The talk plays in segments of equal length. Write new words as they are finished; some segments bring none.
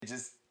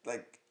just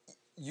like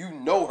you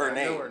know her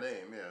name. I know her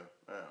name. Yeah,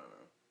 I don't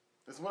know.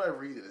 It's when I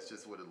read it. It's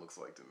just what it looks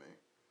like to me.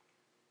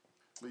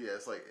 But yeah,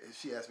 it's like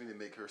she asked me to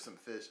make her some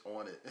fish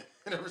on it,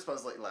 and her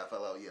response is like laugh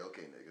out loud. Yeah,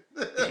 okay,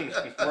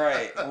 nigga.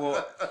 Right.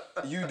 Well,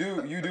 you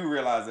do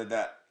realize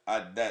that I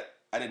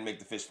didn't make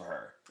the fish for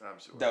her. I'm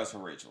sure that was for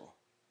Rachel.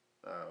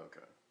 Oh,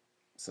 okay.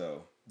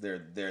 So there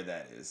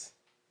that is.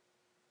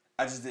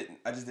 I just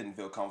didn't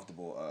feel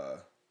comfortable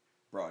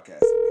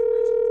broadcasting me and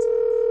Rachel at the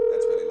time.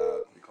 That's really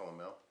loud. You call him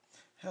Mel?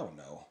 Hell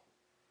no.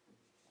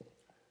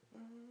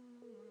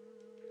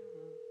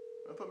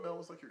 I thought Mel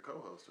was like your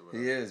co-host or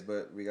whatever. He is,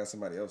 but we got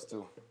somebody else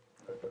too.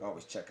 I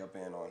always check up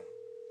in on.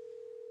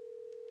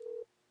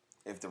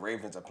 If the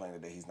Ravens are playing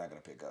today, he's not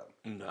gonna pick up.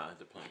 Nah,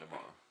 they're playing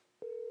tomorrow.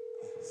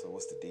 So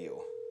what's the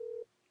deal?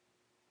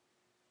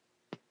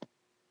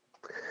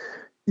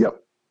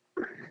 Yep.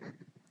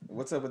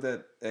 What's up with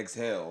that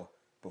exhale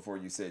before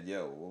you said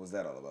yo? What was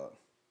that all about?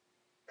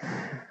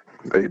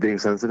 Are you being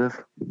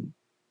sensitive?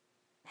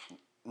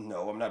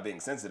 No, I'm not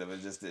being sensitive.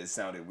 It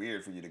sounded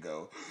weird for you to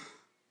go,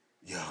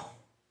 yo.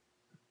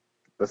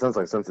 That sounds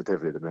like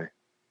sensitivity to me.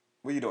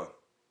 What are you doing?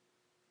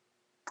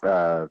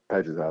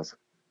 Pedge's house.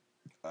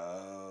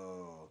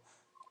 Oh,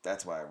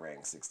 that's why I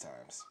rang 6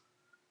 times.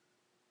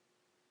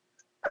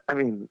 I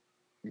mean,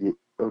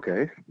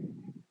 okay.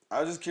 I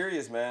was just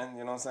curious, man. You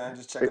know what I'm saying?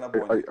 Just checking up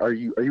on you. Are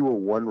you a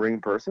one ring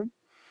person?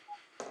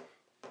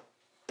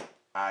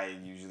 I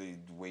usually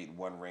wait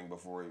 1 ring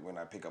before when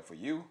I pick up for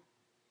you.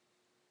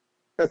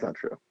 That's not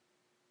true.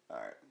 All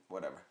right,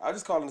 whatever. I was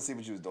just calling to see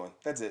what you was doing.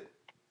 That's it.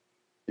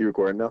 You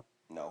recording now?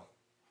 No.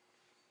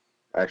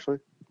 Actually?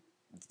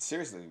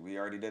 Seriously, we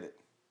already did it.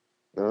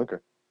 Oh, okay.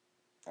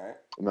 All right.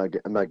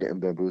 I'm not getting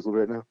bamboozled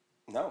right now.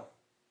 No.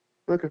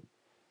 Okay.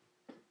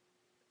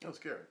 That was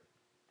scary.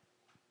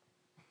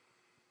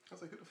 I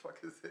was like, who the fuck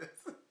is this?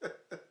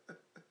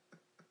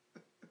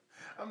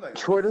 I'm not.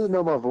 Troy doesn't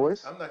know my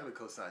voice. I'm not gonna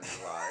co-sign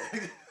your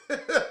lie.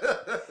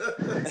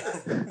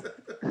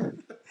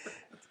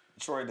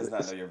 Troy does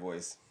not know your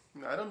voice.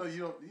 No, I don't know.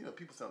 You know,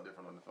 people sound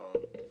different on the phone.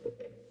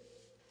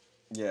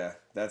 Yeah,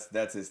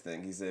 that's his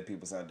thing. He said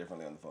people sound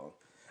differently on the phone.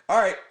 All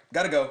right,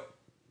 gotta go.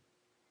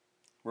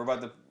 We're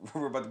about to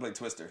play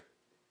Twister.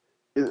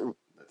 That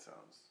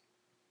sounds.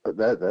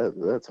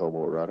 That's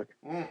homoerotic.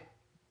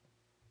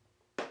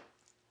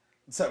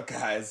 What's up,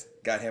 guys?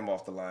 Got him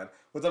off the line.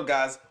 What's up,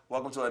 guys?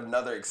 Welcome to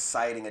another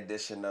exciting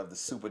edition of the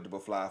Super Duper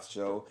Fly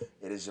Show.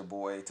 It is your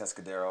boy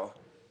Tescadero,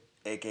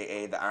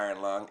 aka the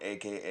Iron Lung,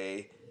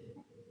 aka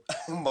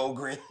Mo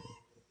Green.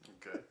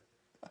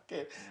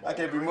 Okay. I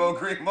can't be Mo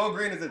Green. Mo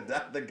Green is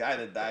the guy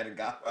that died in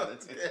Godfather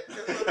 2.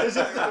 It's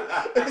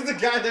the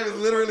guy that was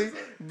literally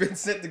been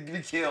sent to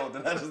be killed,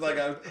 and I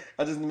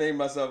just made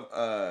myself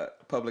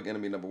public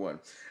enemy number 1.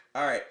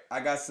 All right, I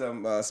got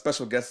some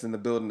special guests in the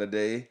building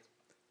today.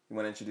 You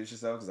want to introduce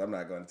yourself? Because I'm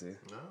not going to.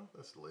 No,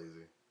 that's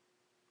lazy.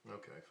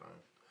 Okay, fine.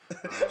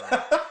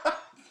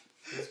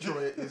 Is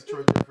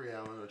Troy Jeffrey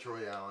Allen or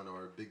Troy Allen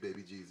or Big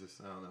Baby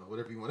Jesus? I don't know.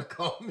 Whatever you want to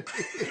call me.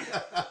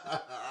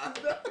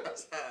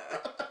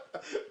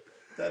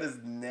 That is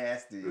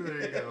nasty.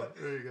 There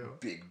you go.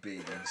 Big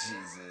Baby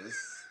Jesus.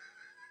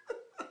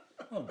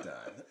 I'm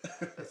done.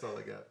 That's all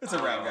I got. It's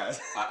a wrap, guys.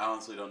 I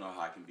honestly don't know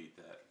how I can beat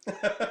that.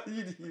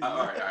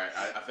 All right.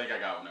 I think I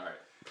got one. All right.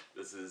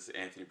 This is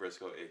Anthony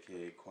Briscoe,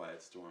 a.k.a.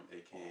 Quiet Storm,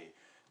 a.k.a.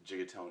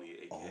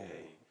 Gigatoni,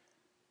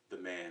 a.k.a.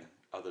 the man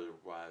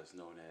otherwise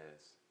known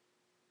as ...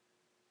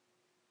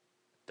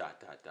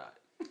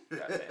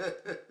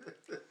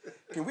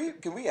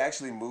 Can we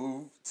actually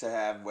move to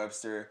have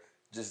Webster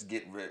just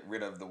get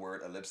rid of the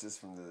word ellipsis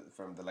from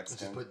the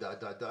lexicon? Just put ...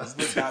 Just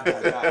put ...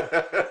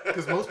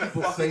 Because most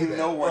people say that.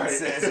 No one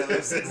says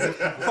ellipsis.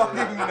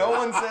 Fucking no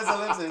one says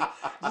ellipsis.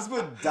 Just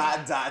put ...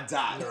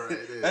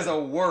 Right, As a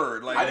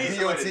word, like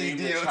DOT.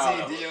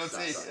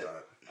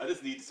 I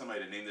just need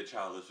somebody to name the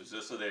child ellipsis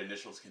just so their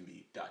initials can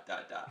be ... Don't.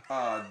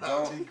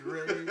 That'd be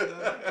great.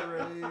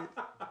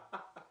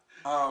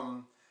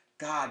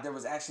 God, there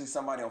was actually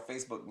somebody on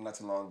Facebook not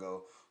too long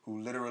ago who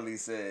literally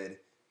said,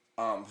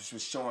 she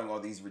was showing all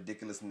these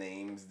ridiculous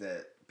names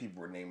that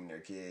people were naming their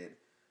kid.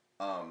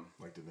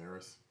 Like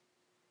Daenerys.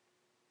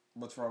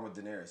 What's wrong with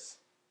Daenerys?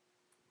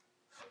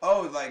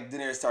 Oh, like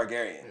Daenerys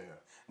Targaryen. Yeah.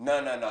 No.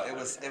 It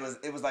was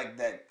like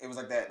that. It was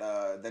like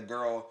that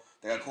girl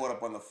that got caught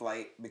up on the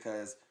flight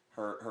because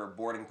her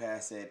boarding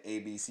pass said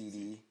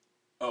ABCD.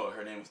 Oh,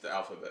 her name was the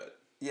alphabet.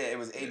 Yeah, it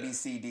was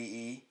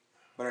ABCDE,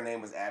 but her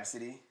name was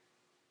Absidy.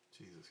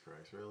 Jesus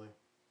Christ, really?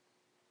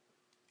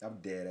 I'm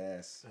dead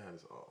ass. That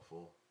is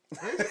awful.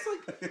 It's just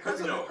like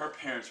her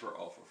parents were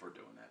awful for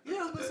doing that. Yeah,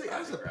 I was gonna say,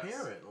 as a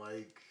parent,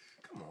 like,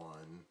 come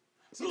on.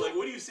 So, like,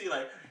 what do you see?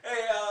 Like,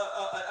 hey,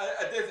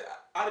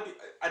 I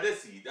did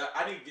see.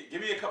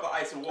 Give me a cup of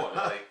ice and water.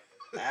 Like,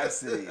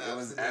 Absolutely. It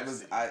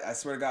was. I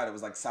swear to God, it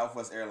was like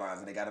Southwest Airlines,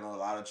 and they got in a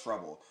lot of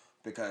trouble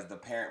because the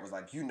parent was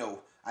like,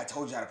 I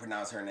told you how to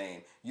pronounce her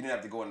name. You didn't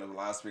have to go into the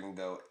loudspeaker and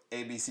go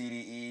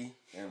ABCDE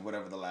and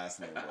whatever the last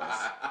name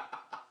was.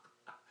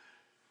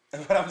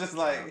 But I'm just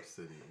like,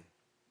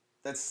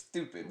 That's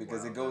stupid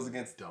because Wow, it goes that's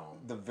against dumb.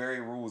 the very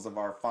rules of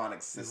our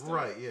phonics system.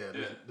 Right, yeah.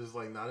 There's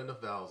like not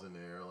enough vowels in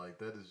there. Like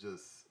that is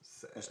just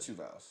sad. There's 2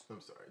 vowels. I'm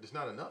sorry. There's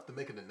not enough to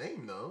make it a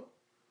name though.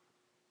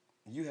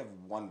 You have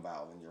 1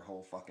 vowel in your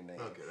whole fucking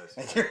name. Okay, that's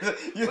And fine.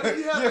 you But if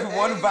you have have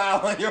 1 A-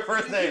 vowel in your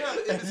first name.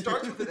 If it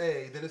starts with an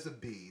A, then it's a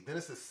B, then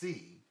it's a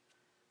C,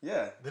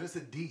 Yeah. then it's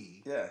a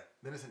D, Yeah.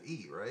 then it's an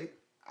E, right?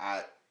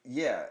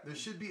 Yeah. There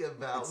should be a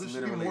vowel. It's There should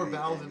be literally more the-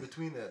 vowels in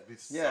between that.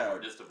 Yeah.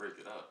 Somewhere just to break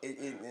it up.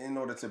 In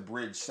order to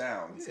bridge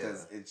sounds,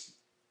 because Yeah. it's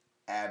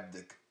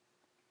abdic.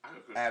 I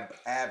agree.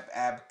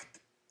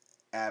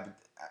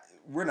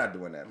 We're not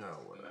doing that. No,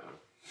 whatever.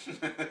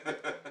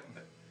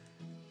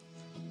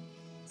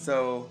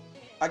 So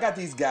I got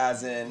these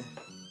guys in.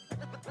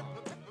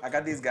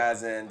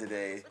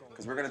 Today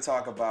because we're gonna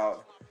talk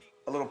about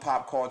a little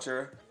pop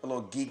culture, a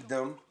little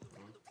geekdom.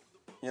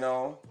 You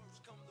know,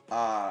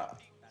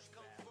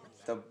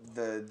 the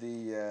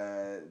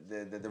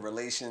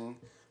relation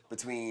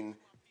between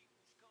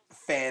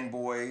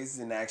fanboys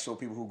and actual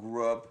people who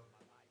grew up.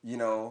 You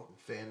know,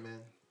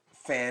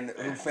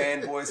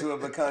 fanboys who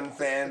have become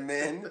fan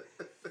men.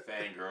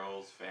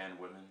 Fangirls, fan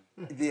women.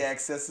 The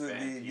access,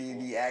 Fan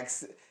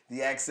people.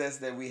 the access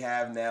that we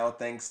have now,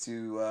 thanks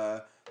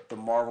to the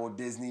Marvel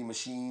Disney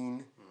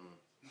machine,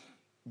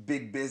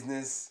 big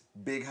business,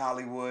 big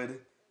Hollywood,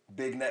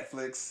 big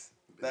Netflix,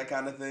 that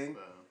kind of thing.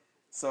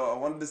 So I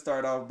wanted to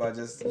start off by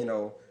just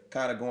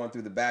kind of going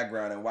through the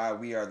background and why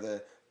we are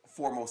the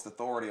foremost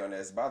authority on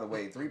this. By the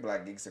way, 3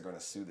 Black Geeks are going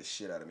to sue the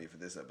shit out of me for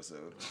this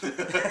episode.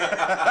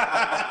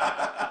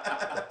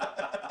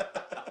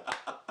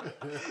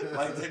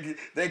 Like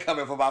they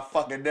coming for my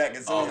fucking neck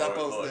as soon as I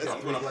post this.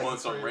 I'm gonna pull in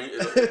some Ranger.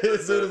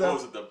 As soon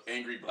as The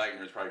angry black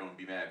nerd is probably gonna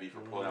be mad at me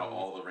for pulling out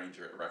all the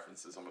Ranger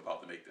references I'm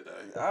about to make today.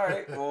 All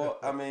right. Well,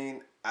 I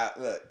mean,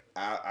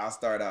 I'll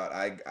start out.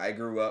 I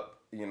grew up,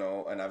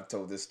 and I've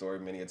told this story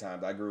many a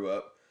times. I grew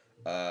up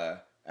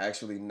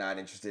actually not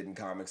interested in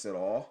comics at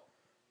all.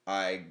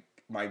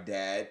 My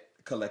dad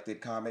collected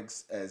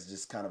comics as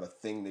just kind of a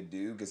thing to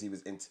do because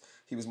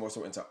he was more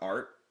so into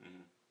art.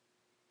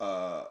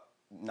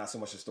 Not so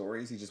much the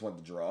stories. He just wanted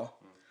to draw.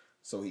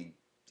 So he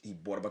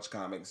bought a bunch of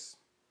comics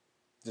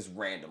just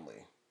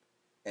randomly.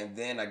 And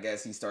then I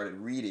guess he started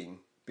reading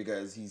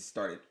because he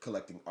started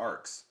collecting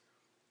arcs.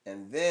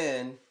 And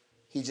then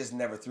he just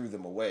never threw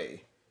them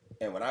away.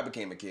 And when I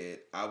became a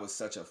kid, I was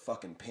such a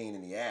fucking pain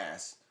in the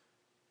ass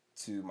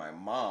to my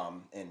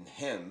mom and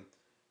him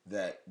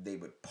that they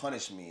would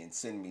punish me and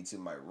send me to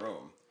my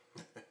room.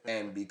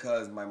 And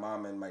because my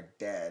mom and my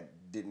dad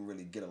didn't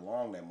really get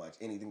along that much,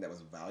 anything that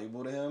was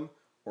valuable to him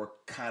or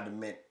kind of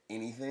meant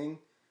anything,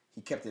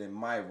 he kept it in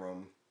my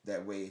room.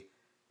 That way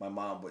my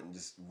mom wouldn't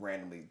just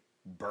randomly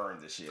burn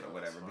the shit or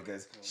whatever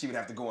because she would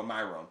have to go in my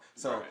room.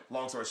 So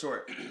long story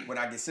short, when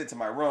I get sent to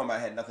my room, I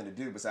had nothing to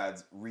do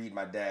besides read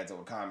my dad's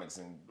old comics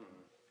and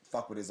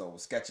fuck with his old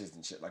sketches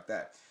and shit like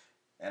that.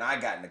 And I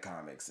got into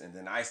comics and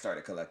then I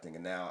started collecting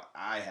and now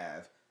I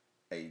have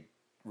a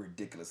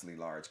ridiculously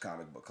large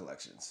comic book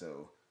collection.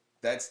 So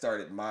that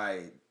started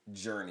my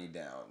journey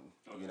down,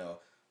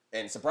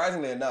 And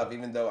surprisingly enough,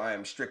 even though I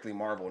am strictly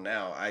Marvel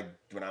now,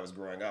 when I was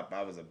growing up,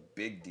 I was a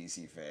big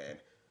DC fan.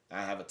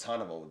 I have a ton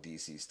of old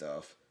DC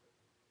stuff.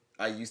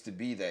 I used to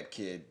be that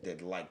kid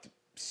that liked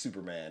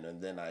Superman,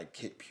 and then I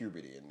hit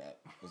puberty, and that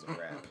was a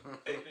wrap.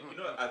 Hey,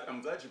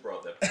 I'm glad you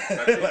brought that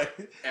up. I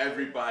think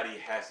everybody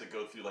has to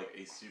go through like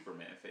a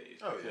Superman phase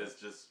because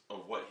just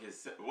of what he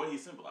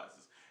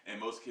symbolizes. And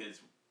most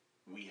kids,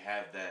 we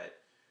have that,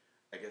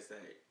 I guess,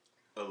 that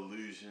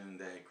illusion,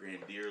 that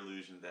grandeur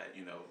illusion that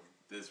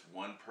this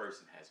one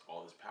person has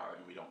all this power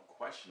and we don't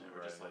question it.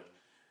 We're just like,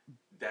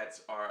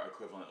 that's our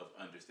equivalent of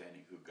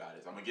understanding who God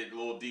is. I'm gonna get a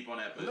little deep on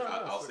that, but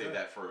I'll save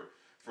that for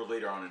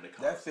later on in the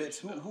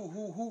conversation. That fits.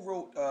 Who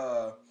wrote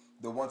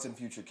the Once and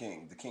Future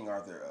King, the King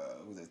Arthur?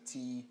 Was it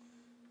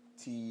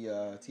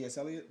T.S.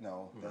 Eliot?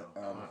 No.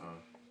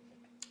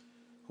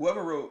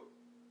 Whoever wrote.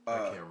 I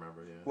can't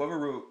remember. Yeah. Whoever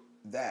wrote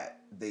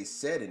that, they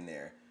said in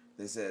there.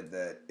 They said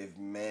that if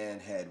man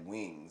had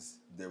wings,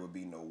 there would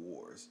be no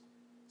wars.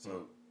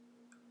 So.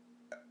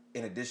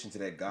 In addition to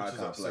that God Which is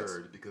complex,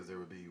 absurd because there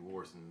would be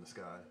wars in the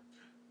sky.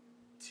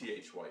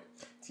 T.H. White.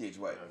 T.H.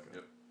 White. Okay.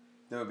 Yep.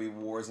 There would be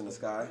wars in the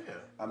sky. Yeah.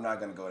 I'm not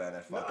gonna go down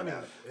that fucking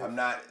alley. if- I'm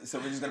not. So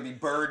we're just gonna be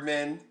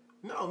Birdmen.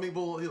 No, I mean,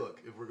 well, hey,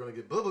 look, if we're gonna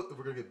get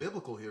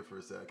biblical here for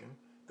a second,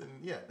 then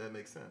yeah, that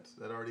makes sense.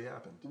 That already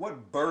happened.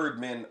 What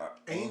Birdmen are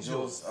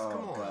Angels. Oh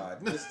Come on.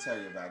 God! Just tell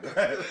you about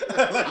that.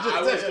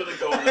 I was gonna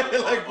go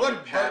on the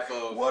path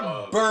of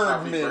Harvey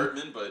Birdmen?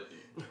 Birdman, but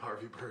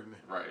Harvey Birdman.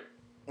 right.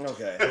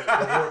 Okay.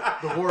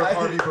 The war of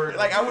Harvey Birdman.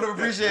 Like I would have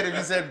appreciated if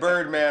you said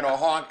Birdman or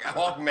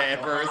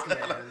Hawkman first.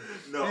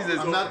 No,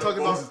 I'm not talking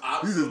about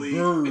obsolete.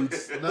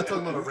 Birds. I'm not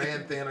talking about a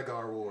Rand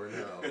Thanagar war.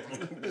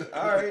 No.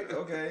 All right.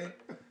 Okay.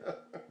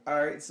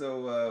 All right.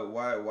 So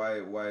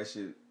why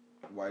should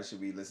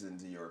we listen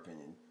to your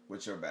opinion?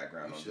 What's your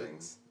background on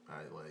things?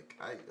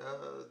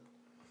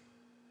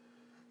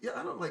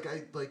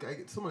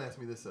 Someone asked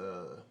me this at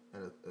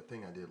a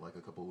thing I did like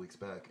a couple of weeks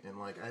back, and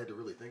like I had to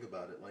really think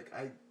about it. Like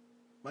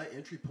my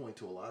entry point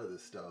to a lot of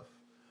this stuff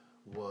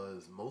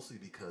was mostly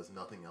because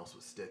nothing else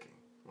was sticking.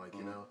 Like,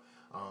 you know,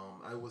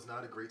 I was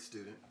not a great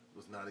student,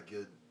 was not a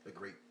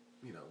great,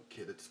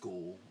 kid at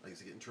school. I used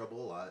to get in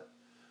trouble a lot.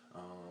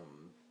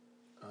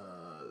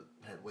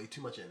 Had way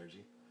too much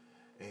energy.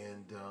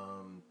 And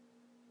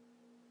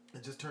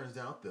it just turns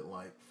out that,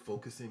 like,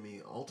 focusing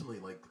me ultimately,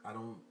 like, I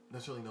don't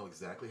necessarily know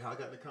exactly how I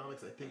got into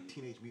comics. I think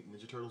Teenage Mutant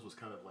Ninja Turtles was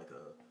kind of like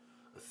a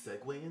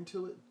segue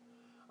into it.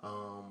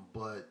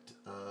 But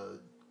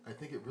I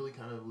think it really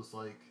kind of was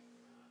like,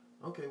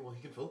 okay, well,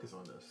 he can focus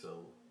on this,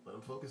 so let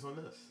him focus on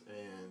this.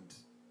 And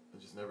I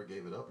just never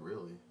gave it up,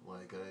 really.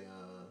 Like,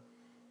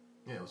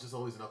 it was just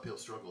always an uphill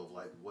struggle of,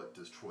 like, what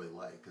does Troy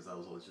like? Because I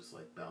was always just,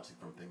 like, bouncing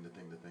from thing to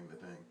thing to thing to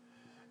thing.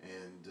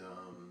 And,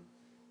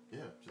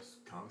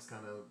 just comics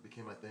kind of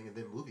became my thing. And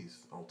then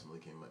movies ultimately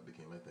became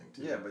my thing,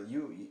 too. Yeah, but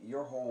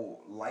your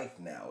whole life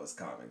now is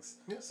comics.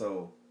 Yeah.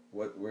 So,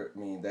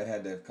 that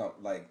had to come,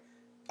 like,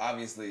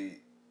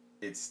 obviously,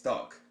 it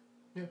stuck.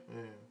 Yeah.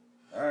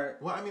 All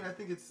right. Well, I mean, I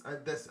think I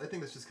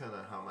think that's just kind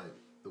of how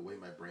the way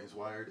my brain's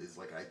wired is.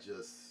 Like, I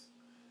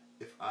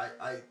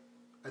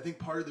think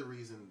part of the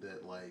reason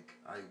that, like,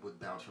 I would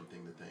bounce from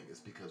thing to thing is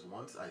because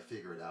once I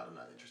figure it out, I'm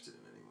not interested in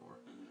it anymore.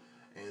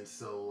 And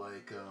so,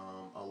 like,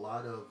 a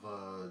lot of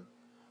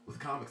with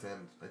comics,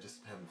 I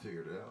just haven't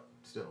figured it out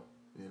still.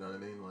 You know what I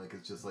mean? Like,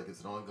 it's just like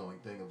it's an ongoing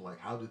thing of, like,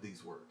 how do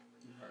these work?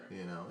 Right.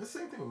 You know, it's the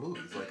same thing with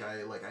movies. Like,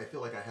 I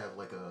feel like I have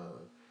like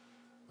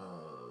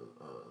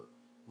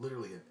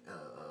literally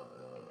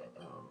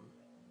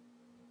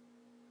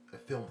a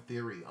film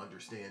theory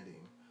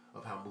understanding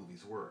of how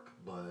movies work,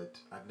 but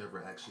I've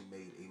never actually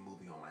made a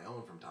movie on my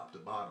own from top to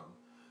bottom.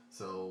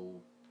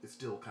 So it's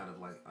still kind of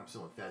like I'm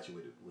still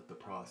infatuated with the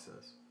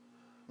process.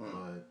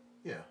 But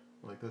yeah,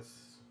 like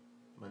that's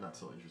my not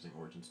so interesting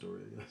origin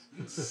story,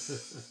 I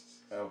guess.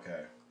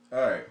 Okay.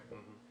 All right.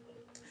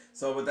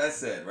 So with that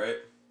said, right,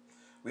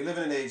 we live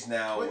in an age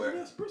now where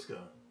Yes, Briscoe.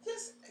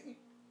 yes.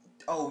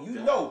 Oh,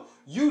 no,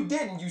 you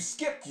didn't. You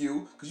skipped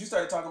because you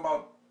started talking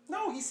about.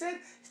 No, he said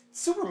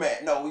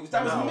Superman. No,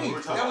 that was me.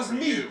 That was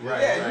me. You,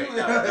 right, yeah, right. you.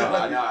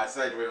 No, I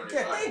segued on your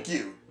Yeah, side. thank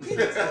you. Thank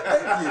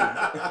you.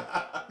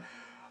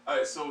 All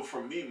right, so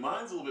for me,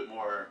 mine's a little bit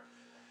more.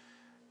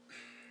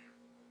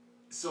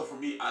 So for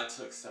me, I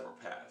took several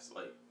paths.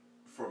 Like,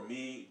 for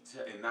me,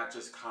 and not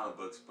just comic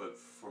books, but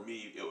for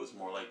me, it was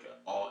more like an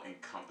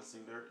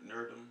all-encompassing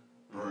nerddom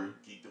or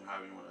geekdom,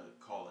 however you want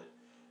to call it.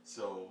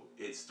 So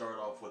it started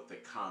off with the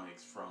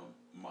comics from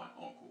my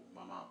uncle,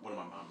 my mom, one of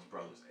my mom's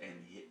brothers, and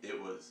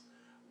it was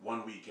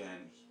one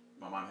weekend.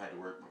 My mom had to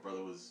work. My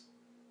brother was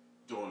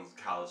doing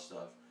college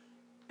stuff,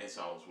 and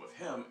so I was with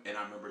him. And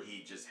I remember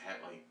he just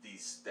had like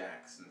these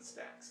stacks and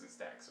stacks and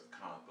stacks of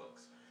comic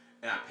books.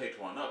 And I picked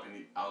one up,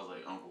 and I was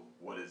like, "Uncle,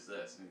 what is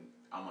this?" And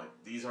I'm like,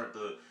 "These aren't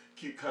the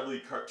cute, cuddly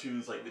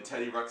cartoons like the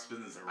Teddy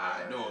Ruxpins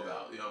I know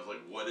about." You know, I was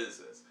like, "What is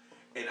this?"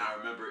 And I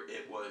remember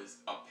it was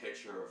a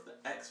picture of the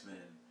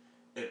X-Men,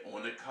 and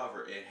on the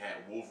cover it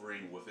had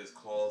Wolverine with his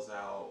claws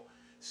out.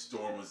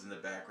 Storm was in the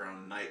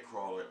background,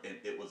 Nightcrawler, and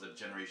it was a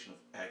generation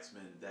of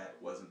X-Men that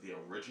wasn't the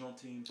original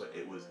team, but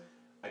it was,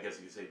 I guess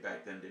you could say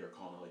back then they were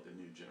calling it like the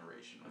new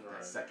generation, like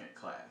that second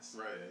class.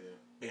 Right.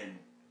 Yeah. And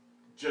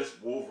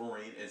just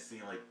Wolverine and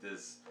seeing like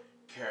this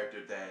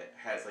character that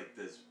has like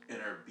this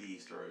inner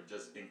beast or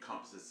just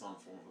encompasses some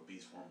form of a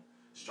beast form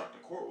struck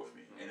a chord with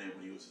me. And then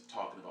when he was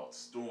talking about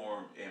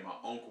Storm, and my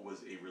uncle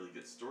was a really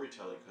good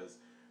storyteller because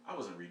I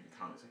wasn't reading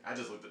comics. I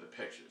just looked at the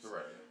pictures.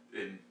 Right.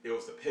 And it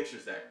was the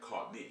pictures that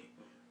caught me.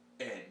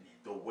 And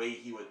the way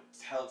he would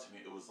tell it to me,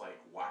 it was like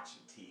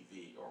watching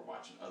TV or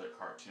watching other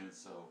cartoons.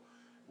 So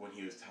when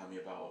he was telling me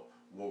about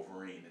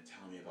Wolverine and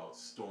telling me about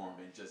Storm,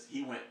 and just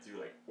he went through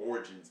like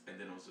origins, and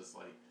then it was just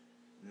like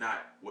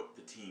not what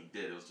the team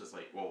did. It was just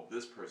like, well,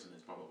 this person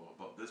is blah blah blah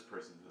blah. This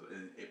person,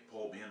 and it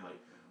pulled me in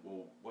like,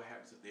 well, what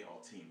happens if they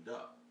all teamed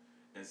up?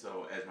 And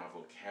so as my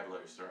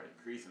vocabulary started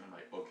increasing, I'm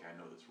like, okay, I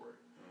know this word.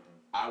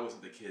 I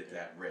wasn't the kid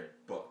that read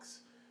books.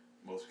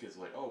 Most kids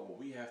are like, oh, well,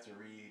 we have to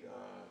read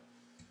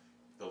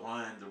The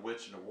Lion, the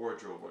Witch, and the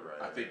Wardrobe.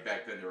 I think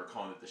back then they were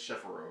calling it the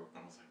Chefferobe.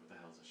 I was like, what the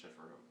hell is a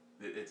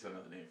Chefferobe? It's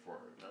another name for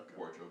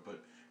wardrobe.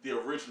 But the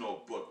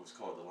original book was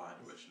called The Lion,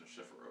 the Witch, and the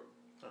Chefferobe.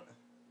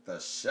 The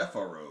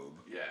Chefferobe.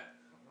 Yeah.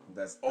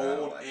 That's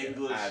Old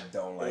English. I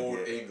don't like Old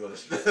it.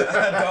 English.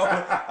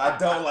 I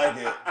don't like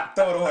it.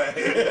 Throw it away.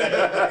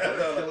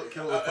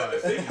 Kill it. I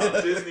think how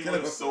Disney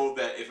would have sold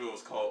that if it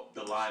was called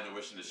The Lion, the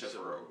Witch, and the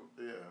Chefferobe.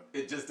 Yeah.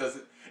 It just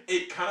doesn't.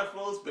 It kind of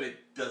flows, but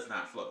it does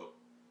not flow.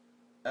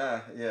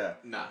 Yeah.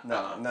 Nah.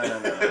 No. Not a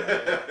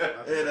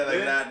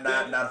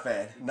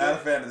fan. Not a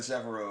fan of the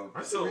Chefferobe.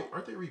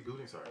 Aren't they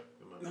rebooting? Sorry.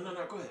 No.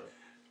 Go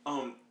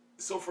ahead.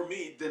 So for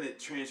me, then it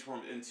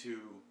transformed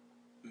into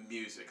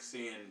music,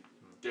 seeing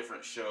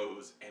different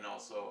shows, and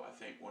also I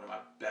think one of my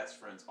best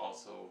friends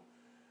also,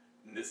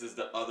 and this is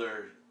the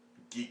other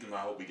geekdom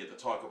I hope we get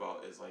to talk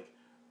about, is like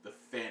the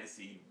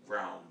fantasy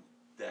realm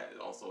that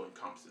also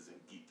encompasses in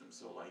geekdom.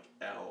 So like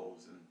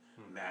elves and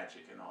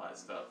magic and all that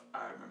stuff.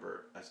 I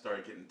remember I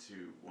started getting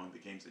to one of the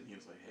games, and he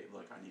was like, "Hey,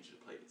 look, I need you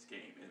to play this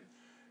game." And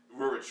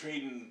we were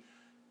trading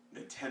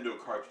Nintendo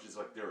cartridges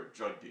like they were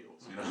drug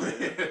deals, you know?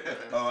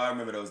 Oh, I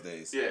remember those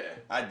days. Yeah.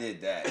 I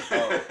did that.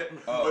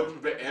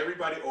 But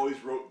everybody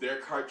always wrote their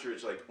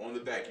cartridge, like, on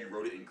the back. You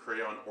wrote it in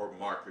crayon or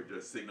marker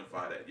to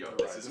signify that, yo,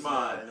 this is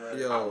mine. Right.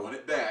 Yo. I want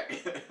it back.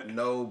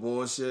 No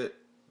bullshit.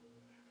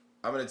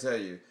 I'm gonna tell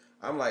you,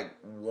 I'm like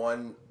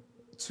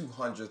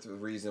 1/200th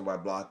reason why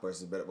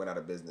Blockbuster went out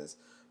of business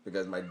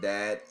because my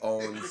dad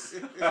owns.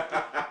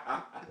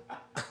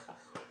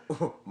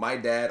 My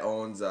dad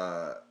owns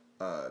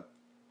car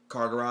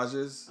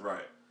garages,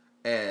 Right.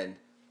 and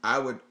I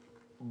would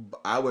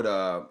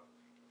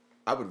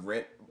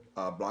rent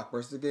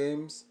Blockbuster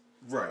games,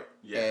 Right.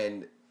 Yeah.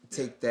 and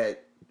take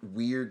that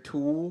weird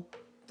tool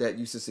that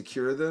used to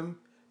secure them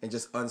and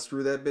just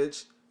unscrew that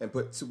bitch and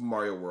put Super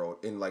Mario World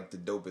in like the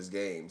dopest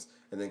games,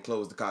 and then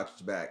close the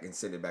cartridge back and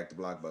send it back to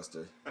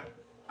Blockbuster.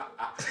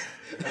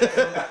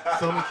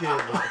 Some kid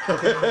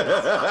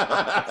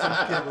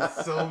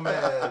was so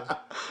mad.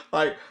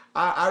 Like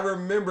I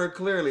remember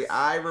clearly.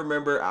 I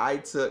remember I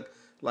took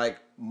like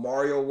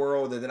Mario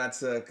World, and then I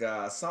took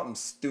something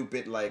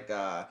stupid like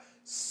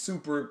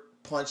Super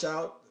Punch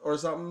Out or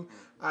something.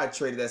 I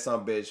traded that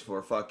some bitch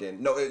for fucking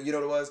you know what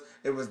it was?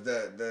 It was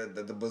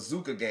the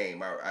bazooka game.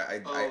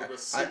 The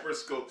Super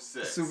Scope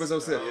 6. Super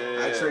Scope 6.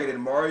 Yeah. I traded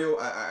Mario.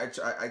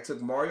 I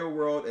took Mario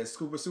World and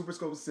Super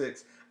Scope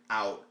 6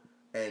 out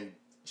and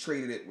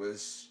traded it with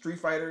Street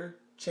Fighter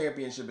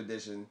Championship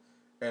Edition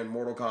and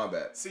Mortal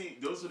Kombat. See,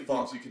 those are the Fuck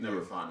games you can never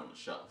you. find on the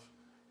shelf.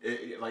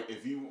 Like,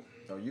 if you...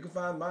 No, you can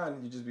find mine.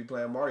 You just be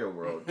playing Mario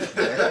World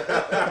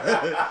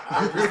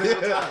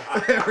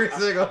every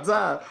single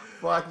time.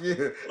 Fuck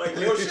you. Like,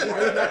 Yoshi, why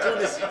are you not doing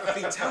this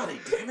fatality?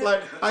 Damn it.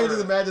 Like I can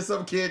just imagine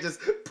some kid just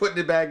putting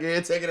it back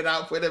in, taking it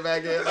out, putting it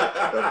back in. Like,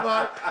 the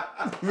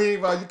fuck?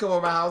 Meanwhile, you come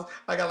over my house,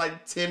 I got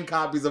like 10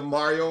 copies of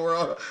Mario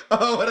World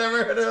or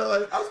whatever. And they're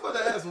like, I was about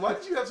to ask, why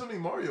did you have so many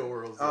Mario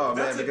Worlds? oh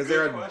That's man, a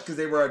good question. because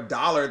they were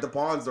 $1 at the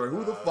pawn store.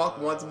 Who the fuck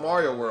wants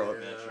Mario World?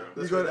 Yeah, That's true.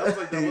 that's You right.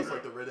 go- That was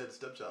like the redheaded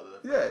stepchild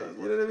of that. Yeah, franchise,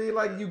 you know what I mean?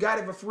 Like you got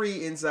it for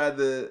free inside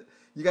the.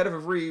 You got it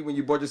for free when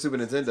you bought your Super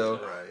Nintendo,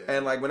 Right, yeah.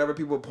 and like whenever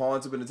people pawn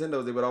Super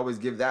Nintendos, they would always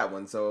give that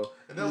one. So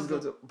And you that just go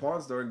was to a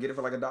pawn store and get it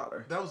for like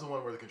 $1. That was the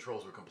one where the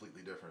controls were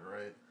completely different,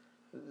 right?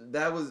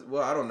 That was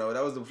I don't know.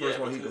 That was the first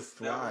one he could because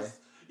that fly. was-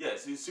 yeah,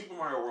 see, Super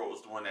Mario World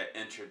was the one that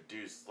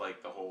introduced,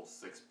 like, the whole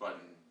 6-button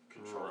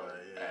control Right,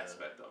 yeah.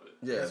 aspect of it.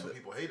 Yeah, That's what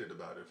people hated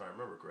about it, if I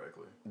remember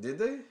correctly. did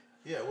they?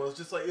 Yeah, well, it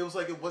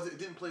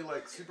didn't play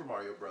like Super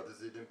Mario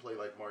Brothers. It didn't play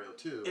like Mario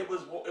 2. It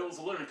was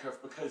a learning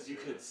curve because you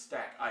could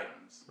stack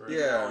items. Right. You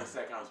could Yeah. only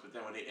stack items, but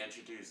then when they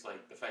introduced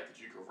like the fact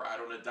that you could ride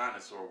on a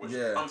dinosaur, which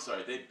Yeah. I'm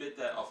sorry, they bit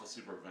that off of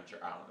Super Adventure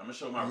Island. I'm gonna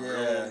show my Yeah,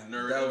 real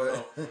nerd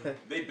that info.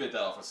 They bit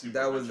that off of Super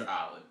That was- Adventure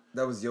Island.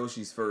 That was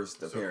Yoshi's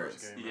first So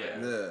appearance. first game, Yeah.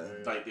 Yeah.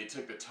 Like they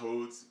took the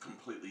toads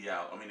completely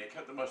out. I mean, they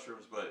kept the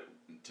mushrooms, but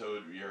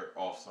Toad, you're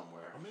off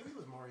somewhere. Or maybe it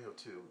was Mario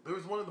 2. There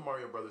was one of the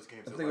Mario Brothers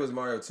games. I that, think it was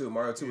Mario 2.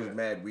 Mario 2 was Yeah.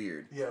 mad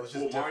weird. Yeah, it was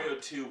just Well, different.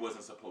 Mario 2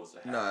 wasn't supposed to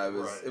happen. Nah, it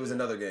was Right, it was yeah.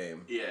 another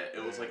game. Yeah,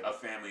 it was like a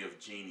family of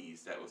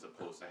genies that was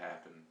supposed to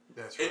happen.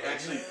 That's It right.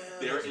 actually, Yeah,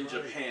 they were that's in right.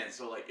 Japan,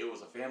 so like it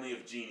was a family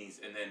of genies,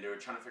 and then they were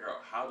trying to figure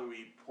out how do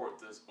we port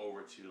this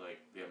over to like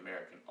the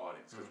American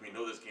audience because we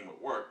know this game would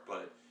work,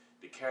 but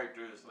the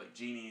characters like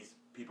genies,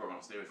 people are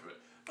gonna stay away from it.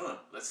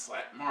 Let's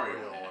slap Mario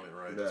Mario on on it, it,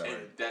 right? Yeah. That's and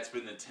right. that's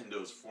been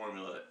Nintendo's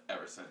formula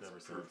ever since. Ever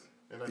since. Proven.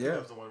 And I think Yeah. that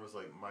was the one was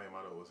like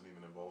Miyamoto wasn't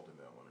even involved in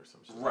that one or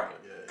some shit. Right,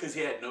 Like that. Yeah, because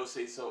he had no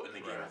say so in the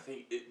game. Right. I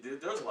think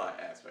there was a lot of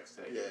aspects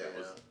to that game Yeah, that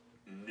was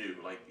new.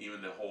 Like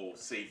even the whole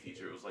save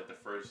feature. It was like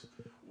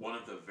one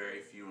of the very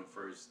few and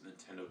first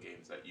Nintendo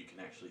games that you can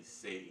actually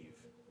save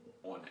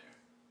on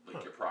there,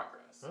 like your progress.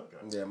 Okay.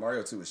 Yeah,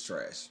 Mario 2 was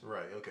trash.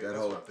 Right. Okay. That That's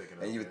whole what I'm thinking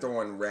of. and you were yeah.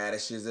 throwing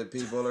radishes at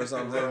people or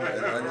something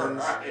and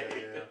onions. Right.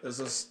 It was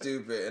so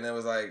stupid, and it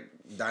was like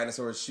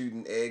dinosaurs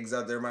shooting eggs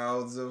out their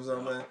mouths or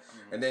something.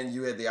 And then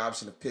you had the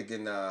option of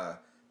picking the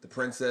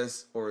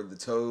princess or the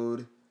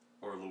toad.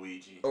 Or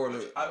Luigi. Or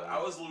Which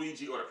I was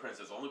Luigi or the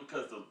princess, only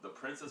because the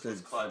princess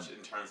was Because- clutch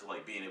in terms of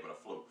like being able to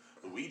float.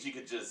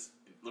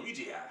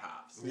 Luigi had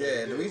hops. Yeah, he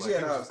did. Luigi Like, had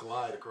he would hops. just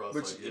glide across.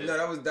 But like, you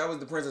know, that was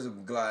the princess who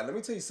could glide. Let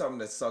me tell you something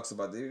that sucks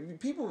about it.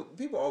 People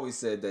always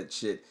said that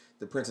shit.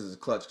 The princess is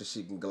clutch because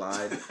she can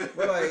glide.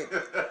 But like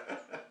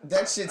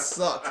that shit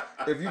sucked.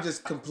 If you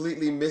just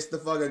completely missed the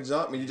fucking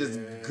jump and you just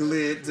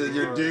glid to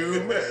your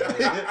doom,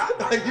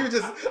 like you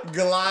just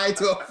glide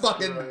to a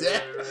fucking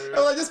death.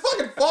 I'm like, just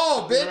fucking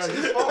fall, bitch. Right,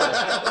 just fall.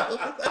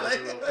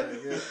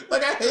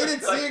 like I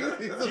hated Like,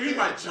 seeing. give me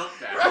my jump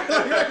back.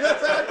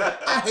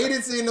 I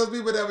hated seeing those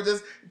people that would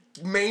just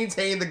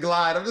maintain the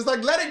glide. I'm just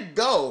like, let it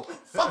go.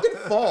 Fucking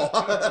fall.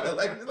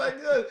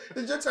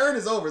 Your turn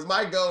is over. It's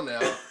my go now.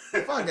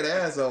 Fucking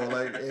asshole.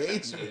 Like, I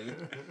hate you.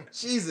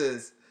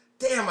 Jesus.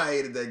 Damn, I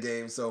hated that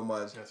game so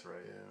much. That's right.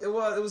 Yeah. It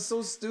was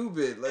so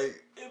stupid.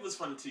 Like, It was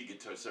fun until you get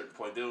to a certain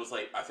point. Then it was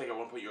like, I think at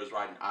one point you was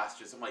riding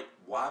ostrich. I'm like,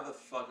 why the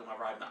fuck am I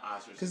riding an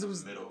ostrich in the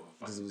middle of a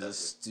because fucking it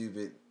was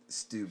desert? a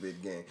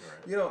stupid game.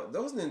 Right. You know,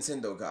 those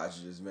Nintendo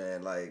cartridges,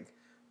 man. Like,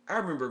 I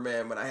remember,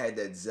 man, when I had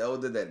that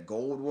Zelda, that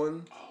gold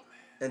one. Oh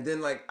And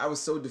then like I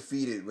was so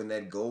defeated when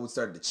that gold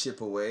started to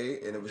chip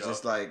away, and it was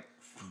just like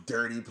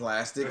dirty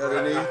plastic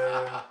underneath.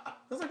 I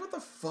was like, what the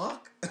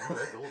fuck?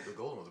 The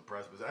gold was a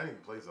price, but I didn't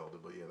even play Zelda.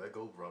 But yeah, that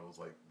gold run was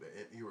like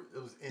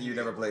You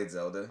never played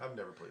Zelda? I've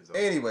never played Zelda.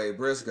 Anyway,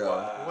 Briscoe.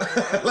 Wow.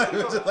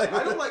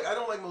 I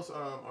don't like most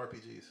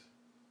RPGs.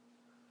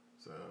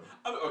 So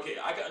I mean, okay,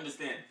 I can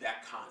understand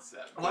that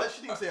concept. well, I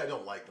shouldn't even say I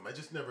don't like them. I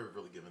just never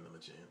really given them a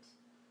chance.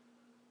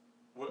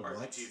 What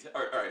RPGs?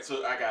 All right,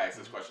 so I gotta ask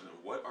this question: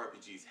 what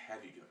RPGs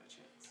have you given a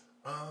chance?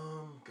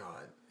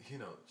 God,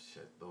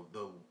 shit.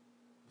 The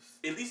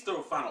At least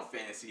throw Final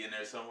Fantasy in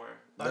there somewhere.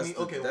 That's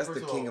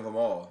the king of them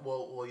all.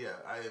 Well, yeah.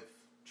 I have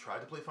tried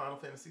to play Final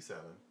Fantasy VII.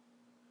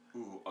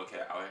 Ooh,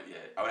 okay.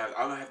 I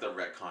would have to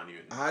retcon you.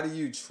 How do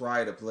you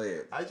try to play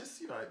it? I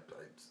just,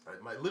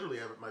 I literally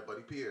have my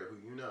buddy Pierre, who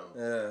you know.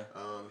 Yeah.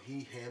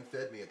 He hand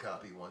fed me a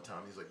copy one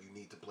time. He's like, "You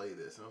need to play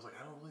this," and I was like,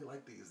 "I don't really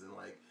like these," and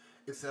like,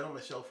 it sat on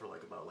my shelf for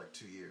like about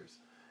 2 years.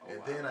 And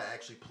then I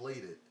actually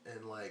played it,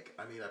 and like,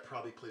 I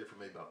probably played it for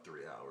maybe about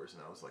 3 hours,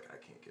 and I was like, I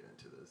can't get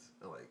into this.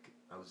 And like,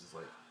 I was just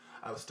like,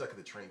 I was stuck at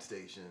the train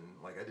station.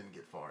 Like, I didn't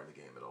get far in the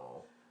game at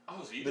all.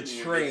 Oh, so you The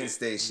didn't train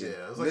station.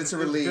 Yeah, it was like,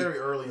 literally, it was very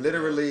early.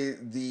 Literally,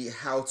 the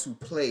how to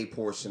play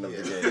portion of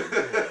the game.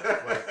 Yeah,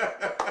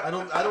 like, I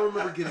don't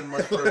remember getting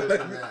much further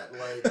than that.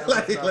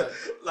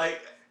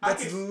 Like,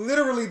 That's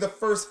literally the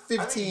first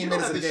 15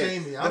 minutes of the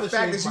game. The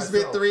fact that you spent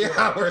myself. 3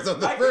 hours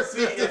on the first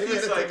 15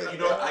 minutes. It's like,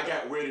 I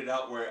got weirded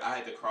out where I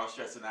had to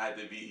cross-dress and I had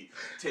to be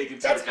taken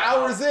to That's like,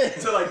 hours in.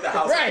 To like the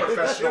house Right. of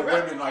professional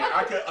women. Like,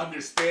 I could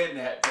understand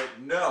that, but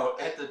no,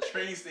 at the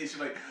train station,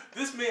 like,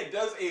 this man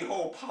does a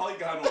whole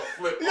polygonal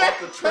flip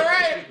off the train.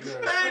 Right.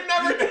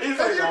 He's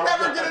like, You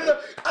never get in the.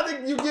 I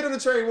think you get on the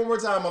train one more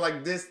time on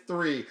like this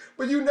 3,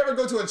 but you never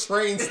go to a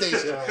train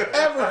station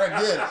ever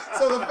again.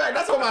 So the fact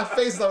that's what my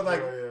face is. I was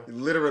like,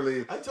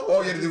 literally,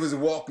 all you had to do was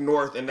walk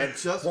north, and that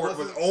port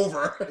was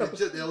over. That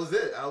was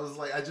it. I was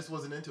like, I just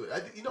wasn't into it.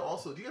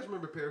 Also, do you guys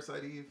remember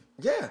Parasite Eve?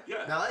 Yeah.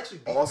 Now I actually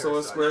beat Also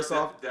a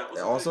Parasite.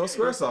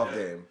 SquareSoft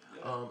game.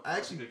 I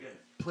actually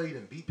played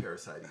and beat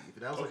Parasite Eve,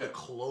 and that was like the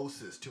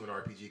closest to an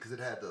RPG because it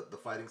had the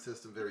fighting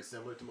system very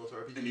similar to most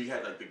RPGs. And you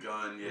had like the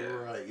gun,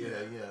 Right, yeah.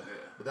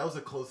 But that was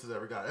the closest I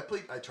ever got.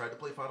 I tried to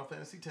play Final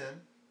Fantasy X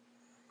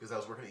because I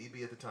was working at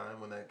EB at the time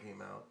when that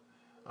came out.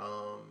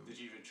 Did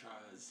you even try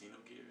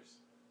Xenogears?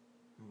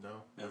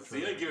 No.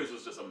 Xenogears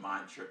was just a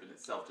mind trip in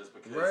itself, just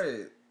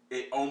because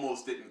it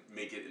almost didn't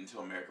make it into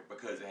America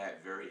because it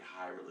had very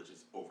high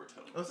religious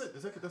overtones. Oh, that's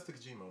the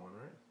Kojima one,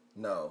 right?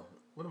 No.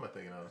 What am I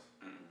thinking of?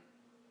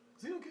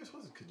 Xenogears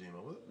wasn't Kojima,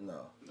 was it?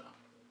 No.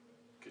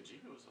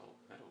 Kojima was all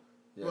metal.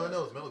 Yeah. Well, I know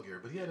it was Metal Gear,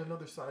 but he had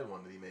another side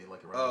one that he made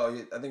like around. Oh,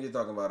 I think you're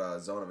talking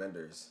about Zone of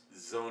Enders.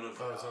 Zone of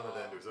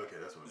Enders. Okay,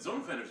 that's what.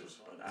 Zone of Enders was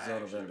fun.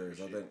 Zone of Enders.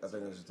 I think that's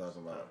what you're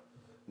talking about.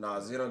 Nah,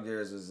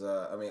 Xenogears is.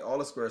 All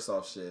the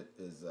SquareSoft shit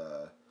is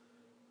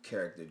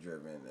character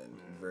driven and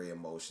very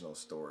emotional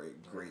story.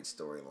 Great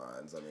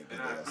storylines. And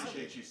I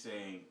appreciate you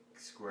saying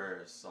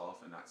Square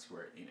Soft and not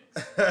Square Enix,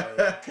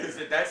 because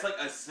that's like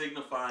a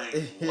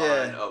signifying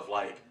line of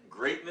like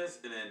greatness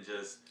and then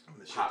just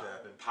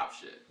pop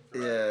shit.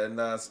 Yeah,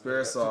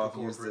 Squaresoft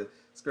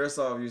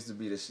used to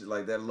be the shit.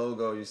 Like that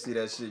logo, you see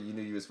that shit, you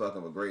knew you was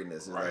fucking with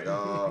greatness. It's like,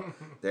 oh,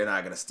 they're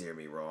not gonna steer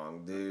me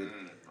wrong, dude.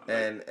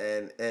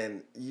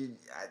 And you,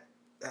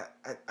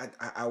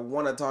 I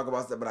want to talk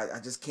about stuff, but I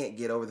just can't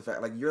get over the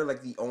fact like you're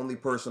like the only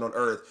person on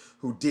earth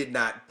who did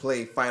not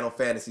play Final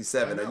Fantasy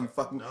VII. Are you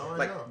fucking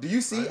do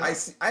you see? I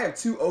have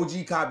 2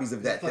 OG copies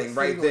of that thing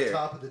right there. On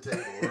top of the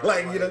table. Right?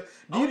 Like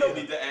do you know? I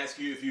need to ask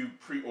you if you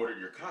pre-ordered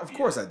your copy. Of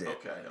course I did.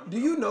 Okay. Do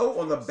you know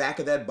on the back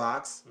of that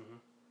box,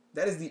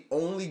 that is the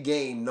only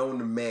game known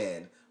to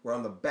man where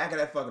on the back of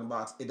that fucking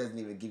box it doesn't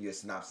even give you a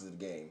synopsis of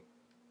the game.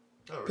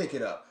 Oh, really? Pick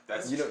it up.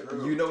 That's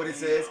true. You know what it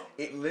says?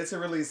 It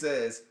literally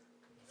says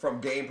from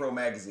GamePro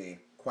magazine,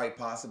 quite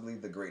possibly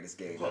the greatest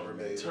game ever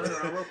made. Turn it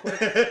around real quick.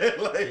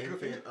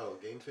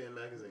 Game Fan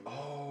magazine.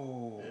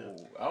 Oh, yeah.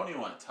 I don't even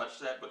want to touch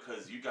that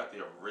because you got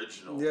the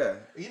original. Yeah,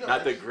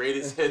 not the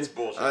greatest hits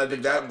bullshit. I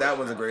think that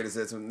one's the greatest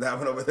hits. That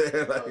one over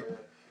there, like.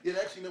 Yeah,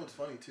 actually, what's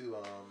funny too?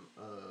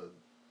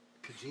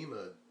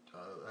 Kojima.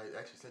 I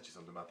actually sent you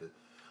something about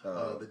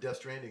the Death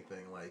Stranding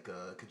thing. Like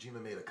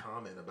Kojima made a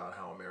comment about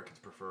how Americans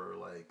prefer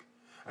like.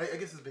 I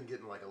guess it's been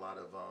getting like a lot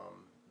of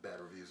bad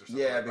reviews or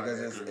something. Yeah,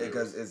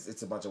 because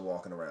it's a bunch of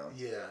walking around.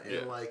 Yeah,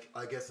 and like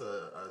I guess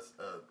a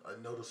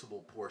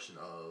noticeable portion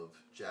of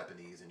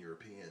Japanese and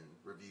European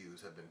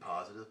reviews have been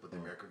positive, but the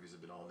American reviews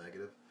have been all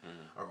negative,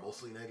 or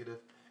mostly negative.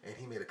 And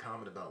he made a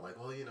comment about like,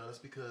 well, that's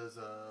because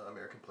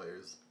American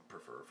players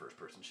prefer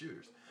first-person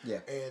shooters.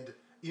 Yeah. And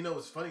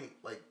it's funny,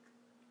 like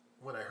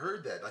when I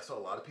heard that, I saw a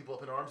lot of people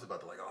up in arms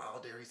about it, like, oh, how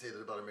dare he say that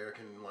about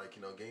American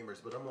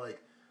gamers? But I'm like,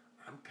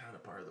 I'm kind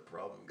of part of the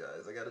problem,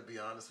 guys. I got to be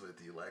honest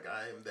with you. Like,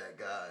 I am that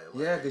guy.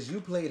 Like, yeah, because you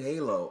played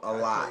Halo a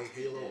lot. I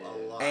played Halo a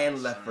lot.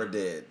 And Left 4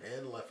 Dead.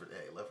 And Left 4 Dead.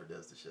 Hey, Left 4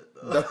 Dead's the shit,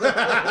 though.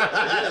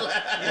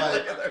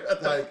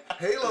 like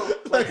Halo.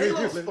 like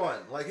Halo's fun.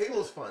 Like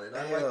Halo's fun, and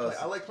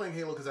I like playing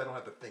Halo because I don't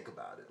have to think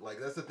about it. Like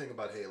that's the thing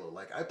about Halo.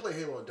 Like I play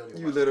Halo and don't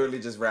even. You literally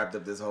just wrapped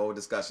up this whole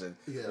discussion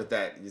with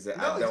that. You said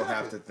I don't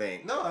have to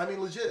think. No, I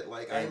mean legit.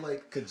 Like and I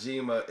like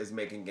Kojima is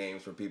making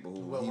games for people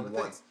who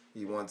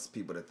he wants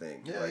people to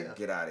think. Yeah,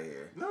 get out of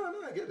here. No,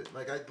 I get it.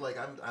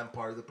 I'm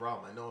part of the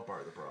problem. I know I'm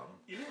part of the problem.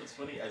 You know what's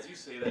funny? As you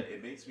say that,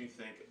 it makes me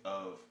think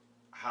of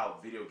how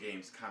video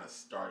games kind of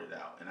started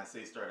out, and I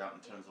say started out in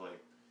terms of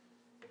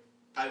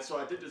like. So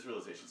I did this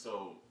realization.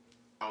 So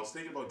I was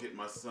thinking about getting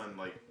my son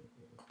like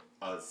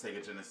a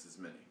Sega Genesis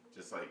Mini,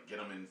 just like get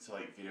him into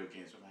like video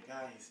games. I'm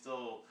like, he's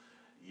still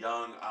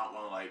young. I don't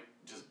want to like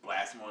just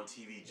blast him on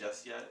TV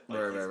just yet.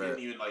 Like he's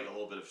getting even like a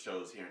little bit of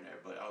shows here and there.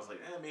 But I was like,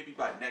 maybe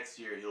by next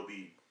year he'll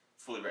be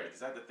fully ready,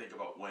 because I had to think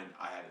about when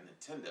I had a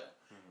Nintendo,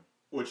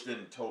 which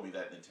then told me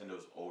that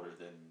Nintendo's older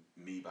than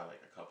me by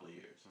like a couple of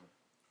years.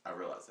 I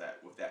realized that.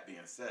 With that being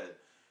said,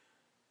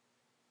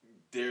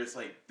 there's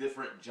like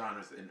different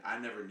genres, and I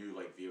never knew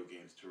like video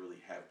games to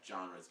really have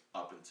genres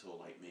up until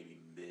like maybe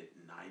mid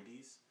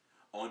 90s.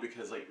 Only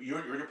because like when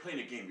you're playing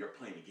a game, you're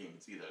playing a game.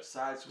 It's either a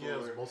side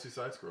scroller, it's mostly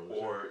side scrollers,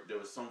 or there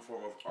was some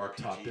form of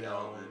RPG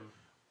element,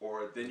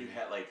 or then you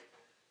had like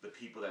the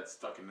people that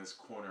stuck in this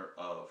corner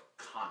of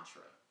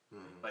Contra.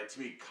 Like to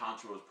me,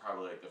 Contra was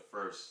probably like the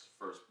first.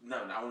 No,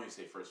 I won't even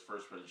say first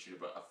person shooter,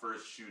 but a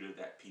first shooter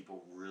that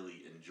people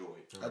really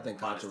enjoyed. I think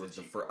Contra was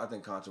the first. I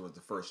think Contra was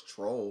the first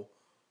troll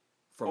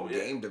from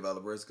game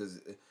developers, because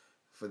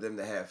for them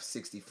to have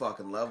 60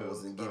 fucking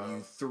levels and give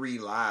you 3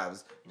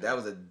 lives, that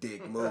was a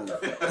dick move.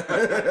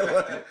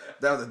 That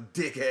was a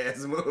dick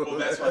ass move. Well,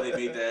 that's why they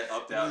made that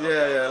up down.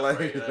 That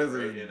was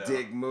a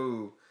dick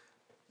move.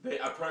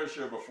 I'm pretty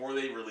sure before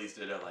they released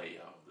it, they're like,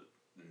 yo,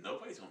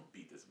 nobody's gonna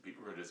beat this.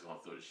 People are just gonna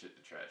throw this shit in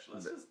the trash.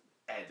 Let's just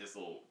add this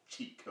little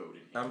cheat code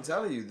in here. I'm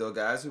telling you, the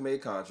guys who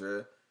made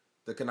Contra,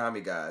 the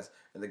Konami guys,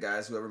 and the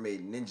guys who ever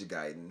made Ninja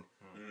Gaiden,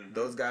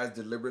 those guys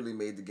deliberately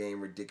made the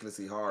game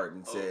ridiculously hard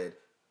and said,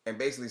 and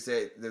basically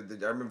said, I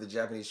remember the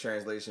Japanese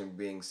translation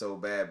being so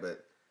bad,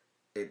 but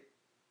it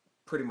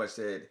pretty much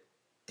said,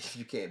 if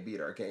you can't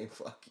beat our game,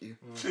 fuck you.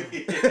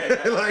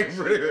 Like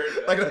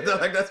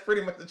that's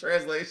pretty much the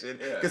translation.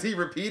 Because he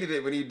repeated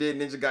it when he did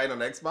Ninja Gaiden on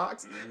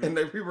Xbox, and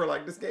then people were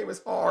like, "This game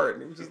is hard,"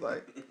 and he was just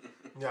like,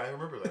 "Yeah, I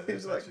remember that." He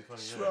was like,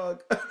 funny,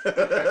 "Shrug."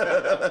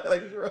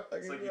 Like shrug.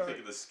 It's like you think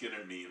of the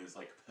Skinner meme is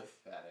like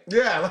pathetic.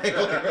 Yeah,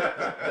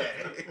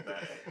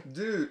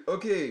 dude.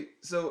 Okay,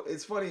 so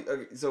it's funny.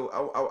 Okay, so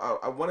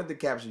I wanted to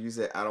capture. You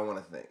said I don't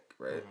want to think,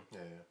 right? Yeah.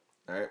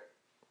 All right.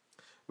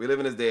 We live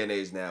in this day and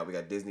age now. We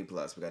got Disney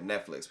Plus, we got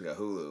Netflix, we got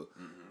Hulu,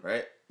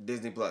 right?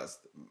 Disney Plus,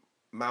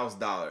 mouse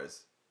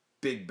dollars,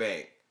 big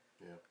bank,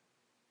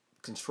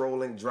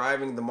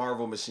 driving the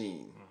Marvel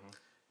machine.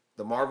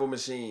 The Marvel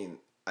machine,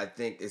 I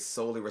think, is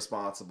solely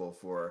responsible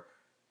for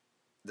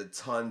the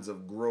tons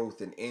of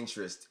growth and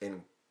interest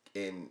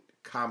in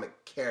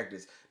comic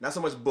characters. Not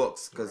so much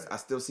books, because I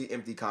still see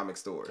empty comic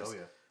stores. Oh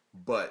yeah,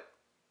 but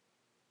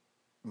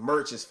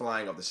merch is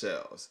flying off the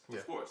shelves. Yeah.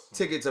 Of course.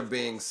 Tickets are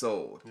being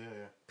sold.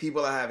 Yeah.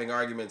 People are having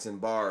arguments in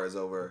bars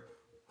over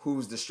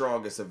who's the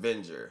strongest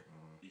Avenger.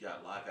 You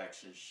got live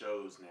action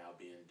shows now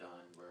being done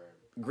where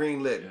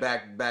greenlit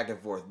back and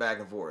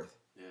forth.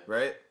 Yeah.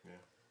 Right? Yeah.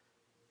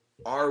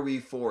 Are we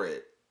for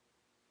it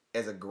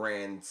as a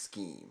grand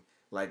scheme?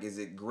 Like, is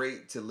it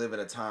great to live in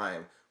a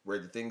time where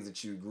the things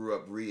that you grew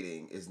up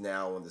reading is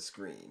now on the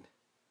screen?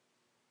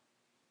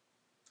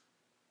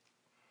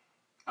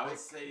 I would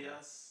say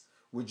yes.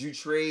 Would you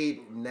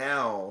trade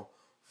now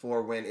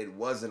for when it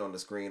wasn't on the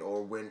screen,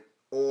 or would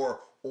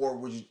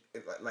you,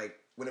 like,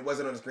 when it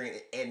wasn't on the screen,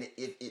 and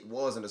if it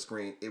was on the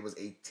screen, it was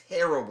a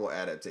terrible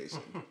adaptation?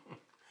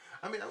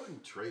 I mean, I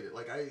wouldn't trade it.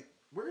 Like,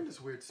 we're in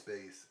this weird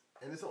space,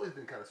 and it's always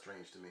been kind of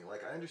strange to me.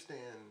 Like, I understand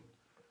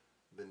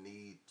the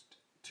need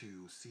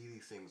to see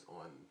these things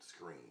on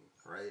screen,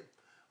 right?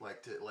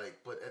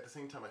 But at the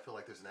same time, I feel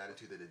like there's an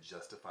attitude that it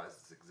justifies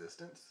its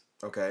existence.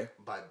 Okay.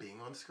 By being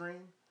on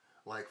screen.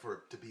 Like, for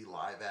it to be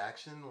live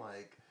action,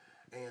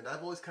 and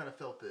I've always kind of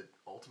felt that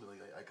ultimately,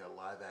 like, a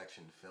live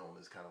action film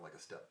is kind of like a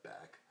step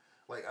back.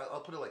 Like, I'll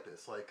put it like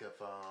this: like, if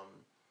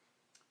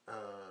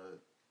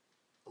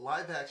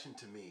live action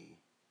to me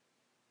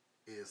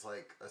is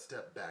like a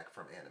step back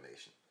from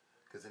animation,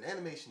 because in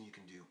animation you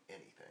can do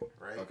anything,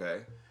 right?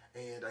 Okay.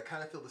 And I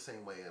kind of feel the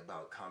same way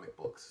about comic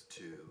books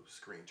to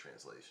screen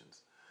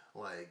translations.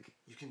 Like,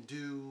 you can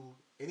do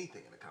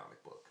anything in a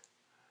comic book,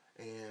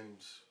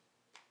 and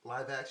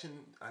live action,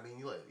 I mean,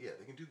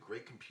 they can do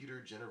great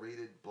computer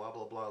generated, blah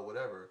blah blah,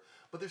 whatever.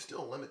 But there's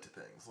still a limit to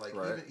things. Like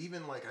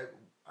even like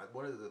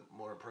one of the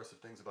more impressive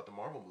things about the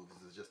Marvel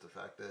movies is just the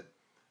fact that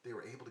they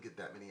were able to get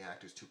that many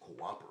actors to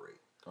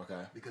cooperate.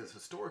 Okay. Because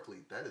historically,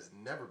 that has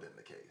never been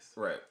the case.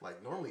 Right.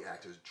 Like, normally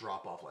actors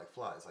drop off like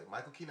flies. Like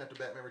Michael Keaton after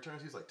Batman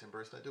Returns, he's like, Tim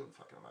Burton's not doing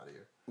fucking him out of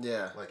here.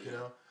 Yeah. Like, you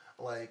know,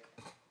 like.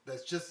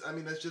 That's just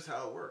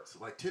how it works.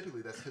 Like,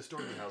 typically, that's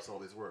historically how it's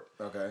always worked.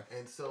 Okay.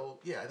 And so,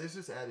 there's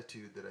this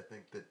attitude that I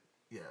think that,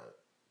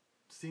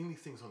 seeing these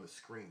things on the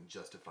screen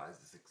justifies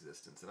its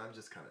existence. And I'm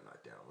just kind of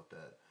not down with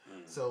that.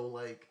 So,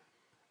 like,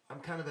 I'm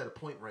kind of at a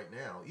point right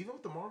now, even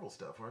with the Marvel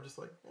stuff, where I'm just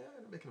like, yeah,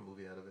 they're making a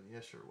movie out of it. Yeah,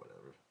 sure,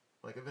 whatever.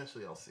 Like,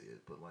 eventually I'll see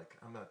it, but like,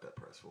 I'm not that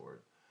pressed for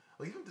it.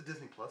 Like, even the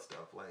Disney Plus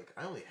stuff, like,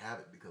 I only have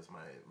it because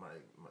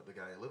the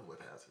guy I live with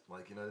has it.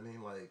 Like, you know what I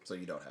mean? Like, So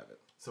you don't have it.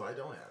 so I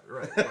don't have it,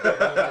 right?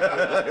 Like,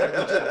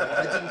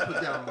 I didn't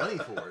put down money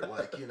for it,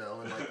 like, you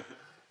know, and like,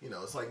 you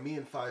know, it's like me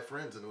and 5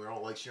 friends, and we're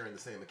all like sharing the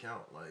same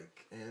account,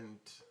 like, and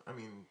I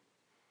mean,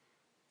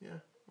 yeah,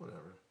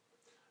 whatever.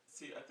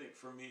 See, I think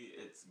for me,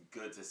 it's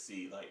good to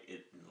see like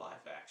it in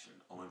live action,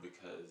 only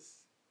because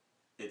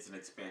it's an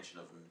expansion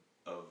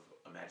of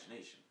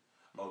imagination.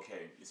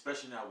 Okay,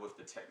 especially now with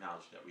the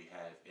technology that we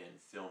have in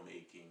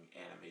filmmaking,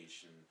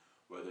 animation,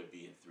 whether it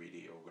be in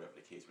 3D or whatever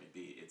the case may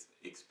be, it's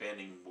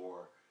expanding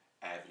more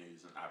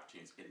avenues and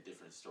opportunities, and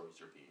different stories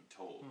are being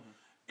told.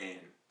 And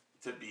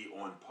to be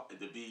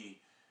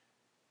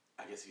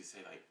I guess you could say,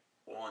 like,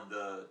 on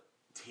the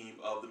team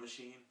of the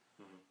machine.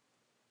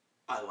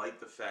 I like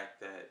the fact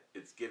that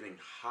it's giving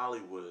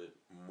Hollywood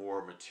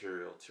more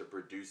material to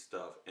produce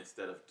stuff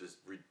instead of just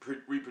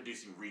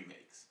reproducing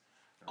remakes.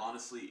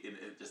 Honestly, and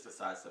just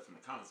aside stuff from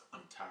the comics,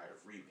 I'm tired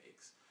of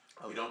remakes.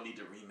 We don't need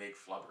to remake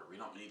Flubber. We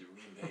don't need to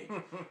remake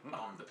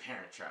The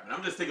Parent Trap. And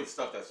I'm just thinking of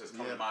stuff that's just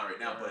coming to mind right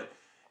now. But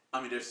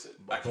I mean, there's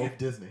Both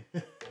Disney.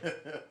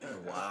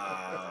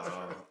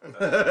 Wow.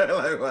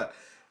 Like what?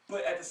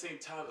 But at the same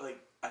time,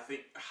 like, I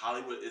think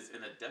Hollywood is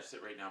in a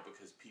deficit right now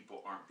because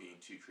people aren't being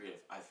too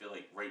creative. I feel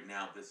like right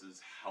now this is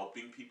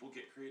helping people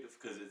get creative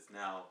because it's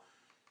now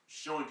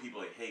showing people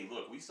like, hey,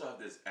 look, we still have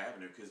this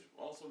avenue, because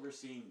also we're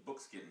seeing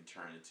books getting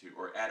turned into,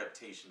 or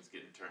adaptations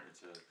getting turned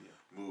into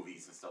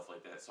movies and stuff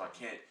like that. So I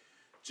can't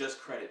just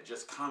credit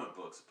just comic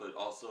books, but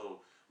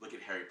also look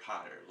at Harry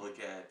Potter, look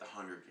at the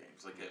Hunger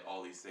Games, look at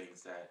all these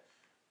things that,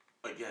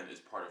 again, is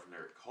part of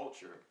nerd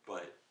culture,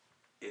 but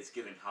it's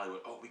giving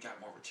Hollywood, oh, we got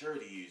more material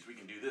to use, we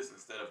can do this,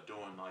 instead of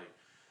doing like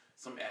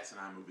some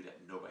asinine movie that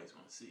nobody's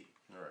going to see.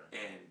 Right.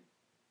 And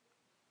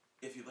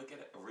if you look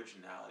at it,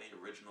 originality,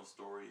 original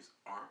stories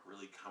aren't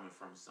really coming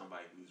from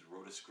somebody who's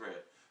wrote a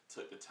script,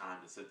 took the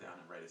time to sit down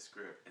and write a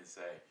script and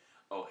say,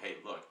 oh,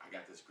 hey, look, I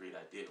got this great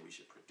idea, we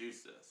should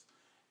produce this.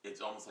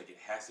 It's almost like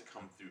it has to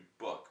come through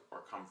book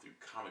or come through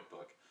comic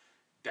book.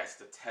 That's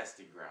the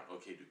testing ground.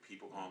 Okay, do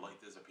people going to like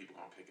this? Are people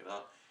going to pick it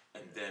up?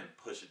 And then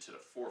push it to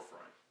the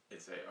forefront and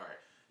say, all right,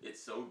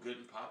 it's so good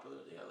and popular.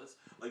 Yeah, let's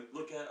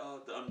look at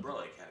the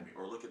Umbrella Academy,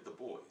 or look at The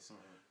Boys.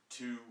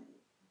 To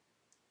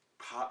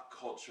pop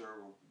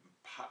culture,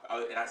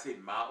 and I say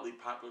mildly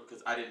popular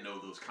because I didn't know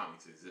those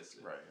comics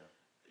existed. Right.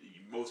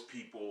 Most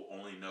people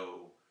only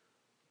know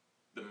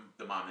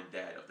the mom and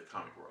dad of the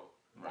comic world,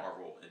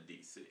 Marvel and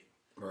DC.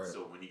 Right.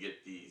 So when you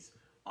get these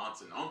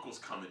aunts and uncles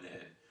coming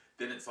in,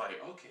 then it's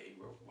like, okay,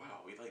 well, wow,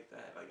 we like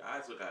that. Like, I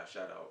also got a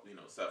shout out,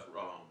 Seth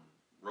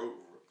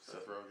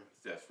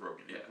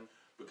Rogen, yeah,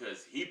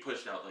 because he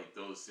pushed out like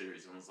those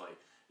series and was like,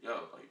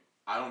 yo, like,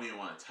 I don't even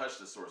want to touch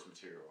the source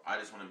material. I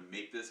just want to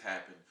make this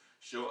happen,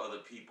 show other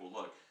people,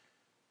 look,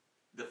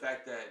 the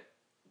fact that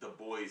The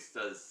Boys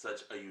does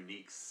such a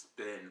unique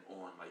spin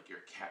on like your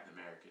Captain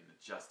America and the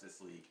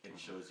Justice League, and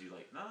shows you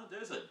like, no,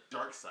 there's a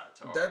dark side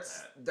to all that.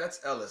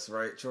 That's Ellis,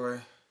 right, Troy?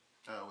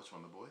 Which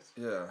one, The Boys?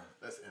 Yeah.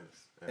 That's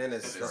Ennis.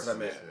 Ennis, that's what I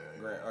meant.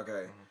 Grant,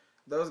 okay.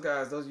 Those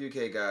guys, those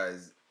UK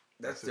guys,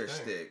 that's their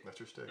shtick. That's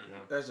your shtick, yeah.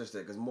 That's their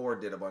shtick, because Moore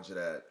did a bunch of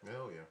that.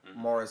 Hell yeah.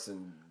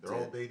 Morrison They're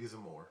all babies of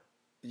Moore.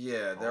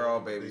 Yeah, they're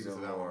all babies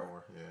of Alan Moore.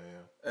 Moore. Yeah,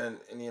 yeah. And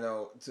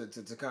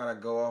to kind of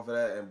go off of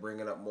that and bring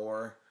it up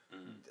more,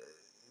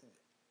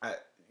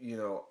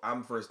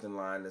 I'm first in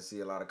line to see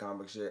a lot of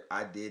comic shit.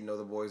 I did know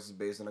The Boys was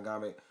based on a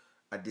comic.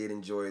 I did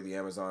enjoy the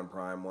Amazon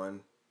Prime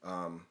one.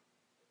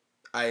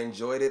 I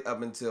enjoyed it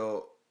up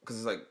until,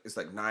 because it's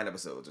like 9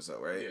 episodes or so,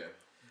 right? Yeah.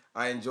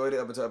 I enjoyed it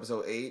up until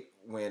episode 8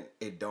 when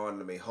it dawned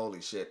on me,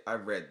 holy shit, I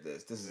read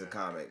this. This is a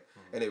comic.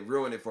 And it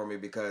ruined it for me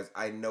because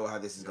I know how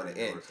this is going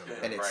to end.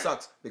 And it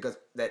sucks because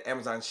that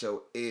Amazon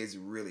show is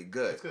really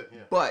good. It's good, yeah.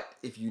 But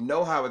if you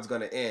know how it's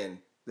going to end,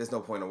 there's no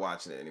point in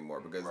watching it anymore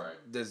because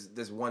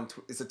there's one,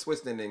 it's a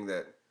twist ending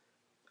that,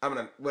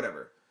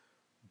 whatever.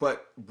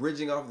 But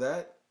bridging off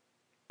that,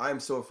 I'm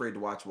so afraid to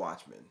watch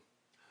Watchmen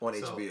on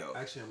HBO.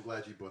 Actually, I'm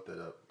glad you brought that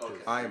up.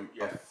 Okay. I'm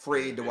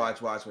afraid to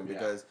watch Watchmen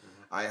because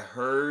I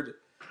heard,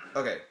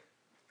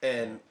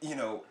 and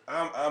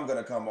I'm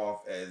gonna come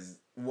off as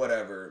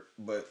whatever,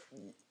 but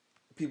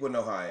people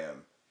know how I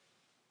am.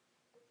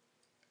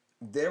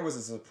 There was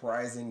a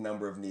surprising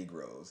number of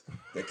Negroes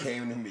that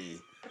came to me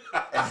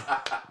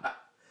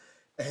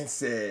and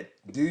said,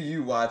 "Do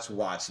you watch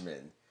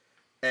Watchmen?"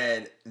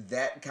 And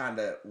that kind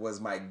of was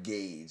my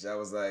gauge. I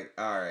was like,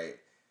 all right,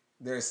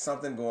 there's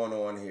something going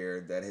on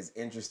here that has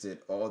interested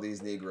all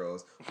these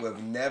Negroes who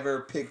have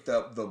never picked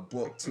up the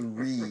book to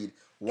read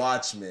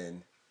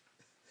Watchmen,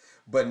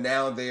 but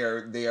now they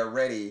are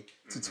ready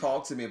to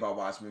talk to me about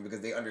Watchmen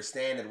because they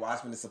understand that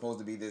Watchmen is supposed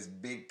to be this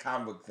big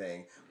comic book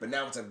thing, but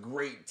now it's a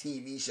great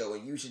TV show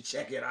and you should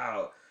check it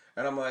out.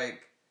 And I'm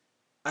like,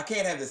 I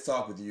can't have this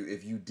talk with you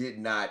if you did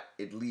not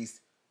at least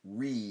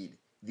read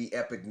the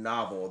epic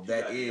novel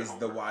that is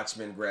the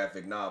Watchmen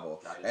graphic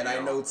novel. And I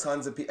know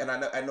tons of people,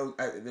 and I know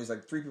there's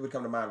like 3 people that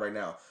come to mind right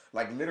now.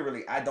 Like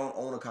literally, I don't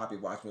own a copy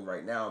of Watchmen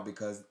right now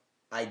because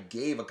I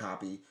gave a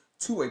copy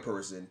to a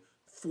person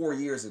 4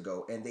 years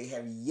ago, and they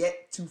have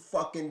yet to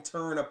fucking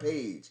turn a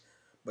page.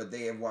 But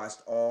they have watched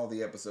all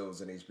the episodes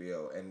on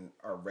HBO and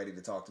are ready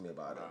to talk to me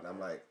about it. And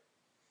I'm like,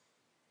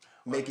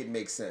 make it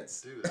make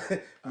sense.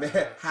 Dude,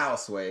 Man, how,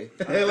 Sway?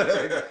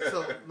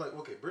 So, like,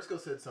 okay, Briscoe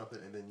said something,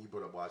 and then you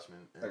brought up Watchmen.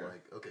 And,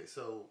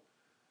 so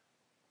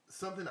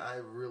something I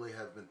really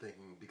have been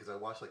thinking, because I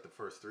watched, like, the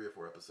first 3 or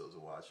 4 episodes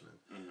of Watchmen,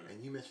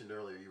 and you mentioned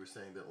earlier, you were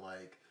saying that,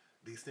 like,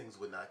 these things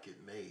would not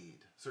get made,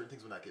 certain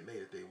things would not get made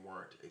if they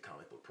weren't a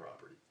comic book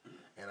property.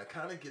 And I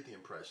kind of get the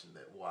impression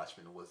that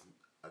Watchmen was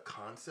a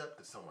concept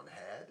that someone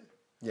had.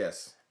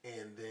 Yes.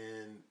 And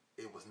then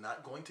it was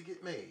not going to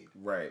get made.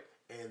 Right.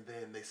 And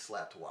then they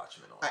slapped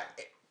Watchmen on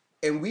it.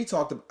 And we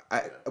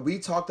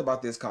talked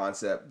about this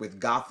concept with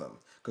Gotham.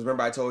 Because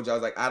remember I told you, I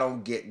was like, I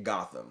don't get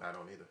Gotham. I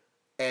don't either.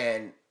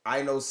 And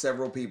I know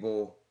several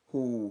people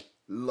who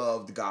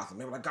loved Gotham.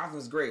 They were like, Gotham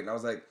is great. And I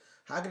was like,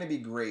 how can it be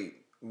great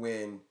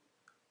when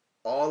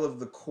all of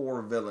the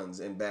core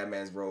villains in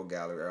Batman's Rogue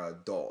Gallery are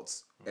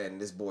adults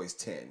and this boy's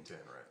 10? 10,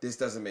 right. This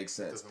doesn't make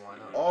sense. Doesn't line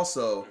up.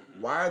 Also,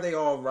 why are they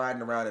all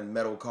riding around in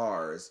metal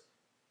cars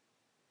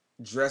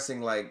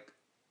dressing like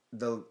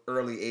the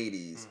early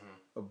 80s,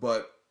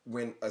 but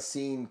when a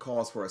scene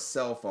calls for a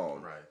cell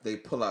phone, they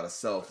pull out a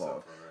cell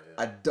phone.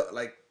 I don't,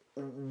 like,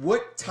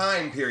 what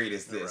time period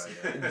is this?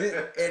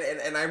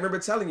 And I remember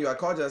telling you, I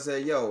called you, I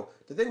said, yo,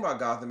 the thing about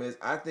Gotham is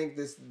I think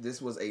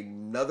this was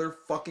another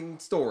fucking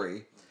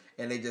story,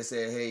 and they just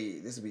said, hey,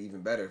 this would be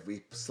even better if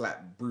we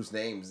slap Bruce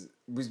Wayne's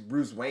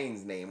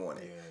name on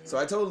it. So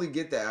I totally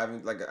get that.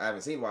 I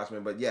haven't seen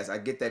Watchmen, but yes, I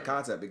get that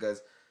concept,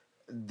 because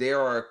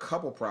there are a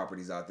couple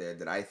properties out there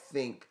that I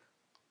think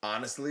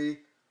honestly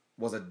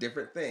was a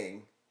different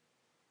thing.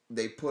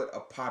 They put a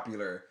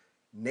popular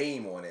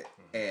name on it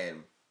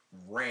and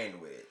ran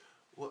with it.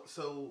 Well,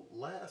 so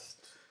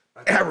last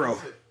Arrow.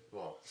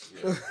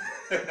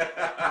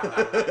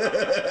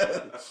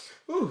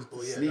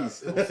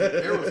 Sneeze.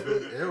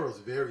 Arrow's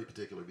very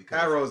particular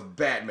because Arrow's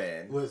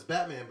Batman. Well, it's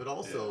Batman, but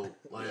also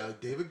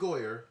David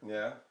Goyer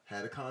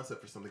had a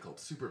concept for something called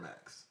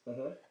Supermax,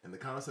 and the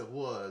concept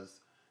was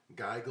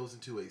guy goes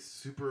into a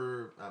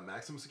super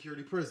maximum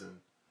security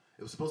prison.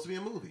 It was supposed to be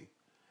a movie,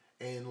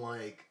 and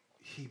like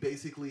he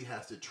basically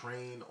has to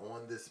train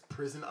on this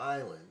prison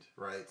island,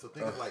 right? So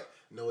think of like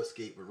No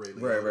Escape with Ray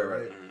Liotta,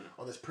 right?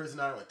 On this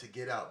prison island to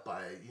get out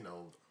by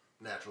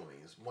natural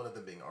means. One of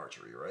them being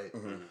archery, right?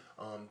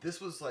 This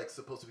was like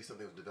supposed to be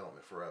something with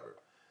development forever,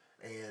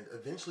 and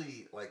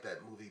eventually like that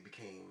movie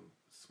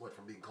went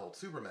from being called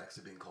Supermax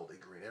to being called a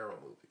Green Arrow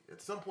movie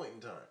at some point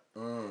in time,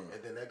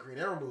 and then that Green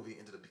Arrow movie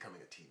ended up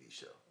becoming a TV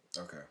show.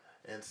 Okay.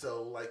 And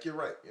so, like, you're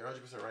right. You're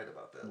 100% right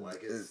about that.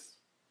 Like, it's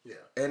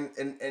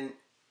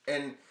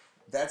And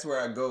that's where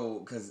I go,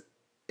 because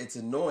it's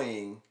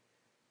annoying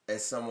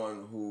as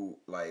someone who,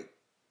 like,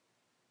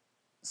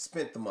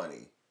 spent the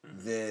money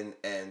then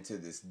and to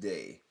this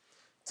day.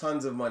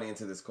 Tons of money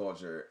into this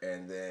culture,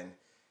 and then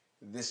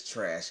this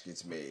trash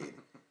gets made.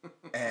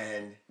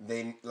 And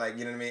they, like,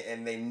 you know what I mean?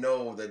 And they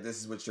know that this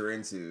is what you're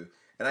into.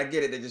 And I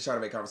get it, they're just trying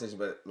to make conversation,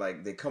 but,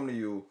 like, they come to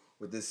you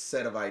with this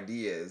set of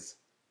ideas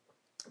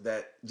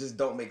that just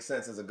don't make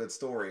sense as a good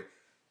story,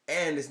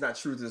 and it's not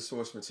true to the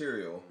source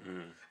material.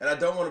 And I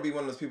don't want to be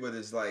one of those people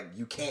that's like,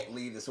 you can't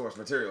leave the source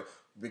material,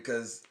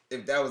 because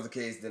if that was the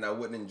case, then I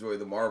wouldn't enjoy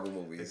the Marvel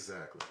movies.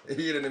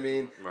 Exactly. You know what I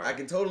mean? Right. I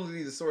can totally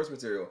leave the source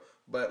material,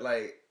 but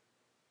like,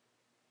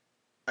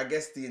 I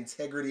guess the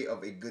integrity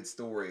of a good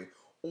story,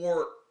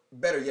 or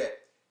better yet,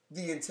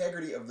 the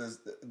integrity of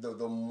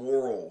the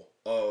moral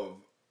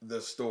of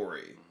the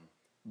story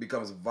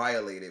becomes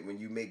violated when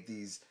you make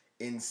these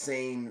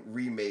insane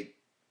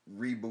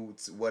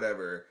reboots,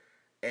 whatever,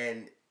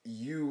 and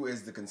you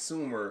as the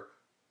consumer,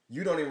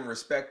 you don't even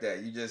respect that.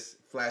 You just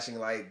flashing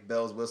light,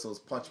 bells, whistles,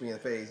 punch me in the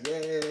face,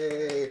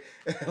 yay!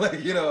 Like,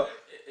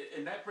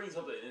 And that brings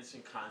up an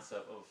interesting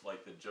concept of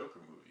like the Joker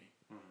movie.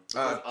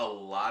 A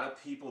lot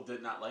of people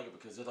did not like it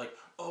because they're like,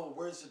 oh,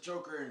 where's the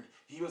Joker? And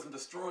he wasn't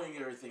destroying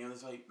everything. And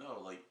it's like,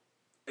 no, like,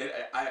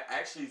 I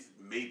actually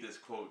made this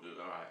quote.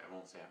 I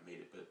won't say I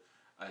made it, but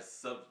I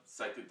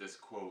cited this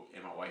quote,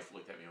 and my wife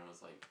looked at me and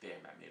was like,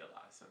 damn, that made a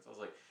lot of sense. I was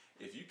like,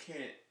 if you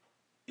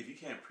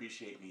can't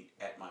appreciate me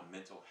at my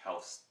mental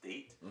health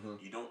state,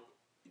 you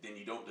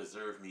don't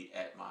deserve me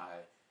at my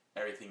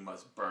everything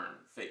must burn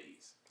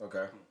phase.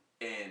 Okay.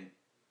 And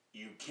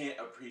you can't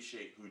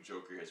appreciate who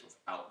Joker is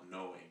without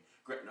knowing.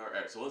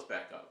 Alright, so let's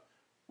back up.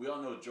 We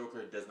all know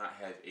Joker does not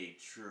have a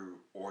true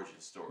origin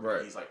story.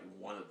 Right. He's like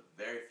one of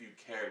the very few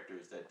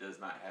characters that does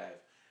not have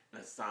an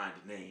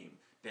assigned name,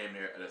 damn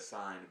near an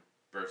assigned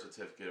birth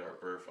certificate or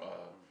birth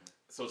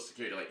social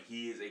security. Like,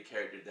 he is a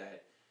character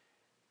that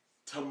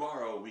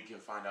tomorrow we can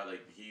find out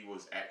like he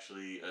was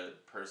actually a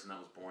person that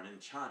was born in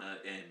China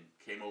and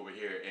came over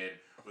here and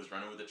was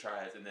running with the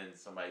tribes, and then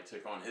somebody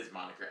took on his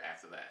moniker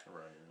after that.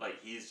 Right.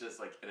 Like he's just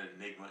like an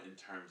enigma in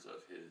terms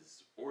of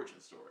his origin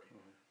story.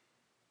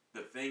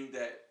 The thing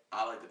that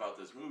I liked about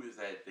this movie is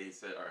that they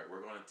said, all right,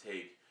 we're going to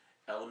take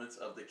elements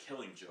of The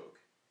Killing Joke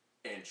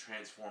and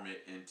transform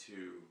it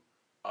into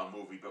a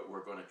movie, but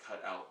we're going to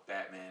cut out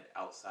Batman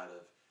outside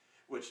of,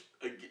 which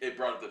it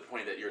brought up the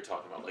point that you're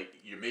talking about. Like,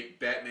 you make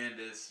Batman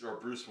this, or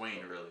Bruce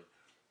Wayne really,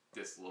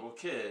 this little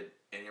kid,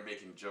 and you're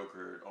making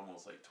Joker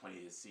almost like 20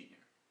 years senior.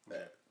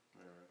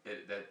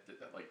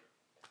 Like,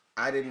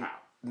 I didn't. how?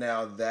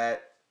 Now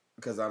that,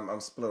 because I'm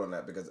split on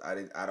that, because I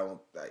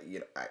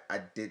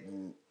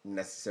didn't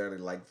necessarily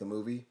like the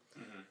movie.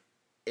 Mm-hmm.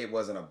 It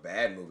wasn't a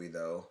bad movie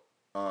though.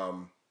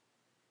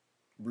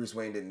 Bruce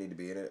Wayne didn't need to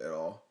be in it at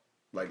all.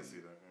 Like, I can see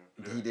that.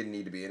 Yeah. he didn't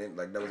need to be in it.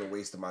 Like, that was a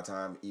waste of my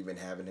time even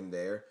having him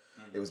there.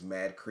 Mm-hmm. It was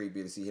mad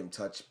creepy to see him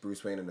touch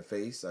Bruce Wayne in the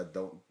face. I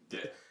don't. Yeah.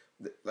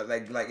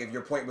 Like if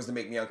your point was to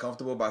make me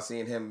uncomfortable by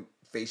seeing him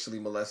facially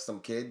molest some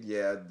kid,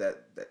 yeah,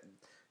 that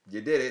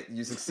you did it.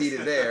 You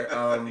succeeded there.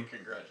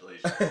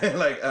 Congratulations.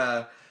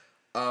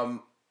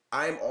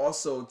 I'm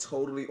also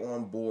totally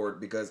on board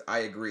because I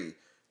agree.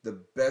 The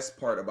best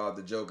part about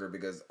the Joker,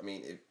 because I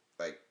mean, if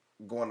like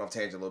going off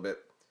tangent a little bit,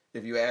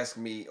 if you ask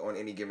me on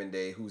any given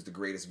day who's the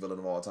greatest villain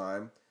of all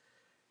time,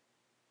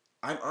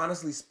 I'm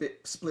honestly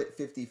split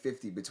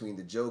 50-50 between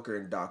the Joker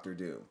and Doctor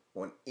Doom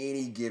on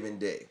any given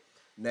day.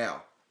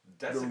 Now,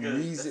 the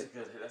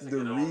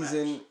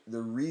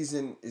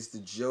reason is the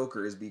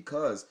Joker is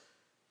because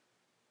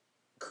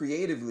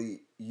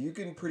creatively you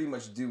can pretty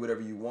much do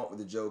whatever you want with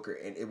the Joker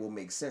and it will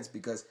make sense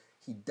because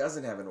he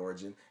doesn't have an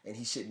origin and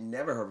he should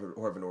never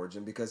have an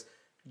origin because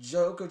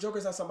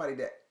Joker's not somebody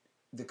that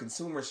the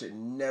consumer should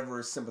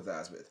never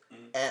sympathize with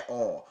at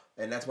all.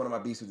 And that's one of my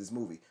beefs with this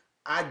movie.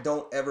 I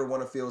don't ever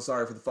want to feel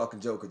sorry for the fucking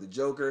Joker. The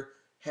Joker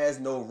has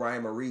no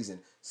rhyme or reason.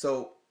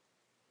 So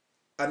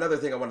another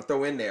thing I want to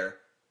throw in there,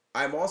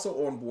 I'm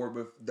also on board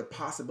with the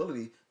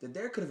possibility that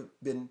there could have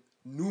been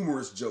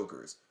numerous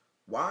Jokers.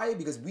 Why?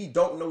 Because we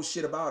don't know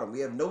shit about him.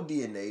 We have no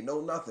DNA,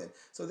 no nothing.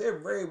 So there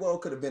very well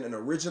could have been an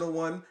original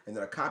one, and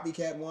then a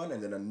copycat one,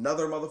 and then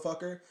another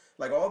motherfucker.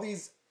 Like, all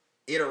these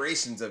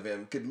iterations of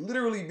him could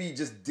literally be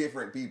just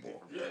different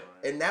people. Yeah.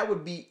 And that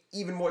would be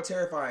even more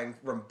terrifying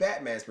from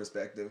Batman's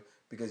perspective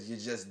because you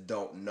just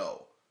don't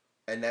know.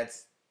 And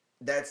that's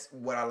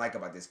what I like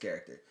about this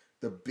character.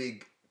 The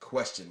big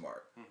question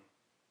mark.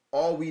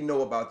 All we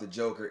know about the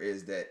Joker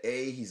is that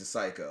A, he's a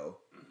psycho.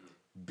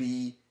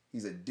 B,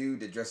 he's a dude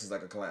that dresses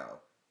like a clown.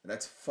 And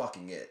that's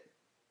fucking it.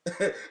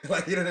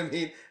 Like, you know what I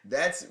mean?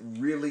 That's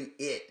really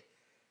it.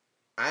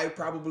 I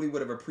probably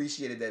would have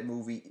appreciated that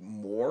movie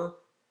more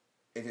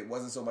if it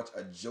wasn't so much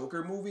a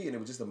Joker movie and it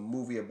was just a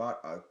movie about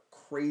a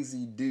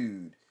crazy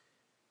dude.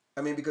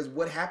 I mean, because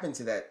what happened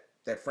to that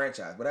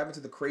franchise? What happened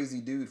to the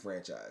Crazy Dude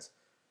franchise?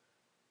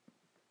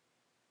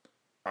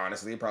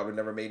 Honestly, it probably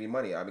never made any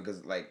money. I mean,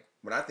 because, like,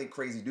 when I think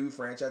Crazy Dude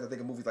franchise, I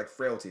think of movies like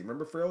Frailty.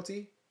 Remember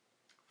Frailty?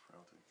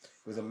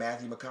 It was a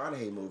Matthew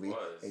McConaughey movie.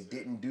 It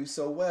didn't do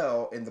so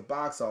well in the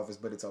box office,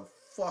 but it's a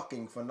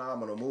fucking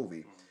phenomenal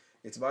movie.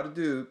 It's about a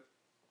dude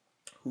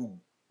who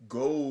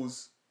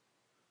goes...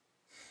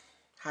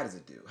 How does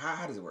it do?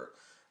 How does it work?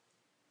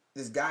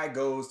 This guy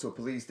goes to a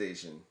police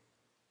station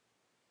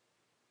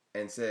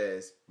and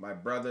says, my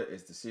brother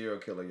is the serial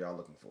killer y'all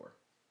looking for.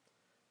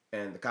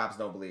 And the cops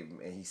don't believe him.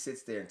 And he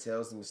sits there and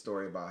tells them a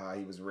story about how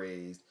he was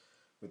raised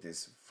with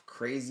this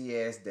crazy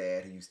ass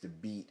dad who used to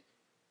beat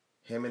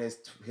him and his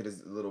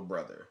little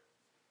brother.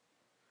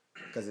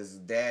 Because his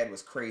dad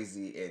was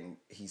crazy and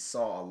he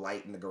saw a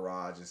light in the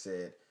garage and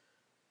said,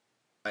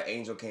 an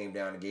angel came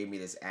down and gave me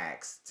this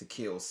axe to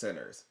kill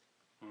sinners.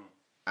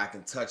 I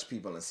can touch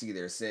people and see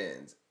their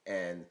sins.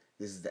 And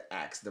this is the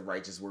axe, the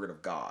righteous word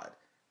of God.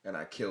 And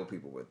I kill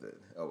people with it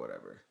or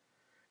whatever.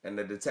 And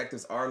the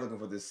detectives are looking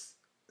for this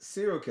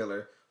serial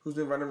killer who's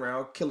been running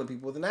around killing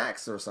people with an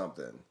axe or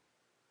something.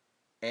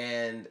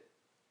 And,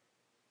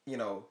 you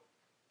know,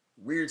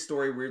 weird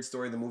story,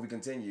 the movie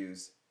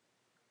continues.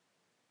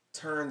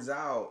 Turns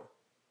out,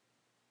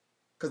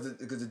 because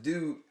the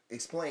dude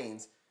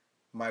explains,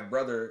 my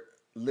brother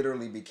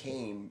literally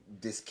became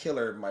this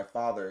killer my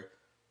father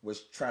was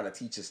trying to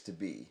teach us to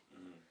be.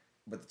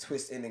 But the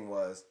twist ending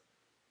was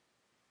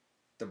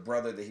the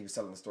brother that he was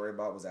telling the story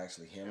about was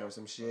actually him or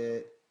some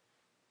shit.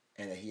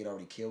 And that he had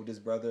already killed his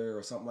brother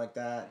or something like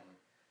that.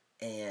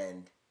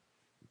 And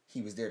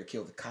he was there to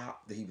kill the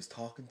cop that he was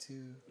talking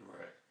to.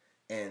 Right.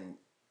 And,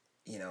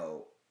 you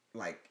know,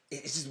 like,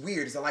 it's just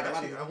weird. It's like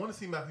Actually, a lot of... I want to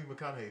see Matthew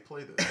McConaughey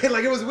play this.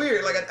 Like, it was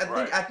weird. Like,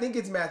 I think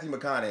it's Matthew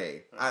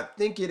McConaughey. I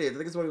think it is. I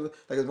think it's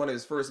one of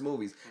his first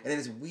movies. And then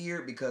it's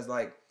weird because,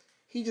 like,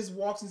 he just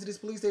walks into this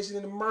police station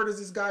and murders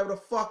this guy with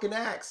a fucking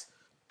axe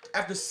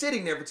after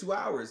sitting there for 2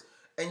 hours.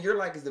 And you're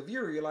like, as the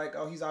viewer, you're like,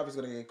 oh, he's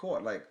obviously going to get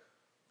caught. Like,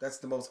 that's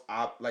the most,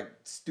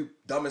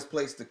 dumbest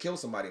place to kill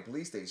somebody, a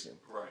police station.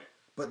 Right.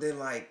 But then,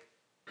 like,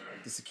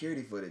 the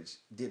security footage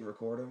didn't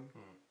record him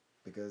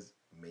because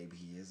maybe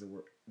he is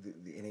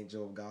the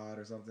Angel of God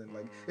or something.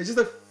 Like it's just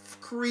a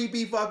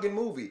creepy fucking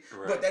movie.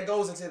 Right. But that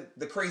goes into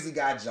the crazy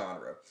god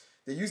genre.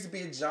 There used to be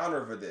a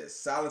genre for this.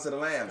 Silence of the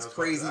Lambs,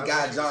 crazy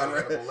god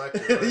genre. The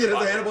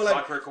Hannibal Lecter.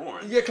 Clockwork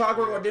Orange. Yeah,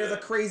 Clockwork Orange. There's a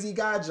crazy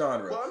god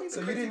genre. Well, I mean,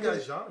 so the you crazy didn't guy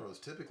genre was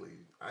typically,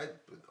 I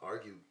would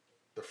argue,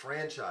 the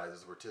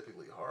franchises were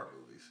typically horror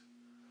movies.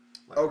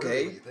 Like, Okay.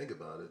 really, when you think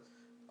about it.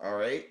 All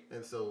right.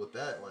 And so with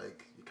that,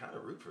 like, you kind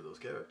of root for those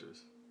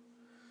characters.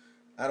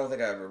 I don't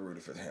think I ever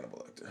rooted for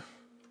Hannibal Lecter.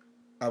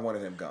 I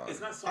wanted him gone.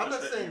 It's not so I'm much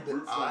not that saying you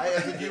root that for I, them,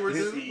 as a but viewer,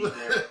 you do.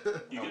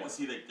 get to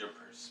see like their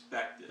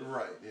perspective.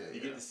 Right, yeah,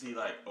 You get to see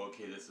like,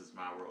 okay, this is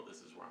my world. This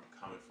is where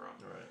I'm coming from.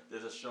 Right.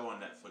 There's a show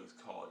on Netflix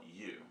called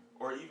You,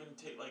 or even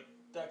take like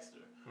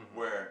Dexter,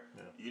 where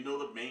you know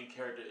the main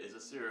character is a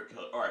serial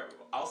killer. All right,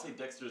 I'll say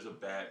Dexter is a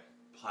bad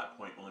plot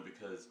point only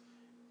because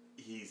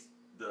he's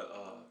the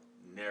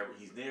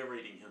he's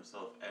narrating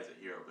himself as a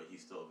hero, but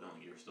he's still a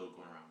villain. You're still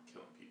going around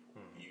killing people.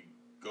 You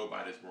go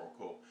by this moral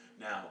code.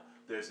 Now,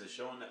 there's a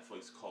show on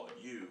Netflix called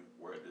You,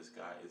 where this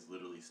guy is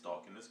literally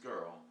stalking this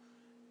girl,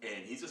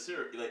 and he's a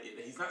serial. Like,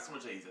 he's not so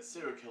much that he's a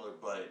serial killer,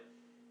 but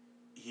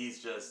he's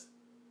just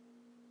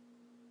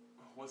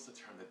what's the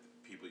term that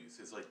people use?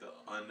 It's like the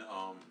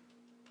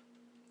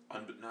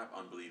not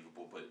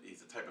unbelievable, but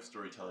he's a type of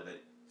storyteller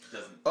that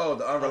doesn't. Oh,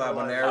 the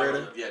unreliable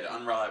narrator. The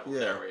unreliable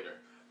narrator.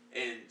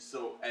 And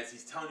so as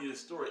he's telling you the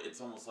story,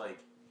 it's almost like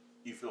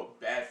you feel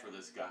bad for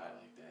this guy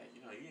like that.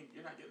 You know,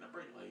 you're not getting a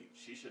break. Like,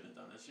 she shouldn't have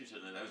done this. She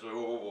shouldn't have done this.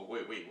 Whoa,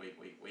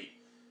 wait.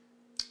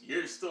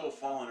 You're still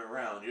following her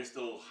around. You're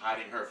still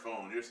hiding her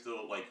phone. You're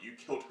still, like, you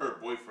killed her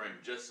boyfriend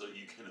just so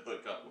you can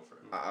hook up with her.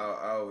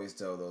 I always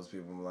tell those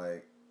people, I'm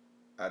like,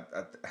 I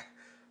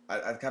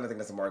kind of think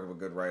that's a mark of a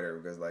good writer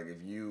because, like,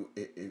 if you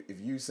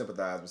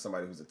sympathize with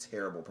somebody who's a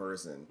terrible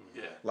person,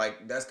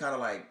 like, that's kind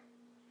of like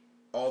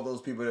all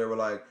those people that were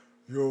like,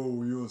 yo,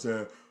 you know what I'm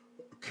saying?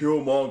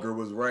 Killmonger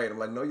was right. I'm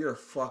like, no, you're a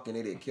fucking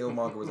idiot.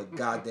 Killmonger was a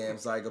goddamn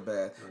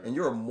psychopath, and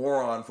you're a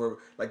moron for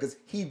like, cause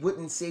he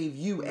wouldn't save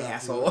you,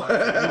 asshole.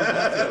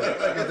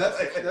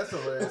 That's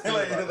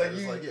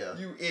hilarious.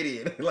 You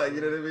idiot. Like,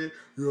 you know what I mean?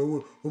 Yeah,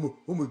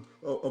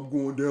 I'm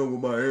going down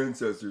with my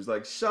ancestors.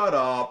 Like, shut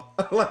up.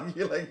 like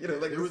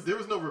there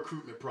was no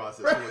recruitment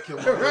process. Right.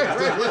 Just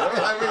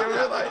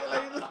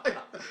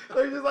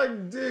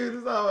like,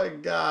 dude, oh my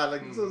god,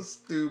 like, so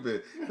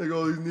stupid. Like,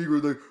 all these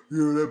Negroes, like,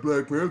 that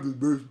Black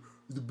Panther's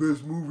the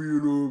best movie,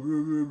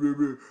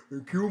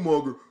 and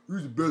Killmonger,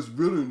 he's the best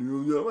villain,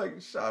 I'm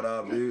like, shut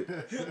up, dude.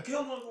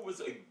 Killmonger was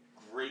a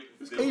great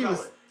villain. He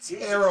was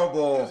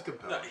terrible.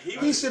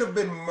 He should have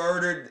been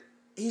murdered.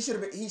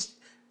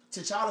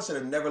 T'Challa should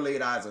have never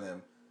laid eyes on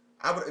him.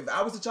 If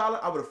I was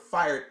T'Challa, I would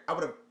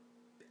have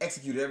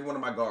executed every one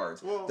of my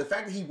guards. Well, the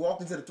fact that he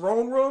walked into the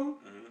throne room,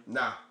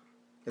 nah.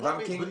 If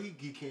I'm king, but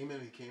he came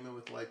in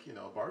with, like,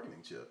 a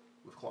bargaining chip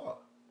with Claw.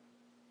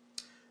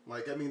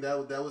 Like, I mean, that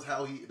was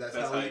how he. That's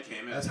how he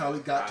came in. That's how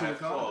he got to the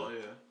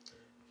Wakanda.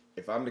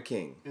 If I'm the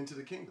king, into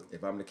the kingdom.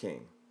 If I'm the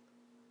king,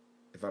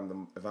 if I'm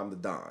the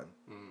Don,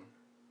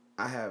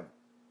 I have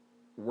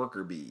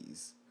worker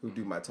bees who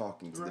do my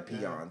talking to the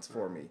peons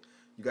for me.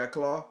 You got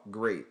Claw?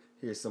 Great.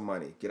 Here's some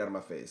money. Get out of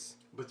my face.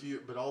 But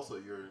also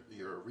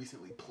you're a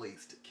recently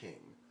placed king.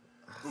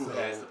 Who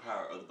has the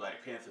power of the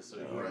Black Panther, so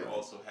you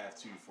also have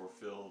to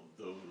fulfill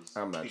those.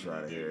 I'm not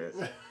trying to hear it.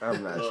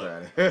 I'm not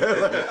trying to hear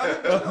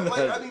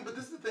it. I mean, but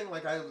this is the thing,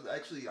 like, I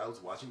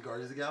was watching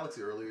Guardians of the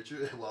Galaxy earlier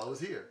while I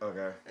was here.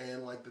 Okay.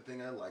 And, like, the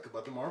thing I like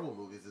about the Marvel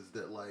movies is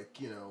that, like,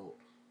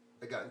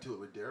 I got into it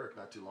with Derek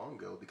not too long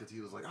ago because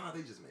he was like,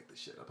 they just make this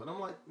shit up. And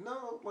I'm like,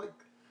 no, like,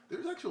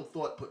 there's actual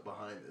thought put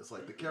behind this.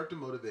 Like, the character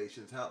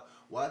motivations,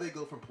 why they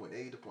go from point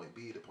A to point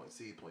B to point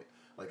C,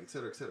 et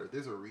cetera, et cetera.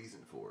 There's a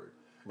reason for it.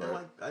 Right. And,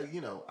 like,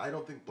 I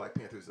don't think Black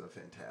Panther is a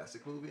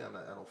fantastic movie. I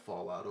don't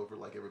fall out over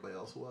like everybody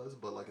else was,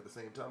 but, like, at the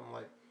same time, I'm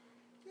like,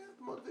 yeah,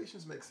 the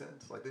motivations make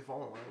sense. Like, they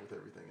fall in line with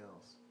everything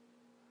else.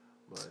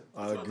 But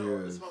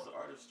it's about the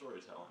art of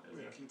storytelling. If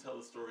you can tell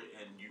the story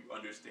and you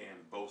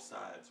understand both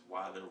sides,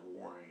 why they're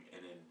warring,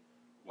 and then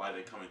why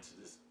they come into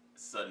this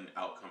sudden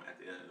outcome at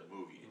the end of the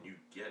movie, and you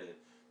get it,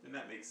 then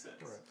that makes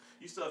sense. Right.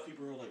 You still have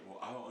people who are like, well,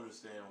 I don't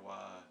understand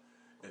why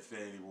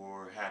Infinity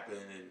War happened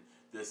and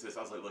this.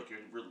 I was like, look,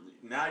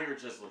 now you're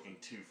just looking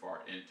too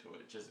far into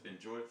it. Just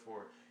enjoy it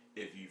for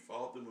if you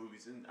follow the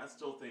movies. And I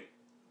still think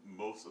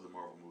most of the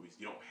Marvel movies,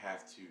 you don't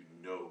have to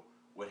know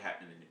what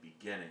happened in the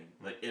beginning.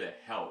 Like, it'll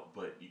help,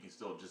 but you can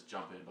still just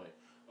jump in like,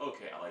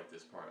 okay, I like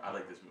this part. I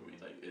like this movie.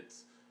 Like,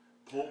 it's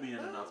pulled me in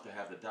enough to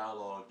have the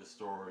dialogue, the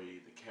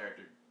story, the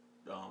character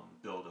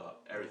build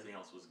up. Everything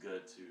else was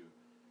good to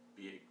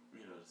be,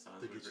 to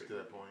get you to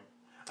that point.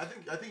 I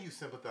think you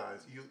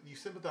sympathize. You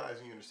sympathize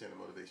and you understand the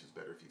motivations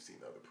better if you've seen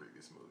the other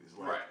previous movies.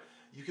 Like,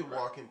 you can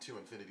walk into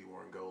Infinity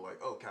War and go like,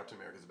 "Oh, Captain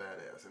America's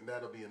badass," and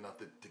that'll be enough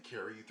to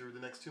carry you through the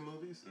next two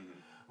movies.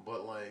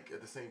 But, like,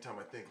 at the same time,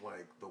 I think,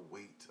 like, the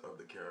weight of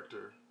the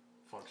character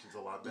functions a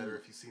lot better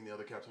if you've seen the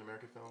other Captain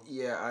America films.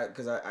 Yeah,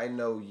 because I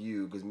know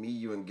because me,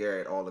 you, and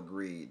Garrett all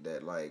agreed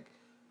that, like,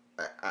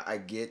 I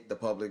get the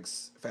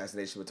public's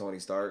fascination with Tony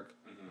Stark,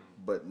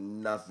 but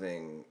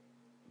nothing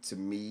to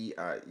me,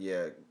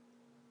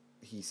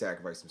 he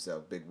sacrificed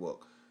himself. Big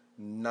whoop.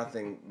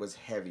 Nothing was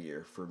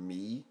heavier for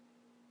me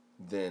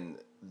than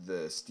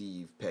the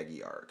Steve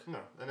Peggy arc. No,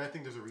 and I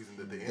think there's a reason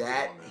that they ended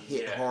That on that.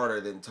 hit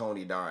harder than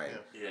Tony dying.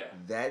 Yeah.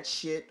 That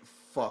shit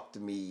fucked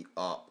me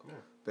up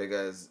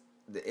because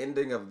the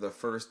ending of the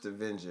first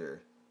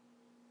Avenger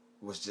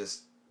was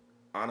just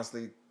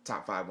honestly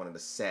top 5 one of the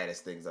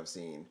saddest things I've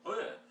seen. Oh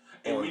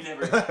yeah, and we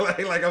never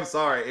like I'm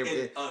sorry, it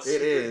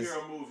is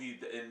superhero movie.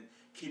 And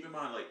keep in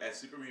mind, like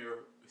as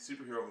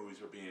superhero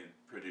movies were being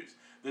produced,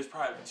 there's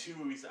probably 2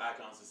 movies that I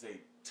can honestly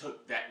say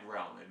took that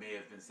realm. It may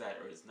have been sad,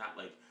 or it's not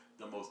like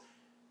the most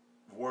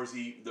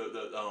warzy,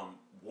 the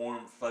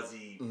warm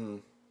fuzzy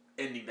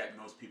ending that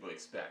most people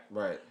expect.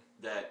 Right.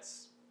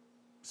 That's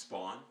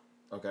Spawn.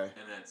 Okay.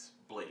 And that's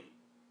Blade.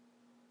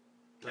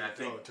 And I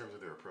think in terms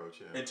of their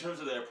approach, in terms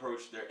of their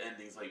approach, their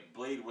endings, like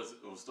Blade was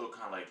still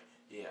kind of like,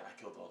 yeah, I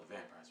killed all the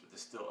vampires, but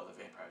there's still other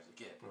vampires to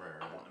get. Right.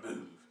 I want to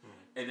move.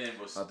 And then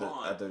with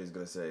Spawn, I thought he was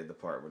gonna say the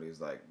part when he was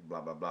like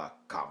blah blah blah,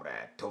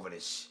 Comrade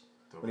Tovanish.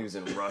 When he was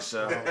in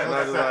Russia, and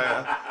I was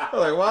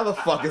like, why the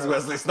fuck is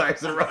Wesley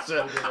Snipes in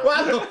Russia?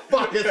 Why the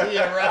fuck is he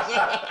in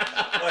Russia?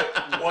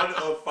 Like 1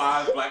 of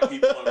 5 black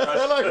people in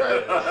Russia.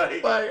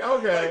 like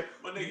okay.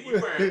 Like, nigga,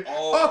 you wearing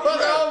all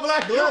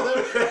black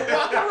leather,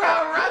 walking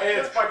around Russia, and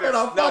it's fucking in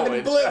a snowing.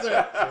 fucking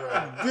blizzard.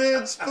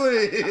 Bitch,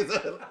 please.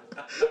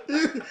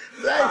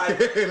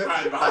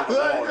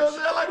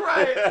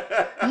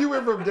 You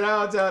went from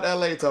downtown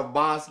LA to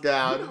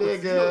Moscow,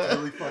 nigga.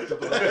 Really fucked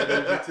up about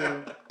that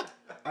movie too.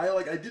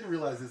 I didn't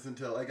realize this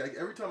until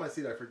every time I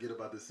see it, I forget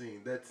about the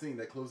scene. That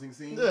closing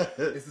scene.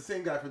 It's the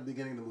same guy from the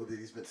beginning of the movie that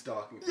he's been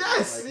stalking.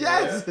 Yes.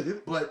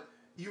 But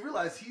you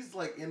realize he's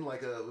like in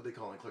like a what they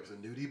call in clerks a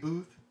nudie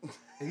booth,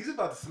 and he's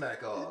about to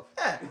smack off.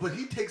 But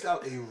he takes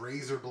out a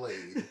razor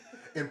blade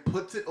and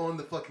puts it on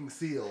the fucking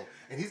seal,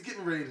 and he's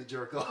getting ready to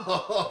jerk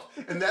off.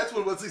 And that's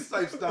when Wesley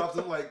Snipes stops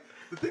him. Like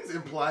the thing's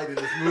implied in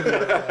this movie.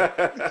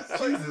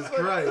 Jesus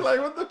Christ! Like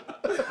what the?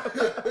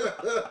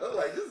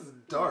 Like this is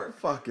dark.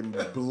 Fucking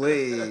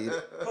Blade.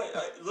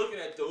 But looking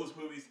at those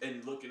movies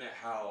and looking at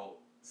how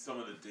some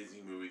of the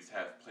Disney movies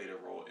have played a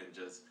role in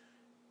just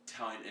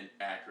telling an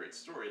accurate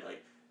story,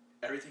 like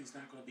everything's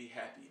not going to be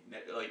happy.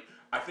 Like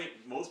I think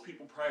most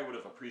people probably would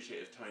have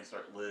appreciated if Tony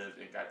Stark lived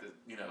and got this,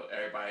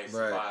 everybody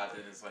survived,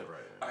 and it's like,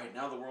 all right,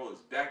 now the world is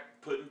back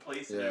put in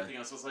place and everything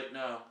else. So it's like,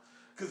 no,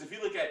 because if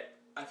you look at,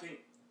 I think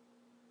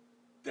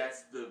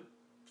that's the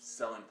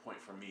selling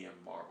point for me in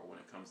Marvel when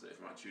it comes to if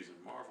I'm choosing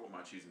Marvel, am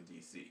I choosing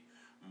DC?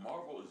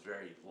 Marvel is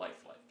very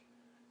lifelike.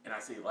 And I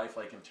say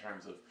lifelike in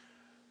terms of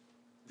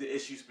the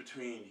issues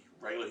between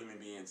regular human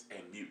beings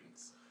and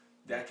mutants.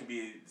 That can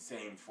be the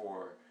same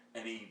for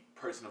any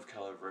person of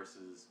color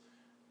versus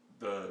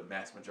the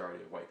mass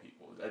majority of white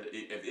people.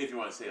 If you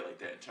want to say it like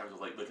that, in terms of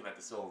like looking at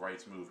the civil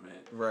rights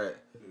movement, Right.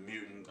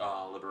 mutant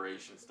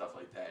liberation, stuff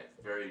like that.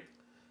 Very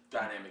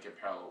dynamic and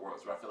parallel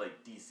worlds. But I feel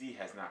like DC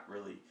has not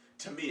really,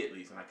 to me at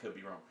least, and I could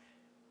be wrong,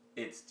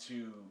 it's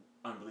too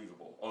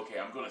unbelievable. Okay,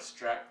 I'm going to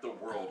strap the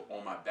world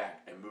on my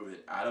back and move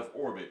it out of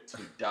orbit to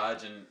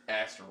dodge an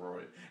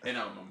asteroid, and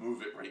I'm going to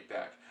move it right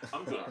back.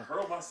 I'm going to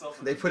hurl myself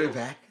in They the put it field.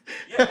 back?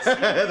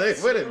 Yeah, They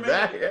put it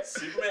back.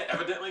 Superman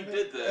evidently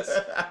did this.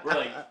 We're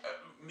like,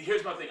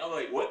 here's my thing. I'm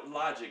like, what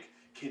logic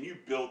can you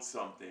build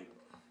something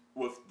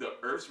with the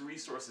Earth's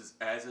resources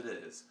as it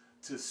is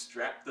to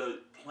strap the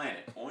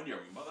planet on your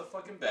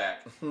motherfucking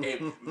back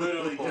and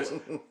literally just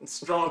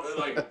strong,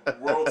 like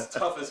world's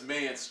toughest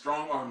man,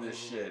 strong arm this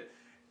shit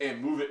and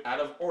move it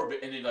out of orbit,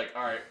 and then like,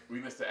 all right, we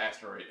missed the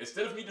asteroid.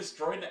 Instead of me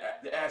destroying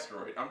the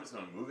asteroid, I'm just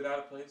gonna move it out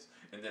of place,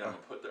 and then I'm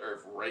gonna put the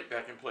Earth right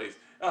back in place.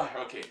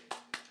 Okay,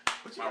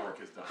 my work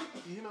is done.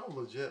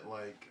 Legit,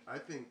 like I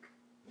think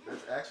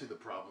that's actually the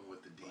problem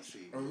with the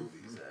DC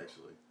movies,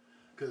 actually,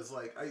 because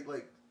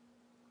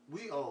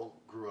we all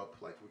grew up,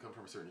 like, we come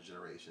from a certain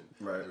generation.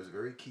 Right. There's a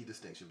very key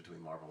distinction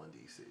between Marvel and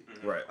DC.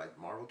 Right. Like,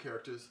 Marvel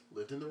characters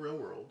lived in the real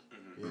world.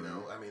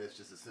 I mean, it's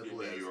just as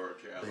simple as... New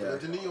York, They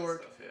lived in New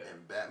York,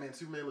 and Batman,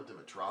 Superman lived in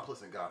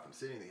Metropolis and Gotham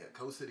City, and they had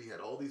Coast City, had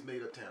all these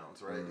made-up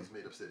towns, right? These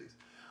made-up cities.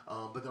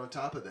 But then on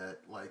top of that,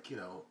 like,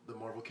 the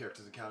Marvel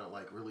characters encountered,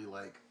 like, really,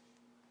 like...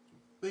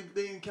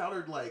 They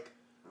encountered, like...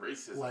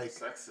 Racism, like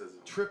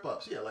sexism,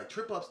 trip-ups, like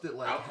trip-ups that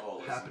like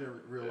happen in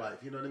real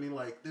life. You know what I mean?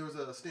 Like there was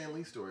a Stan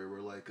Lee story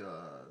where like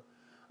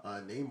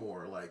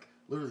Namor like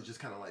literally just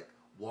kind of like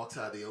walks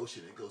out of the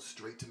ocean and goes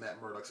straight to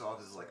Matt Murdock's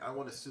office. Is like, I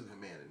want to sue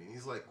humanity, and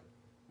he's like,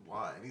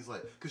 why? And he's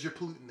like, because you're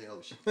polluting the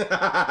ocean. Like, you know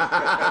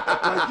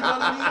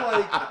what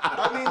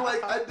I mean?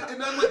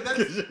 And I'm like,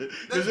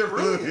 that's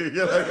brilliant.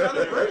 That's kind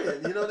of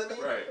brilliant. You know what I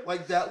mean? Right.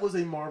 Like, that was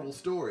a Marvel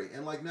story.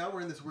 And, like, now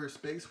we're in this weird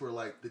space where,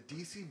 like, the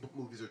DC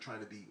movies are trying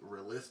to be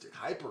realistic,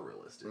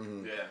 hyper-realistic.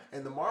 Yeah.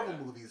 And the Marvel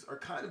movies are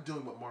kind of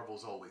doing what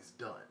Marvel's always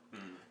done.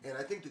 And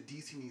I think the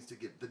DC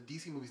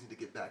movies need to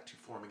get back to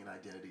forming an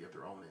identity of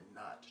their own and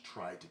not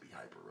try to be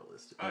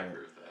hyper-realistic. I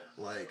agree with that.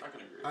 Like, I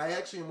can agree with I that.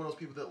 actually am one of those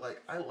people that,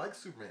 like, I like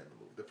Superman the movie.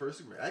 The first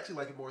Superman. I actually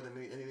like it more than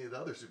any of the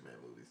other Superman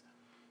movies.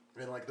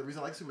 And like the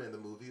reason I like Superman the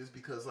movie is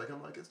because like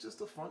I'm like it's just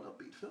a fun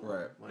upbeat film.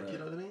 Right, Like right. you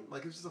know what I mean?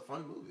 Like it's just a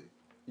fun movie.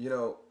 You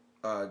know,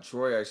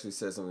 Troy actually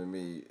said something to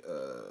me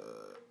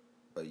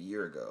a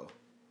year ago,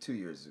 2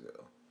 years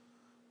ago,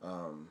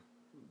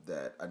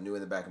 that I knew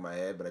in the back of my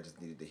head, but I just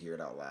needed to hear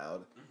it out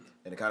loud. Mm-hmm.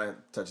 And it kind of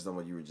touches on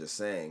what you were just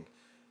saying,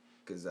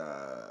 because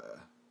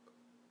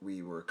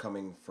we were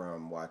coming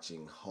from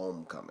watching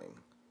Homecoming,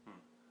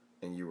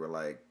 and you were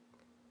like,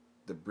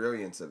 the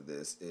brilliance of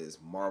this is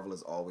Marvel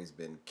has always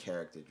been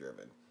character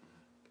driven,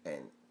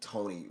 and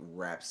Tony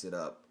wraps it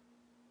up.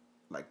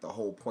 Like the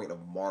whole point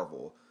of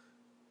Marvel,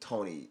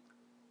 Tony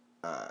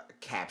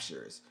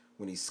captures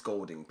when he's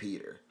scolding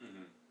Peter.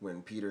 Mm-hmm.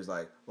 When Peter's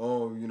like,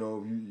 "Oh, you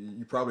know,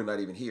 you're probably not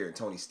even here," and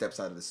Tony steps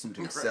out of the suit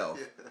himself,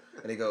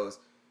 and he goes,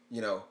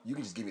 "You know, you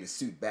can just give me the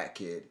suit back,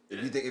 kid.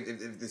 If you think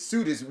if the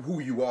suit is who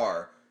you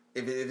are,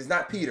 if it's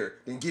not Peter,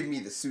 then give me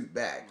the suit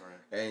back." Right.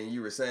 And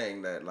you were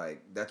saying that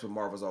like that's what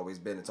Marvel's always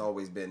been. It's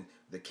always been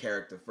the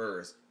character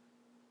first,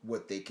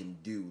 what they can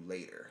do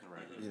later.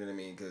 Right. You know what I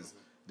mean? Because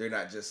they're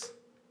not just.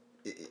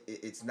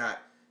 It's not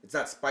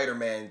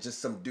Spider-Man, just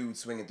some dude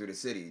swinging through the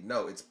city.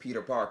 No, it's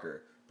Peter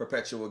Parker,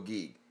 perpetual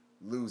geek,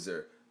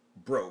 loser,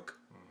 broke,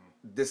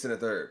 this and a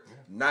third. Yeah.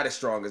 Not as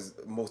strong as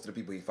most of the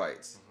people he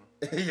fights.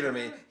 Mm-hmm. You know what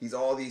I mean? He's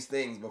all these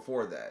things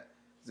before that.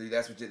 So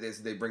that's what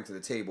they bring to the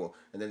table,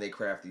 and then they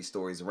craft these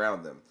stories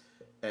around them.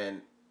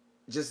 And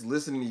just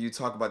listening to you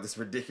talk about this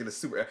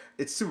ridiculous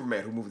it's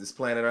Superman who moved this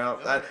planet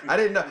around. I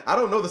didn't know. I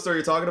don't know the story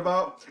you're talking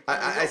about.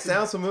 It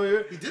sounds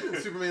familiar. He did it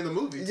in Superman the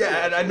movie.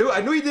 Yeah, and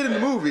I knew he did in the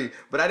movie,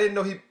 but I didn't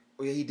know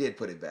he did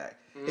put it back.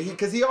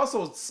 Because he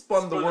also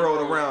spun the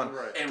world around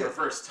in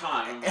reverse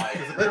time.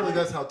 Because apparently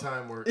that's how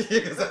time works. Yeah,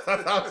 because that's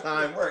how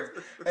time works.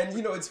 And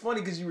you know, it's funny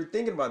because you were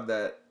thinking about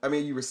that. I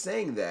mean, you were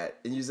saying that,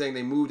 and you're saying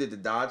they moved it to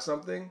dodge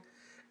something,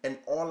 and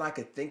all I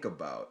could think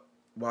about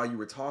while you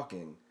were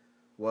talking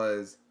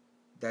was.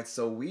 That's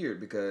so weird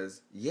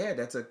because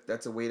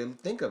that's a way to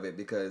think of it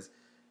because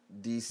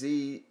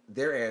DC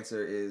their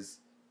answer is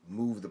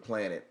move the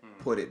planet,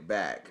 put it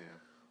back. Yeah.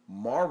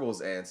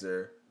 Marvel's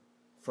answer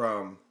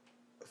from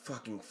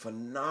fucking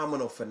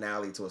phenomenal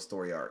finale to a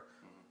story arc.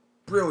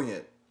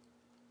 Brilliant.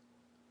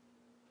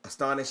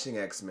 Astonishing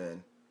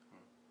X-Men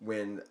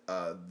when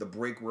the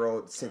Break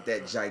World sent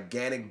that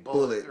gigantic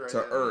bullet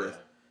to Earth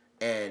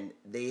and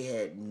they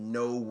had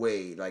no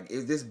way like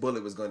if this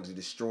bullet was going to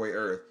destroy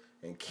Earth.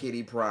 And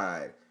Kitty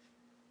Pryde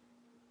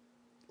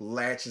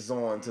latches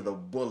on to the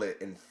bullet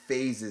and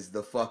phases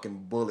the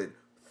fucking bullet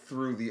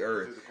through the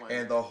earth.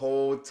 And the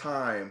whole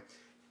time,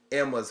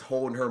 Emma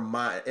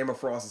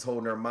Frost is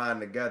holding her mind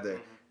together.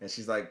 And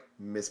she's like,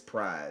 Miss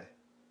Pryde.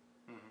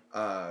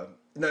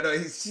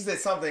 She said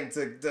something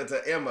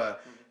to Emma.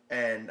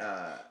 And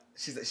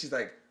she's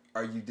like,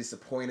 are you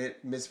disappointed,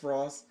 Miss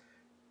Frost?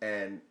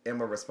 And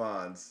Emma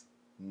responds,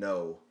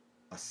 no.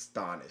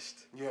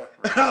 Astonished. Yeah.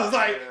 Right. I was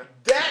like,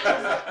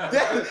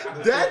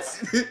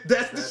 that's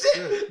the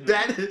shit.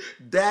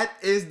 That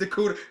is the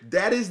cool.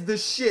 That is the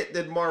shit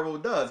that Marvel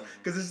does.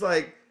 Because it's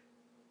like,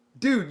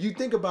 dude, you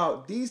think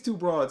about these two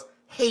broads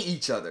hate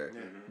each other.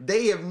 Mm-hmm.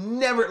 They have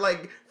never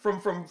like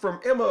from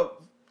Emma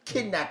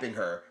kidnapping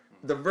her,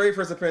 the very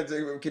first appearance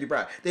of Kitty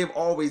Pryde. They've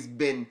always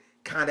been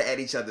kind of at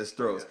each other's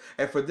throats,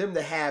 and for them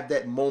to have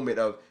that moment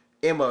of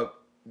Emma.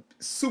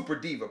 Super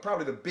diva,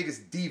 probably the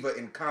biggest diva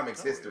in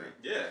comics history.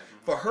 Yeah.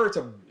 For her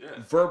to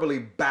verbally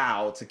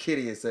bow to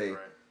Kitty and say,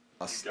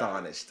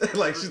 astonished.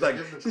 like she's like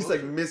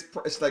Miss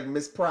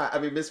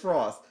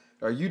Frost.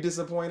 Are you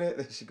disappointed?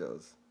 And she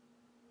goes,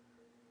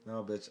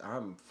 no, bitch,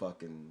 I'm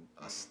fucking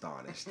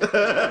astonished. Remember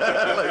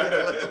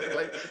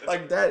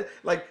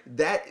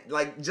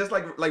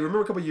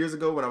a couple years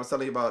ago when I was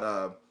telling you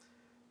about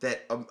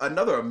that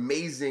another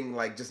amazing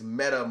like just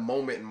meta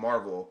moment in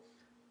Marvel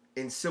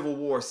in Civil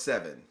War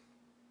 7.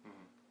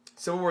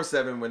 Civil War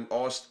 7, when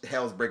all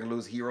hell's breaking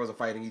loose, heroes are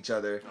fighting each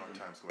other. Oh,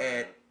 Times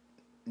Square.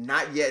 And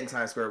not yet in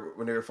Times Square,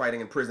 when they were fighting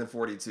in Prison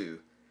 42.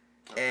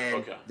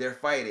 And they're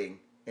fighting,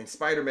 and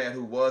Spider-Man,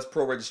 who was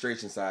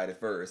pro-registration side at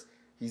first,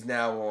 he's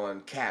now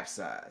on Cap's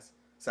side.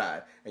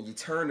 And you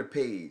turn the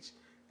page,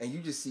 and you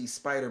just see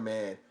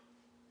Spider-Man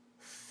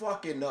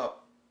fucking up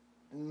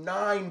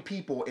 9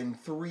 people in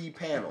 3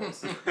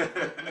 panels. They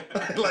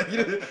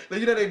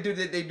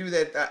do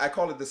that. I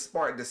call it the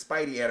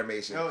Spidey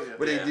animation. Oh, yeah.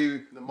 Where they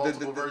do the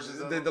multiple versions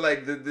of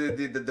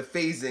the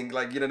phasing,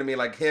 like you know what I mean,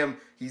 like him,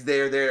 he's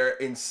there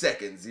in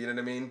seconds. You know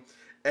what I mean,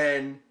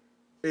 and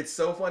it's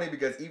so funny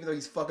because even though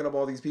he's fucking up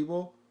all these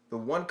people, the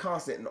one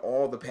constant in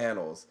all the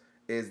panels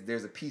is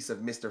there's a piece of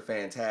Mr.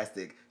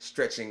 Fantastic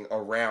stretching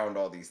around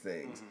all these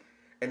things,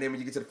 and then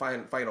when you get to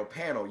the final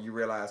panel, you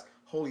realize.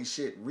 Holy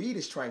shit, Reed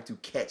is trying to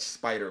catch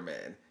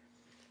Spider-Man.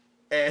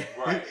 And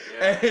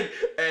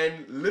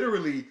and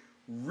literally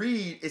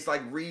Reed, it's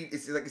like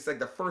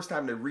the first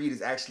time that Reed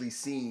has actually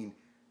seen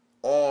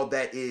all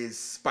that is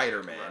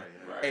Spider-Man.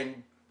 Right.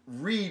 And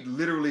Reed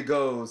literally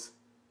goes,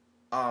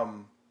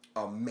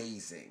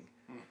 amazing.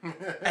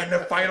 And the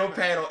final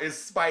panel is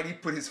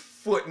Spidey put his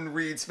foot in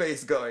Reed's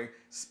face going,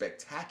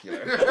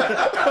 spectacular. I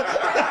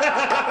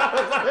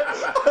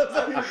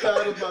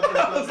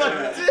was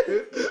like,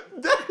 dude,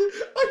 that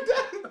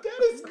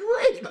is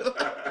great.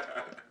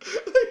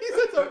 He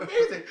said it's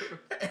amazing.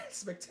 It's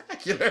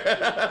spectacular.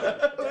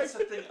 That's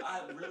the thing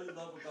I really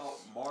love about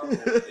Marvel.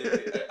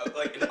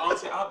 And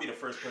honestly, I'll be the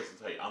first person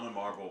to tell you, I'm a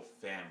Marvel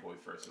fanboy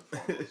first and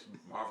foremost.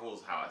 Marvel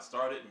is how I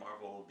started.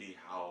 Marvel will be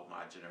how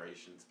my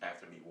generations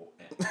after me will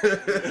end.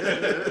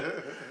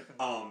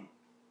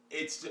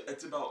 It's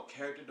about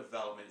character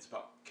development. It's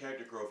about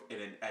character growth.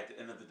 And then at the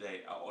end of the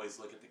day, I always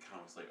look at the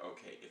comics like,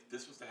 okay, if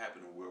this was to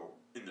happen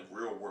in the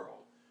real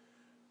world,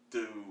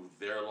 do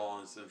their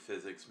laws and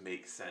physics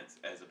make sense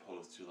as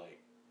opposed to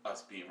like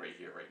us being right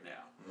here, right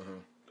now? Mm-hmm.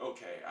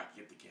 Okay, I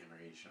get the gamma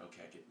radiation.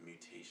 Okay, I get the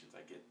mutations.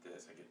 I get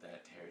this. I get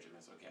that.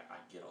 Terrigenous. Okay, I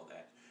get all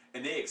that.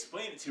 And they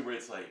explain it to you where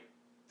it's like,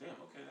 damn,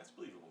 okay, that's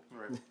believable.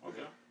 Right.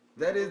 Okay.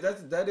 That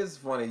is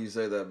funny you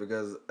say that,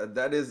 because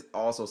that is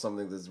also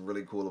something that's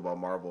really cool about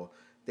Marvel.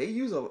 They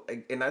use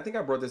and I think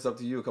I brought this up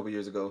to you a couple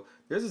years ago.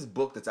 There's this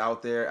book that's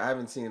out there. I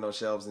haven't seen it on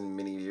shelves in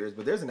many years,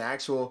 but there's an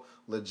actual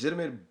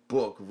legitimate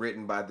book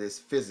written by this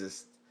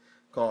physicist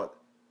called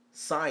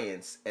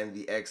Science and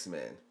the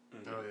X-Men.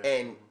 Oh, yeah.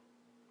 And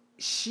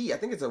I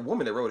think it's a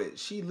woman that wrote it.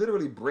 She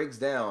literally breaks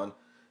down,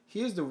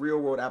 here's the real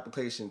world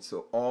application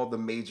to all the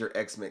major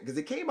X-Men. Because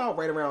it came out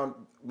right around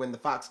when the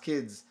Fox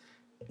Kids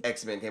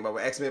X-Men came out.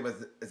 When X-Men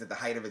is at the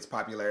height of its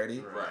popularity.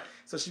 Right.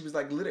 So she was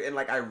like, literally, and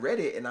like I read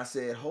it and I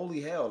said,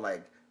 holy hell,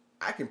 like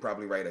I can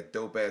probably write a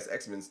dope ass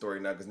X-Men story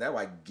now, because now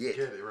I get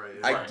it, right?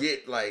 Yeah. I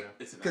get like,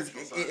 because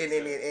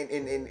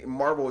and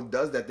Marvel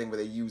does that thing where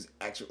they use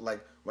actual, like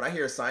when I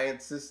hear a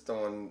scientist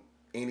on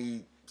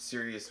any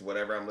serious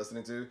whatever I'm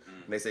listening to,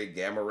 and they say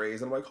gamma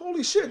rays, I'm like,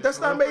 holy shit, that's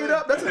not made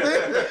up. That's a thing. Okay,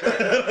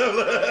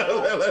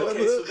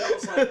 so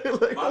that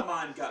was like my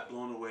mind got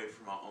blown away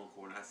from my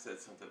uncle when I said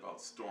something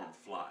about Storm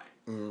flying,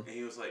 and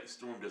he was like,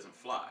 Storm doesn't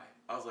fly.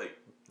 I was like,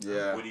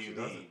 yeah. What do you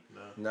mean?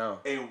 No.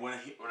 And when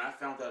I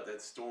found out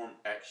that Storm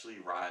actually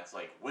rides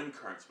like wind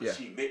currents, but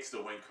she makes the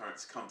wind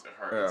currents come to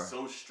her. It's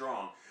so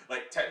strong.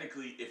 Like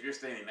technically, if you're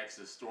standing next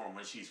to Storm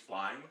when she's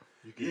flying,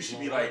 you should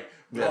be like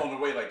blown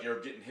away, like you're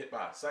getting hit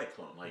by a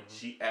cyclone. Like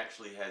she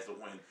actually has the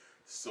wind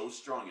so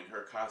strong, and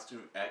her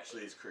costume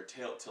actually is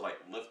curtailed to like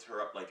lift her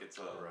up like it's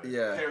a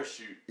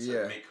parachute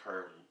to make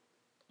her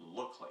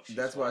look like she's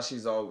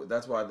flying.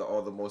 That's why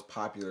all the most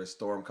popular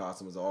Storm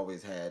costumes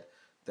always had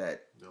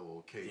that the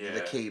little cape, the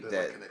cape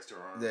that connects to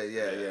her arms. You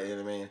know what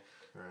I mean?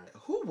 Right.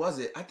 Who was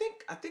it? I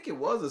think it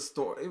was a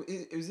story.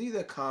 It was either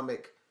a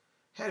comic,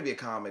 had to be a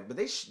comic, but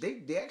they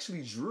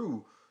actually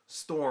drew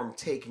Storm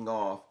taking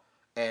off,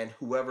 and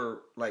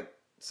whoever, like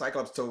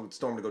Cyclops told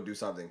Storm to go do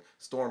something.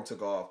 Storm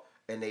took off,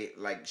 and they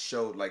like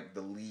showed like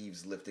the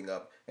leaves lifting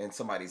up and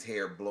somebody's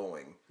hair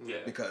blowing.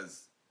 Yeah.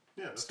 Because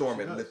Storm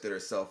had lifted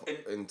herself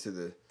into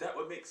the. That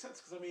would make sense,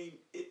 because I mean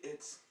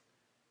it's.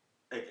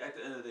 Like, at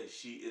the end of the day,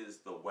 she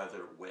is the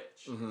Weather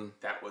Witch. Mm-hmm.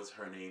 That was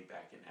her name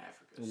back in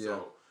Africa. Yeah.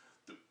 So,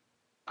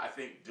 I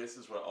think this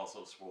is what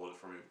also spoiled it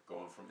for me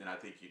going from, and I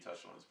think you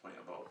touched on this point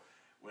about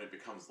when it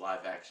becomes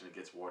live action, it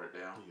gets watered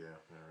down. Yeah.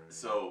 Right.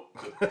 So,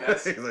 the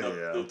best,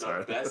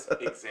 the best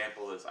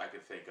example that I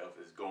can think of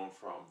is going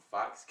from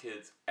Fox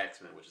Kids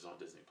X-Men, which is on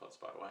Disney Plus,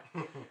 by the way.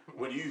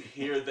 When you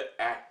hear the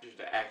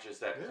actress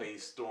that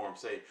plays Storm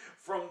say,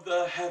 "From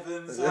the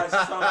heavens I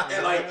saw,"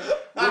 and like,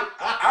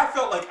 I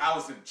felt like I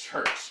was in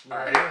church. All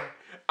right.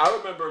 I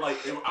remember,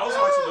 like, I was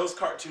watching those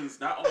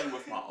cartoons not only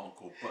with my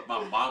uncle, but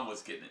my mom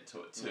was getting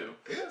into it too.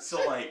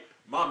 So, like,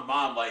 my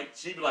mom, like,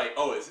 she'd be like,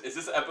 "Oh, is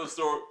this an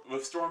episode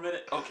with Storm in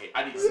it? Okay,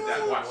 I need to sit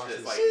down and watch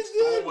this." Like,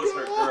 Storm was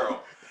her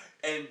girl.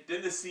 And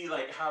then to see,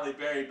 like, Halle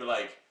Berry be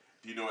like,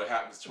 "Do you know what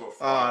happens to her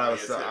father?"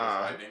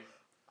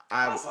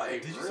 I was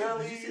like, did you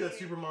see that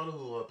supermodel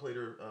who played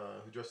her,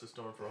 who dressed as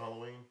Storm for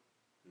Halloween?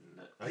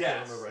 I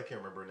can't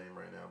remember her name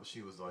right now, but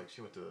she was like,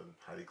 she went to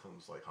Heidi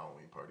Klum's like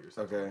Halloween party or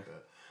something like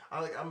that.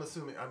 I'm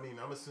assuming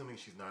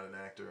she's not an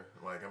actor.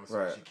 Like, I'm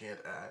assuming she can't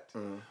act,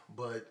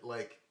 but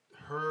like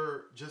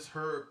her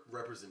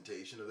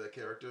representation of that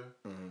character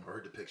or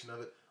her depiction of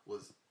it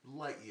was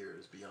light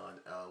years beyond.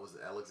 Was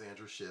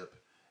Alexandra Shipp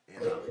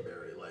and Halle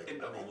Berry? Like,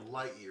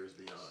 light years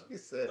beyond. She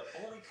said the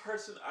only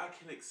person I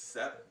can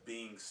accept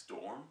being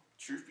Storm,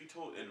 truth be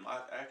told, in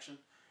live action,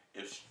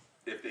 if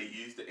they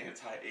use the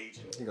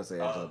anti-aging. You're gonna say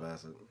Angela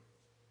Bassett.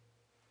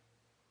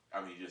 I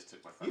mean, you just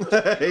took my thunder.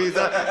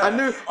 I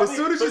knew as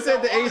soon as you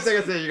said the age thing,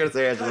 I said you're gonna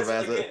say Angela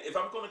Bassett. Again, if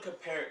I'm gonna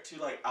compare it to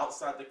like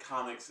outside the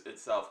comics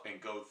itself and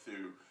go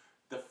through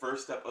the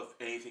first step of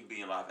anything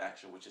being live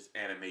action, which is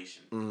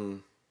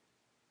animation,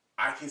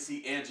 I can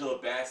see Angela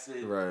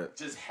Bassett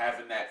just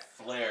having that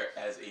flair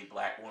as a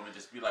black woman,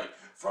 just be like,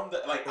 from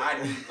the, like,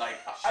 I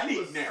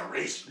need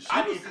narration.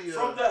 I need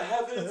from the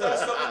heavens I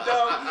stepped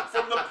down,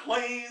 from the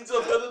plains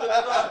of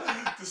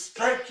to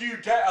strike you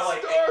down.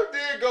 Like, Storm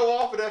did go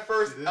off in that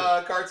first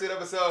cartoon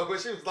episode where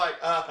she was like,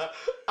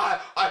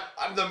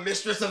 I'm the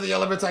mistress of the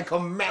elements. I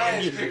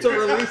command you to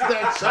release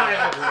that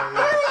child.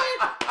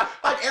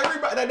 Like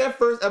everybody. that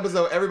first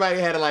episode, everybody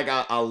had like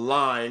a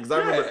line. Cause I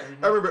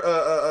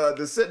remember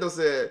the Sentinel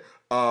said,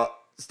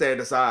 stand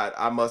aside.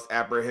 I must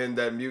apprehend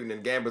that mutant.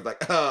 And Gambit's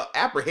like,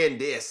 apprehend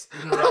this.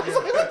 I was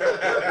like,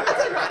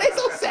 why they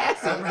so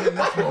sassy?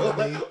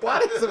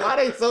 Why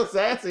they so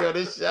sassy on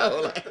this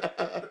show?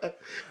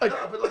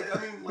 No, but like,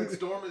 I mean, like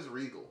Storm is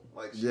regal.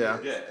 Like, she Yeah.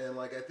 is. And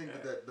like, I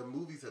think that the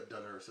movies have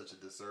done her such a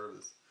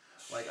disservice.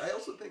 Like, I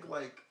also think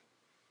like,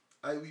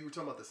 we were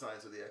talking about the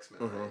science of the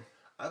X-Men, right?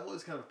 I've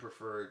always kind of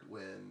preferred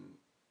when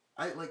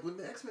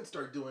the X-Men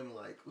start doing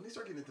like when they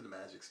start getting into the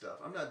magic stuff.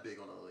 I'm not big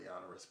on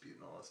Liliana Rasputin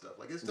and all that stuff.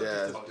 Like it's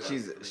stuff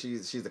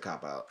she's the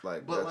cop out.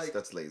 Like but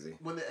that's lazy.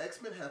 When the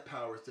X-Men have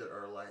powers that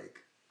are like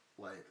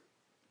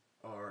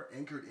are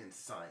anchored in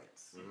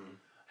science,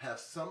 have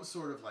some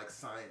sort of like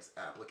science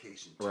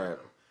application to them.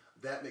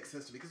 That makes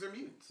sense to me because they're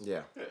mutants.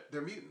 Yeah.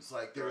 They're mutants.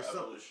 Like there's some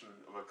evolution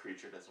of a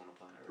creature that's on the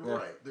planet.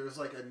 Right. There's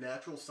like a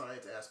natural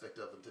science aspect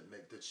of them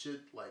that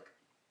should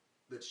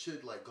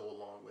go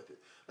along with it.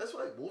 That's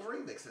why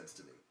Wolverine makes sense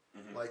to me.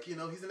 Like, you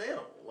know, he's an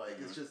animal. Like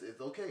it's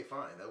okay,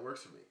 fine, that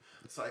works for me.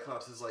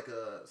 Cyclops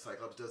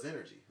does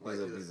energy. Like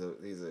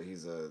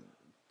He's a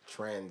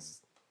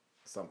trans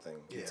something.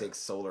 Yeah. He takes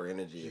solar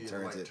energy and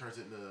turns it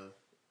into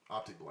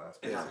optic blast.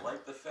 And I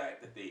like the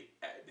fact that they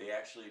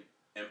actually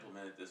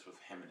implemented this with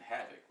him and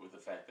Havoc, with the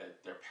fact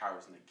that their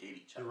powers negate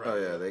each other. Right. Oh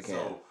yeah, they can.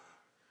 So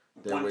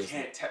one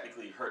can't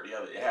technically hurt the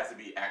other. It has to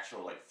be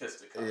actual like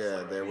fisticuffs.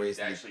 Yeah, they're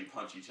wasting. Actually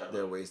punch each other.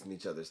 They're wasting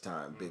each other's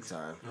time, big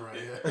time.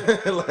 Right.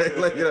 Yeah.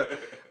 like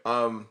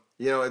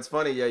you know, it's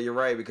funny. Yeah, you're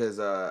right because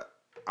I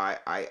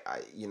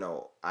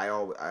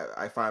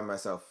find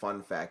myself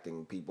fun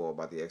facting people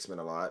about the X-Men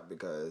a lot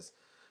because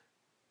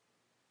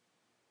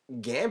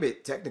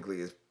Gambit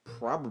technically is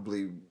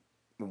probably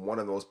one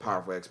of the most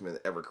powerful X-Men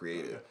ever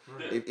created.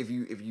 Yeah. If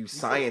you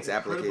science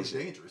application,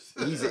 dangerous.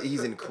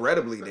 he's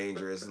incredibly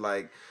dangerous.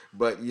 Like,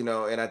 but you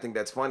know, and I think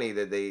that's funny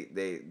that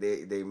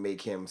they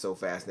make him so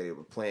fascinated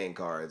with playing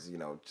cards, you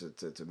know,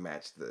 to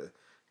match the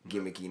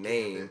gimmicky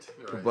name.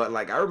 Right. But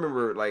like I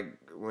remember, like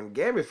when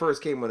Gambit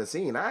first came on the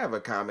scene, I have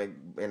a comic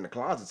in the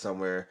closet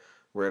somewhere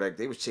where like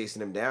they was chasing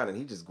him down, and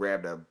he just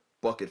grabbed a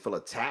bucket full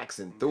of tacks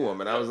and threw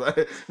him, and I was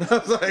like,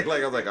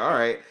 all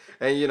right,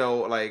 and you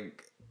know,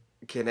 like.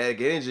 Kinetic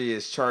energy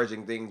is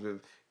charging things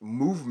with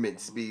movement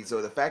speed,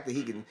 so the fact that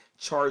he can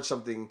charge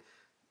something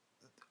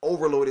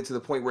overloaded to the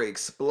point where it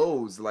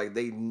explodes, like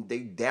they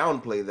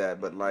downplay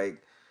that, but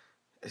like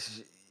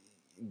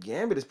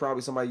Gambit is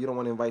probably somebody you don't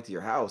want to invite to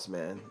your house,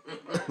 man.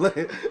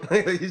 like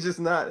he's just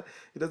not.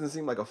 He doesn't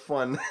seem like a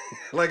fun,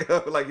 like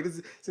he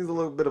just seems a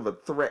little bit of a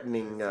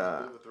threatening.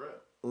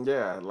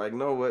 Yeah, like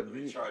no, what? Let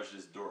me charge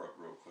this door up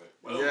real quick.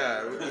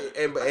 Yeah,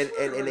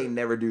 and they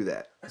never do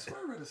that. I swear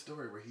I read a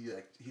story where he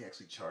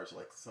actually charged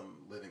like some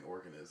living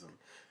organism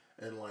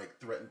and like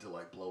threatened to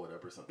like blow it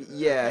up or something.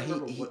 Yeah, I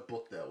can't remember what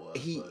book that was.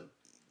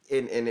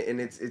 And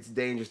it's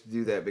dangerous to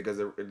do that because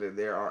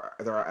there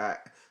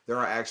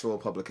are actual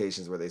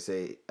publications where they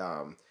say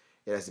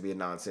it has to be a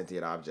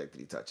non-sentient object that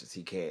he touches.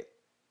 He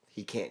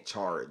can't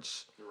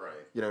charge. Right.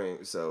 You know what I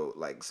mean?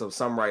 So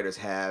some writers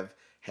have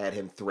had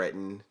him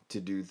threaten to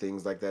do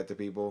things like that to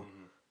people.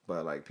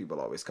 But like people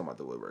always come out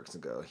the woodworks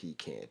and go, he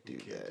can't do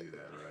that. Do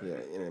that, right? Yeah,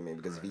 you know what I mean?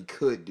 Because if he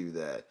could do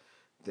that,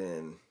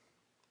 then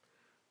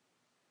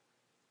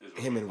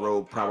him and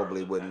Rogue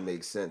probably wouldn't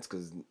make sense.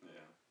 Because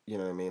you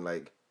know what I mean?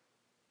 Like,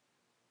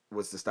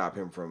 what's to stop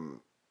him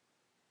from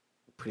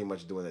pretty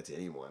much doing that to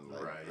anyone?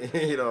 Like, right.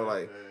 You know,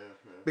 like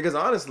because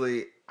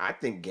honestly, I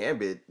think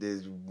Gambit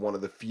is one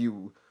of the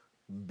few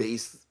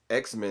base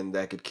X-Men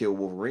that could kill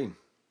Wolverine.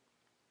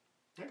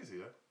 I can see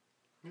that.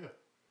 Yeah.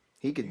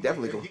 He could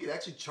definitely go. He could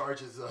actually charge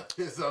his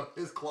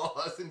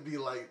claws and be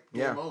like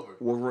game over.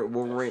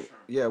 Wolverine.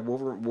 Yeah,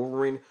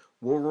 Wolverine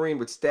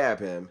would stab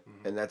him,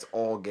 and that's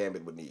all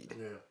Gambit would need.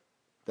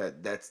 Yeah.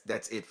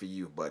 That's it for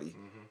you, buddy.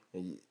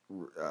 And you,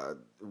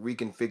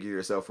 reconfigure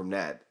yourself from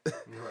that.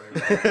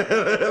 Right.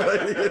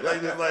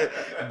 like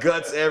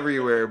guts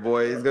everywhere,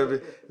 boy. It's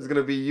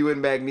gonna be you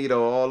and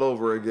Magneto all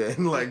over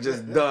again. Like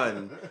just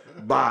done.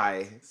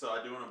 Bye. So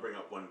I do want to bring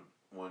up one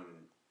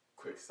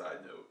quick side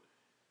note.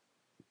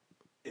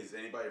 Is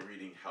anybody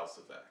reading House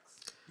of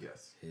X?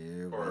 Yes.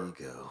 Here we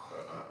go.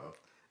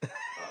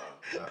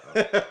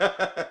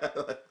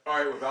 All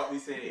right, without me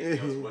saying anything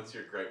else, what's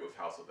your gripe with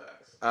House of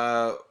X?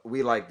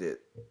 We liked it.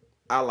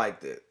 I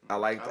liked it. I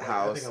liked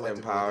House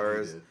and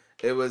Powers.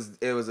 It was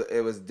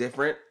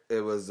different.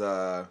 It was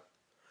a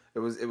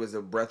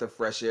breath of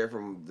fresh air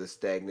from the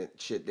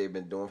stagnant shit they've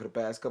been doing for the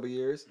past couple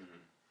years.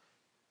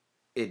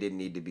 It didn't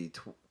need to be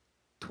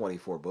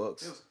 24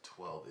 books. It was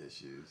 12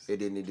 issues. It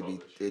didn't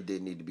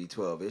need to be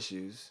 12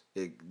 issues.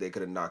 They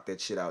could have knocked that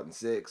shit out in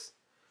 6.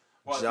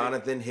 Well,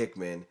 Jonathan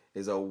Hickman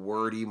is a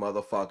wordy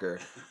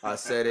motherfucker. I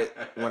said it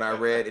when I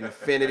read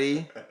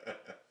Infinity.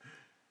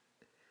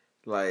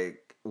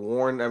 Like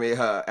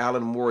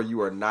Alan Moore,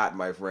 you are not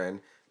my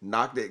friend.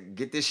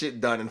 Get this shit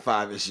done in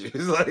 5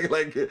 issues. like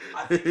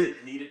I think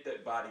it needed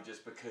that body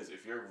just because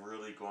if you're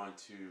really going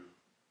to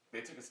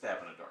they took a stab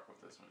in the dark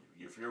with this one.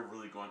 If you're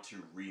really going to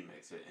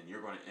remix it and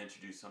you're going to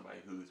introduce somebody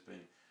who's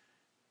been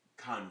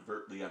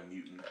covertly a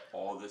mutant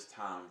all this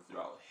time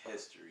throughout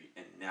history,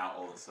 and now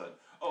all of a sudden,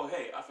 oh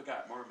hey, I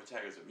forgot Margaret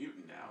McTaggart's a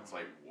mutant now. It's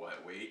like,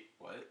 what? Wait,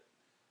 what?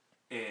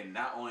 And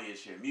not only is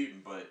she a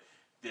mutant, but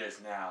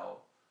there's now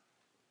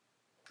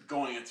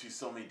going into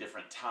so many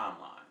different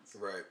timelines.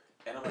 Right.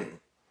 And I'm like,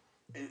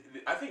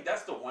 I think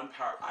that's the one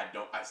part I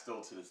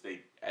still to this day,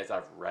 as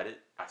I've read it,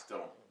 I still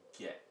don't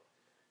get.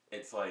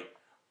 It's like,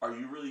 are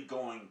you really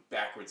going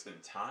backwards in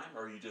time,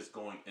 or are you just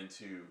going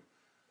into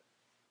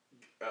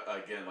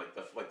again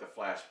like a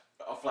flash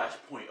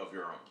point of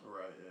your own?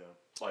 Right.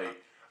 Yeah. Like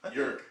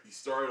you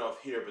started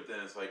off here, but then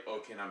it's like,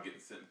 okay, now I'm getting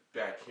sent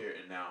back here,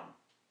 and now I'm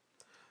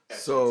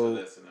etching to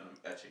this, and then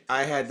I'm etching. To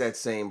I this. had that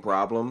same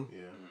problem.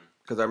 Yeah.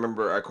 Because I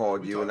remember I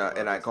called you and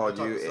I called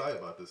you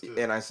about this too.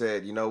 and I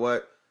said, you know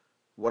what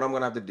I'm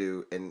gonna have to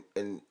do,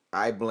 and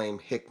I blame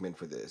Hickman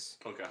for this.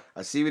 Okay.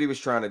 I see what he was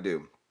trying to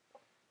do.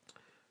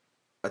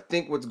 I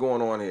think what's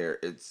going on here,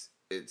 it's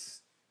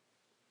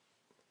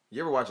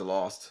you ever watch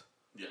Lost?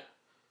 Yeah.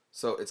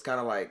 So it's kind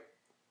of like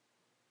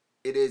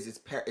it's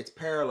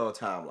parallel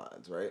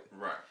timelines, right?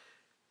 Right.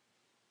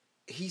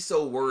 He's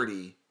so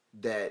wordy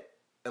that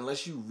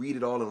unless you read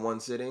it all in one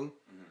sitting,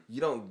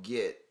 you don't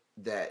get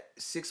that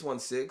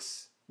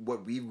 616,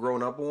 what we've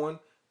grown up on,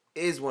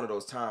 is one of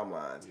those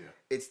timelines. Yeah.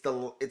 It's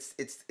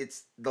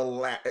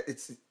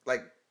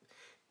like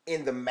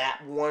in the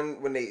map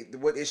one when they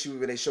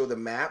show the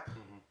map,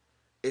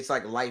 it's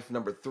like life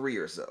number 3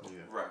 or so.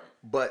 Yeah. Right.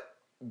 But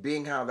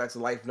being how that's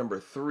life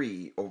number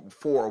 3 or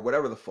 4 or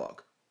whatever the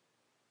fuck,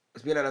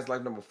 it's being that that's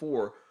life number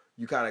 4,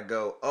 you kind of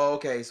go, oh,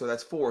 okay, so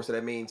that's 4, so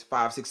that means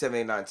 5, 6, 7,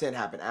 8, 9, 10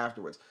 happen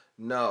afterwards.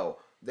 No,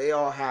 they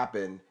all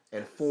happen,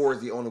 and 4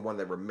 is the only one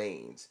that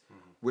remains,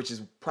 which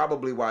is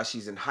probably why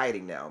she's in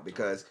hiding now,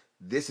 because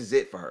this is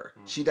it for her.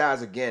 She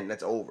dies again,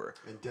 that's over.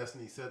 And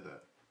Destiny said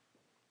that.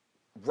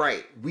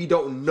 Right. We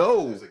don't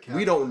know. There's a cap.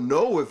 We don't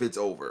know if it's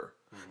over.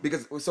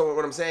 Because, so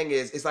what I'm saying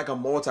is, it's like a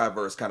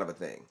multiverse kind of a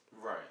thing.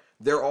 Right.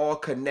 They're all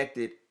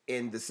connected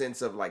in the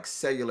sense of like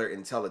cellular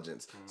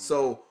intelligence.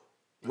 So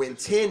when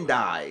 10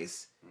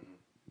 dies,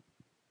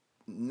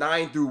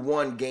 9 through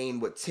 1 gain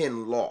what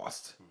 10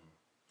 lost.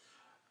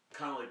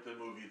 Kind of like the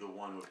movie The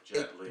One with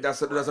Jet Li.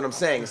 That's what I'm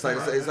saying. It's like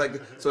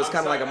so it's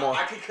kind of like a more.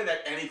 I can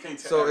connect anything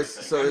to So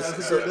everything.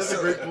 That's a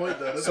great point,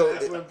 though. That's an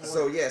excellent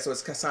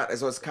point.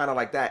 So it's kind of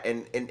like that,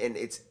 and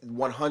it's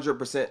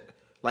 100%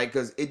 like,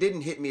 because it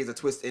didn't hit me as a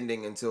twist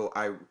ending until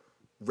I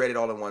read it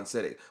all in one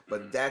sitting.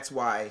 But that's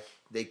why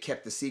they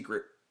kept the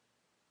secret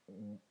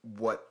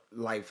what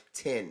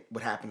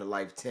happened to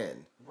Life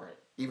 10. Right.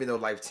 Even though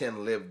Life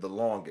 10 lived the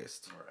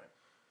longest. Right.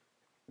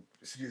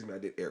 Excuse me, I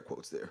did air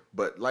quotes there.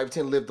 But Life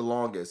 10 lived the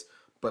longest.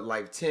 But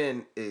Life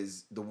 10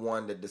 is the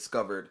one that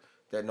discovered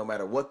that no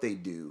matter what they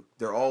do,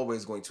 they're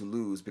always going to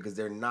lose because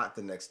they're not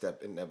the next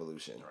step in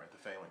evolution. All right, the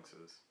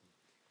phalanxes.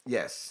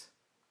 Yes.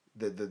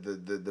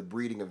 The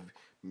breeding of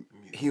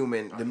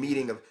human, the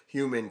meeting of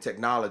human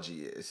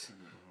technology is.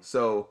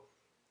 So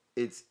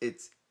it's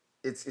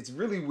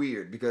really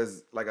weird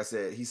because, like I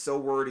said, he's so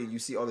wordy. You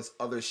see all this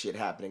other shit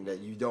happening that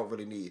you don't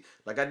really need.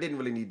 Like, I didn't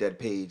really need that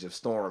page of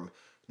Storm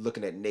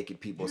looking at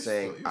naked people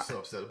saying, You're so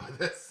upset about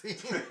that scene.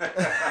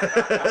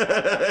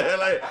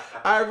 like,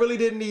 I really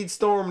didn't need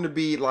Storm to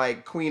be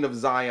like Queen of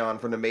Zion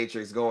from the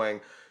Matrix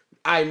going,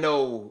 I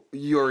know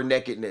your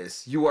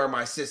nakedness. You are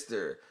my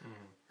sister.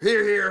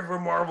 Here for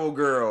Marvel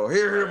Girl.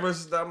 Here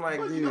for... I'm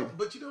like, dude.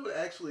 But you know what?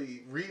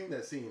 Actually, reading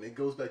that scene, it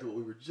goes back to what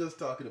we were just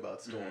talking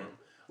about, Storm.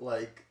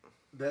 Like,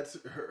 that's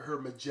her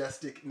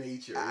majestic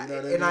nature. You know what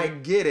I mean? And I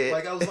get it.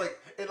 Like, I was like,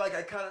 and like,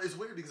 I kind of, it's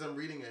weird because I'm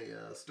reading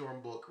a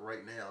Storm book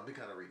right now. I've been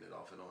kind of reading it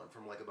off and on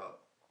from like about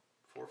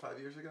 4 or 5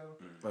 years ago.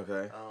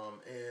 Okay.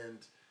 And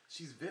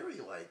she's very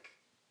like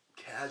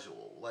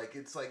casual. Like,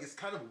 it's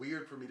kind of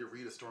weird for me to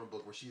read a Storm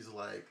book where she's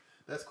like,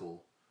 that's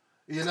cool.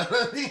 You know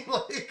what I mean?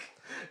 Like,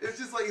 it's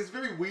just like, it's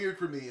very weird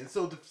for me. And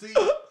so to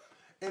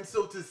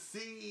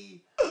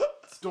see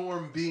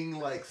Storm being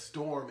like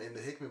Storm in the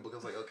Hickman book, I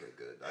was like, okay,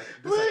 good. I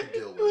can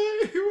deal with.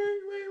 Wait.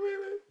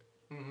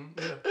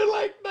 Yeah. In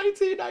like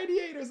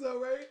 1998 or so,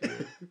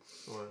 right?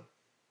 What?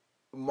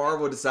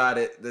 Marvel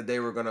decided that they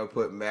were going to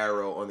put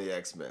Marrow on the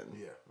X-Men.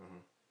 Yeah.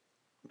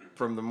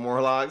 From the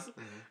Morlocks.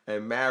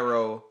 And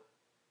Marrow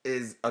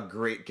is a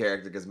great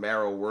character because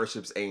Marrow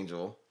worships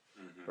Angel.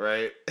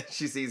 Right?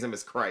 She sees him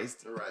as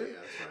Christ. Right, yeah,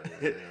 that's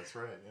right. Yeah, that's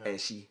right. Yeah. And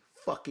she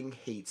fucking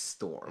hates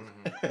Storm.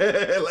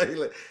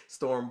 like,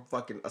 Storm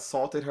fucking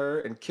assaulted her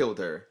and killed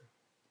her,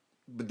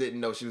 but didn't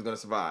know she was gonna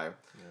survive.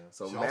 Yeah.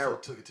 So she Marrow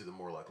also took it to the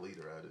Morlock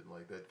leader. I didn't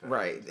like that.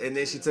 Right, and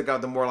then she took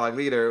out the Morlock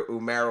leader,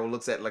 who Marrow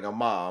looks at like a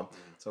mom.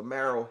 So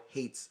Marrow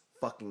hates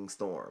fucking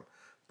Storm.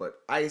 But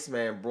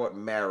Iceman brought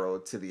Marrow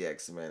to the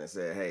X-Men and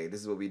said, "Hey,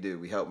 this is what we do.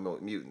 We help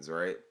mutants,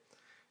 right?"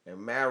 And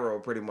Marrow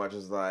pretty much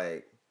was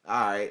like,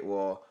 "All right,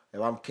 well, if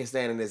I'm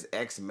staying in this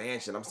X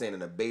mansion, I'm staying in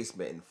the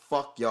basement, and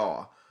fuck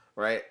y'all."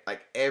 Right?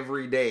 Like,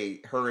 every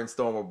day, her and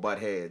Storm will butt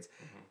heads.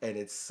 And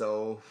it's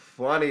so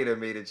funny to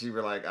me that you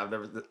were like,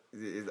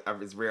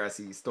 it's rare I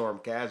see Storm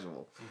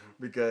casual.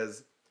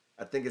 Because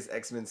I think it's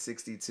X-Men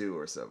 62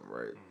 or something,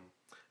 right?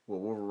 Well,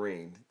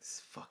 Wolverine,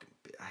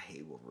 I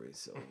hate Wolverine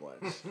so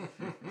much.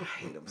 I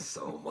hate him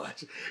so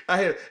much.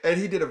 And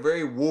he did a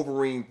very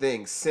Wolverine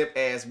thing.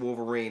 Simp-ass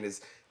Wolverine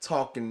is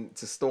talking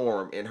to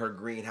Storm in her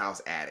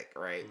greenhouse attic,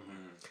 right?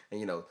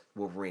 And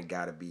Wolverine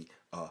gotta be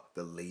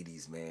the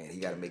ladies' man. He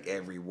gotta make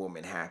every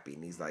woman happy.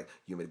 And he's like,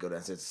 you want me to go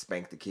downstairs to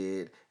spank the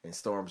kid? And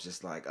Storm's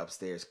just like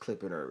upstairs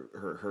clipping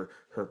her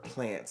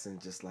plants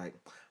and just like,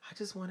 I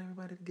just want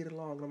everybody to get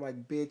along. And I'm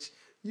like, bitch,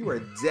 you are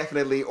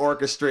definitely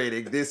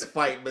orchestrating this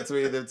fight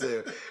between them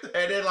two.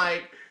 And then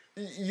like,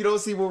 you don't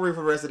see Wolverine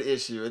for the rest of the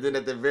issue. And then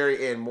at the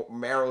very end,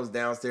 Marrow's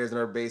downstairs in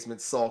her basement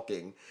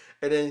sulking.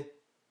 And then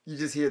you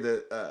just hear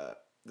the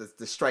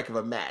strike of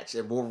a match,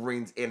 and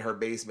Wolverine's in her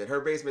basement. Her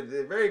basement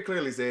very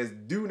clearly says,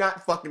 do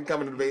not fucking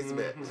come into the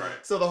basement. Right.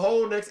 So the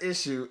whole next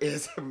issue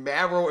is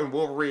Marrow and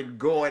Wolverine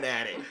going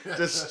at it.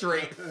 Just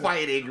straight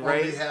fighting,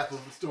 right? On behalf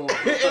of Storm.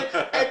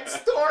 and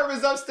Storm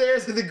is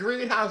upstairs in the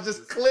greenhouse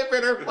just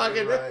clipping her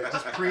fucking... Right.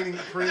 Just preening.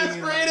 Just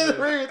preening the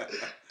roots.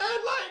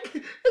 And like,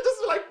 it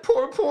just like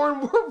pouring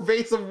more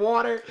vase of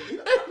water.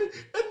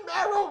 And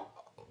Marrow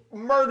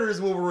murders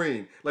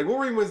Wolverine. Like,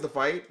 Wolverine wins the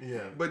fight.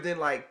 Yeah. But then,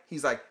 like,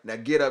 he's like, now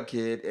get up,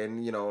 kid.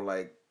 And,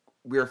 like,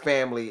 we're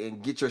family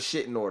and get your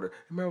shit in order.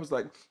 And Mary was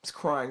like, he's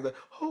crying. Like,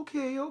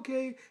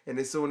 okay. And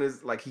as soon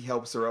as, like, he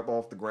helps her up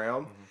off the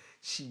ground,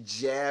 she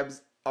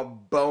jabs a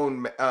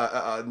bone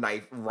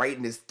knife right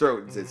in his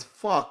throat and says,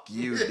 fuck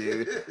you,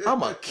 dude.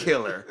 I'm a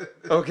killer.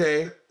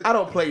 Okay? I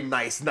don't play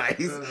nice. And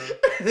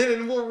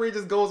then Wolverine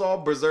just goes all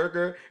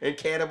berserker and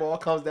Cannonball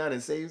comes down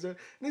and saves her. And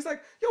he's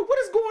like, yo, what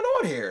is going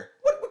on here?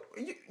 What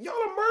y'all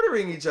are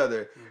murdering each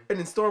other. And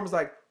then Storm's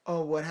like,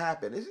 oh, what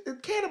happened?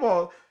 And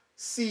Cannonball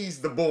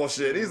sees the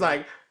bullshit. He's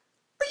like,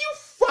 are you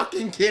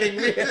fucking kidding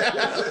me?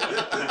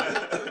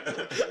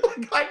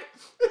 like,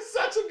 it's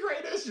such a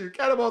great issue.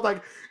 Cannonball's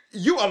like,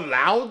 you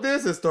allowed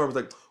this? And Storm's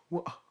like,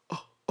 well,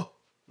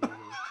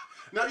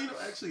 Now,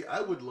 actually, I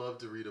would love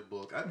to read a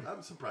book.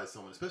 I'm surprised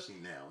someone, especially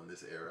now in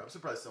this era, I'm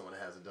surprised someone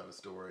hasn't done a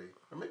story,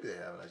 or maybe they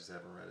haven't, I just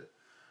haven't read it,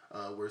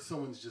 where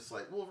someone's just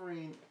like,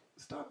 Wolverine,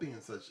 stop being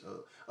such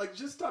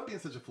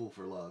a fool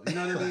for love. You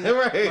know what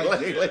I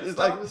mean?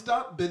 Right.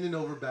 Stop bending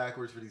over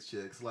backwards for these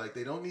chicks. Like,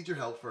 they don't need your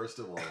help, first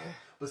of all.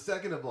 But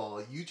second of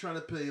all, you trying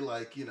to play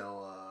like,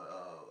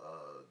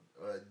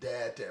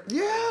 dad to everybody.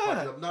 Yeah.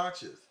 Fucking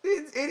obnoxious.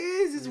 It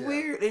is. It's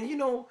weird.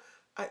 And,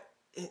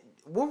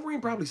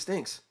 Wolverine probably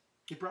stinks.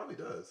 He probably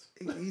does.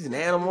 He's an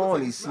animal,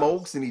 and he smells.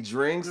 smokes, and he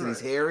drinks, and he's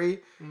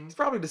hairy. He's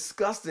probably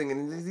disgusting,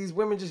 and these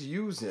women just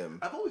use him.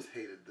 I've always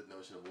hated the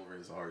notion of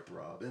Wolverine as a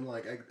heartthrob, and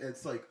like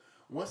it's like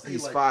once they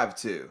He's like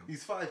 5'2".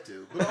 he's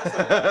 5'2", but also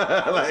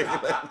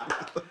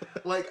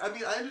like, I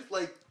mean, I just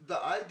like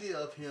the idea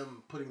of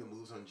him putting the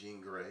moves on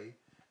Jean Grey,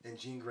 and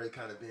Jean Grey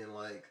kind of being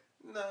like,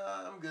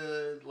 nah, I'm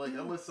good, like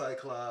I'm with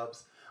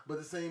Cyclops, but at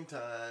the same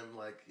time,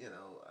 like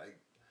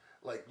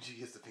she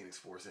gets the Phoenix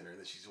Force in her, and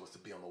then she wants to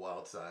be on the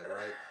wild side,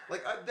 right?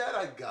 Like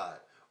I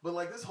got. But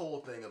like this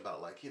whole thing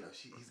about like he's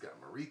got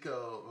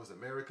Mariko,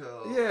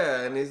 Mariko?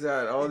 Yeah, and he's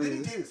got all and these.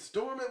 Then he dated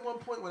Storm at one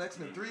point when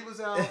X-Men 3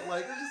 was out.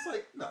 Like it's just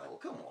like no,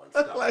 come on,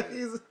 stop.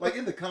 like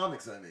in the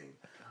comics, I mean.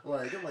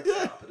 Like I'm like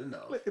stop it,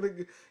 enough.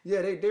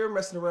 Yeah, they were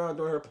messing around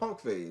during her punk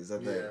phase, I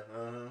think.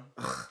 Yeah,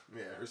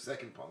 yeah, her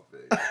second punk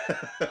phase.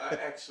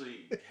 I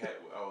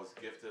was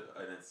gifted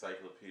an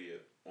encyclopedia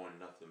on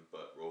nothing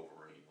but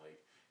Wolverine, like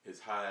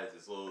his highs,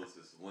 his lows,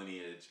 his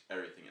lineage,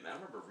 everything. And I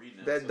remember reading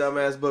it. That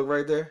dumbass book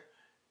right there.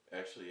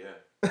 Actually,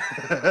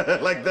 yeah.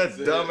 Like that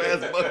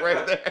dumbass book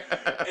right there.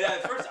 And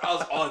at first, I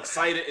was all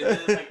excited, and then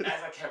it's like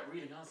as I kept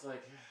reading, I was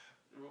like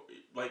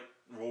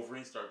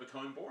Wolverine started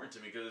becoming boring to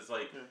me because it's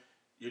like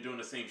you're doing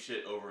the same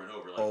shit over and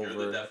over. Like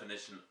you're the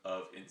definition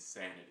of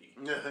insanity.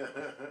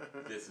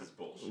 This is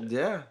bullshit.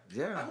 Yeah.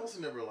 I've also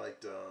never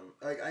liked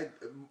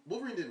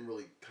Wolverine didn't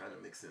really kind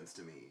of make sense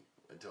to me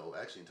until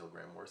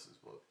Grant Morrison's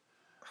book.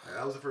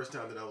 That was the first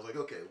time that I was like,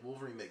 okay,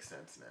 Wolverine makes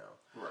sense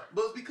now. Right.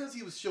 But it's because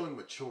he was showing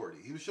maturity.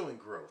 He was showing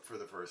growth for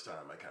the first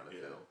time, I kind of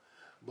feel.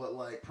 But,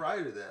 like,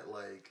 prior to that,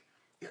 like,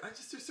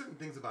 there's certain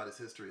things about his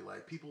history.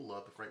 Like, people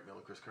love the Frank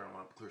Miller, Chris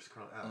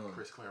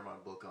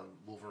Claremont book on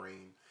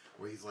Wolverine,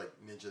 where he's, like,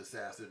 ninja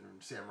assassin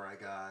and samurai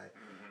guy.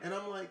 Mm-hmm. And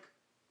I'm like,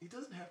 he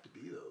doesn't have to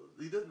be those.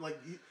 He doesn't,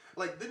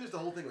 then there's the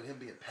whole thing with him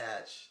being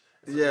Patch.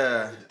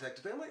 Yeah, the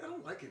detective. I'm like, I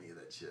don't like any of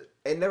that shit.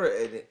 And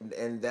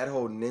that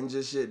whole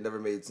ninja shit never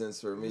made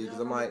sense for me because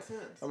I'm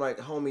like,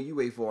 homie, you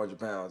weigh 400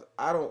 pounds.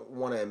 I don't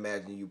want to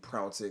imagine you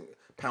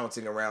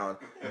pouncing around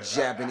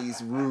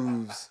Japanese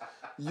roofs.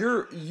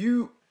 You're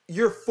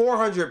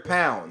 400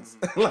 pounds.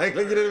 like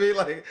you know what I mean?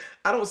 Like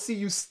I don't see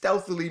you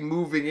stealthily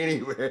moving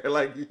anywhere.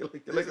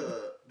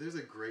 There's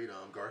a great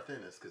Garth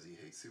Ennis because he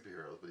hates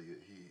superheroes, but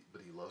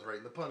he loves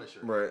writing the Punisher.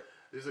 Right.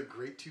 There's a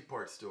great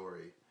 2-part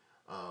story.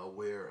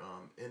 Where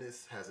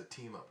Ennis has a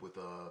team up with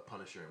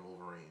Punisher and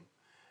Wolverine,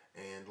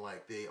 and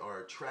like they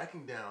are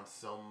tracking down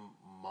some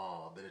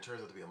mob, and it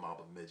turns out to be a mob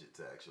of midgets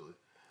actually.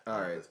 All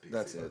right, That's PC,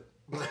 that's it.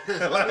 but-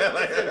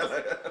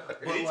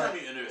 Anytime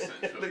you enter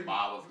into a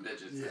mob of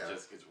midgets, Yeah. it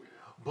just gets weird.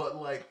 But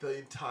like the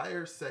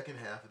entire second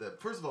half of that,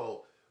 first of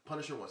all,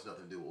 Punisher wants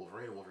nothing to do with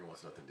Wolverine, and Wolverine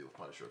wants nothing to do with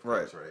Punisher, of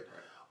course, right?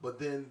 But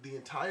then the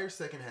entire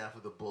second half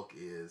of the book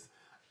is,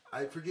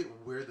 I forget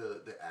where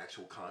the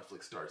actual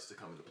conflict starts to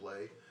come into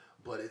play,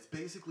 but it's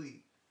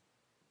basically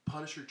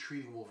Punisher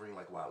treating Wolverine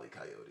like Wile E.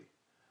 Coyote.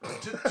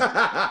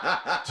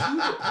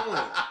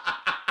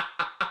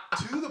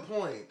 To the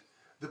point,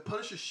 the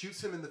Punisher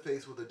shoots him in the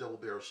face with a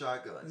double-barrel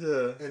shotgun,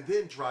 and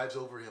then drives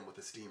over him with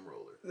a steamroller.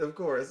 Of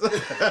course.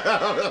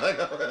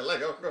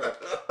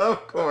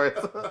 Of course.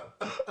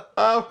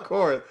 Of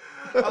course.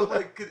 I'm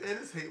like, could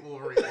Ennis hate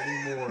Wolverine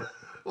anymore?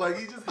 Like,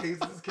 he just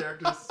hates his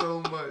character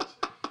so much.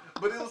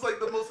 But it was like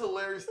the most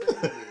hilarious thing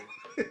to me.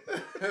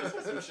 This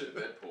is some shit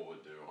Deadpool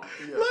would do.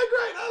 Yeah.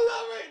 I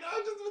love right now.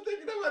 I've just been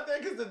thinking about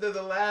that because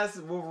the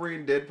last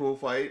Wolverine Deadpool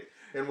fight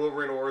in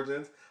Wolverine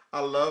Origins,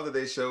 I love that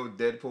they showed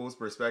Deadpool's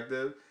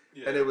perspective.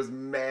 Yeah. And it was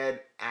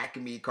mad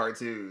Acme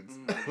cartoons.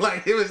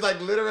 Like, it was like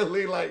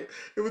literally like,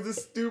 it was the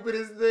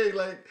stupidest thing.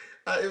 Like,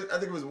 I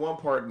think it was one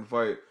part in the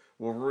fight,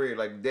 Wolverine,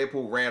 like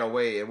Deadpool ran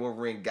away and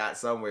Wolverine got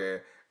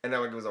somewhere. And then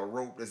like, it was a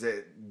rope that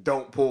said,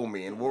 "Don't pull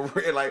me." And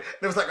Wolverine, like,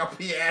 there was like a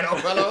piano.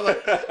 And I was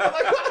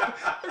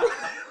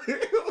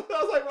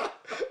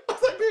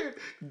like, dude,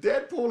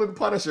 Deadpool and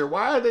Punisher,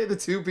 why are they the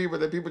two people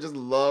that people just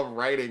love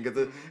writing?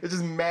 Because it's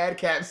just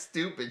madcap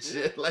stupid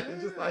shit. Like,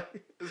 it's just like,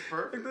 It's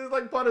perfect. it's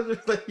like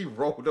Punisher, like he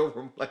rolled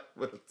over him like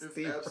with a It's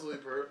steam. absolutely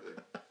perfect.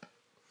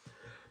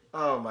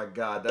 Oh my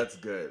God, that's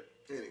good.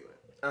 Anyway.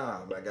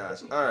 Oh my gosh.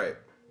 All right.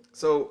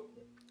 So,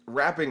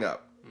 wrapping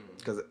up,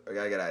 because I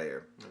gotta get out of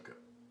here. Okay.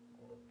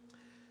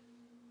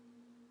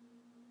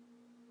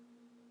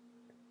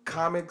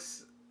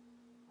 Comics,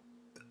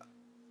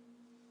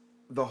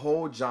 the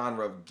whole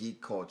genre of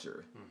geek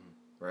culture,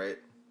 right?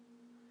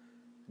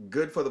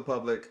 Good for the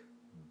public,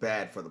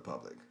 bad for the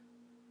public.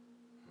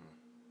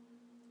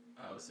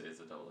 I would say it's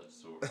a double-edged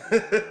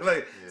sword.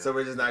 Like, so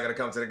we're just not gonna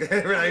come to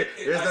the right?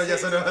 There's no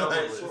yes or no. Like,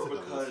 It's a double-edged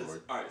Because,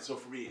 sword. all right, so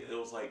for me, it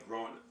was like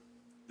growing.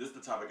 This is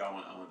the topic I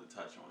wanted to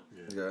touch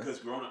on. yeah. Because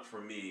growing up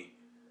for me,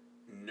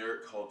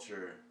 nerd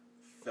culture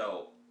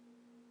felt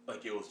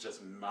like it was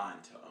just mine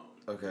to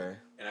own. Okay.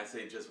 And I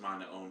say just mine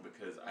to own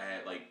because I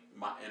had like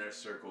my inner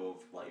circle of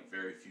like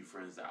very few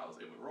friends that I was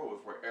able to roll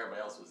with, where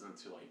everybody else was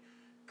into like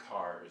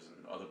cars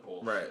and other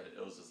bullshit. Right.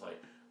 It was just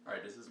like, all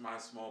right, this is my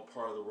small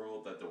part of the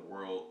world that the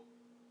world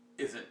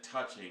isn't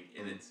touching,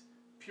 and it's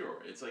pure.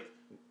 It's like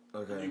a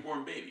Okay.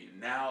 newborn baby.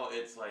 Now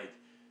it's like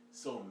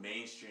so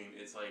mainstream.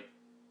 It's like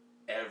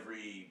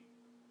every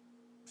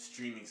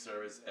streaming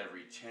service,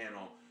 every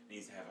channel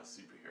needs to have a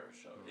superhero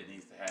show. It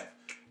needs to have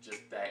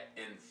just that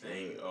end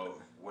thing of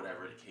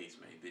whatever the case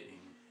may be.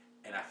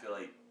 And I feel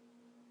like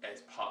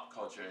as pop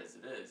culture as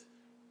it is,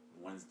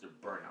 when's the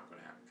burnout going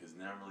to happen? Because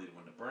normally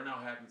when the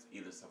burnout happens,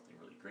 either something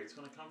really great's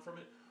going to come from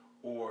it,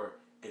 or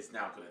it's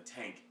now going to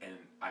tank and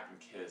I can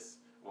kiss,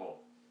 well,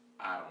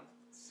 I don't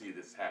see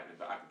this happening,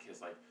 but I can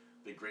kiss like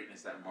the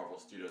greatness that Marvel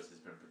Studios has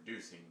been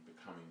producing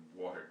becoming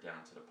watered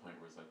down to the point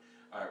where it's like,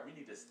 all right, we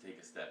need to take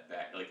a step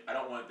back. Like, I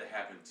don't want it to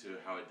happen to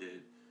how it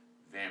did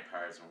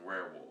vampires and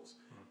werewolves.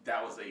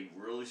 That was a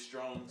really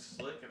strong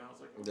slick, and I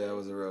was like, okay. Yeah, it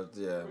was a real,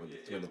 yeah,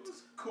 it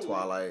was cool.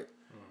 Twilight.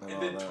 And all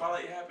then that.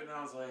 Twilight happened, and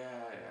I was like,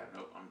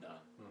 nope, I'm done.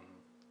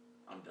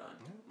 I'm done.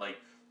 Like,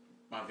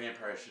 my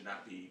vampire should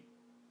not be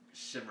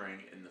shimmering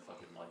in the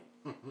fucking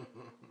light.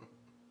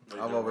 Like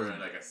I've they're always- wearing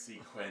like a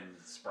sequin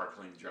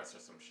sparkling dress or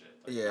some shit.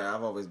 Like, Yeah,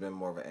 I've always been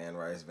more of an Anne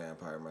Rice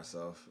vampire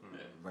myself. Yeah.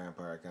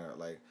 Vampire kind of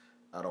like,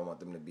 I don't want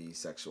them to be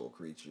sexual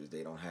creatures.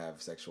 They don't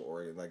have sexual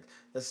organs. Like,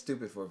 that's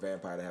stupid for a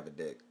vampire to have a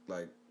dick.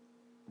 Like,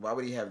 why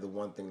would he have the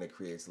one thing that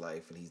creates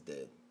life and he's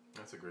dead?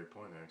 That's a great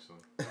point, actually.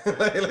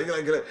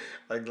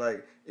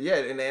 Yeah.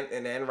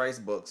 In Anne Rice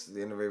books,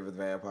 The Innovative with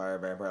Vampire,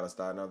 Vampire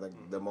Lestat, and everything,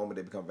 the moment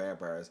they become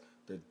vampires,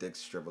 their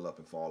dicks shrivel up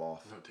and fall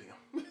off. Oh,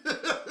 damn.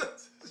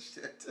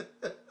 Shit.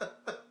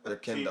 They're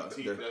kin dolls.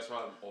 that's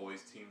why I'm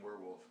always Team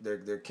Werewolf.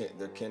 They're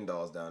kin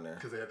dolls down there.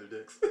 Because they have their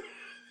dicks.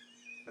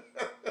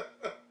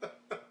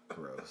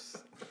 Gross.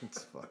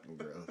 It's fucking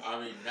gross. I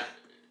mean,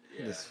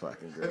 yeah. It's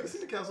fucking Have you gross.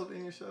 seen the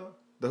Castlevania show?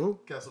 The who?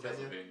 Castlevania?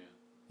 Pennsylvania.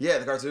 Yeah,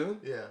 the cartoon.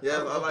 Yeah. Yeah,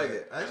 I love like that.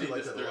 it. I actually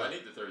like that a I lot.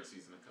 need the third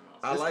season to come out.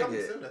 I It's like coming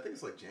it. soon. I think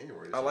it's like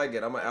January. I like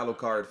it. I'm an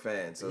Alucard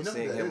fan, so You know who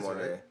seeing that him is, on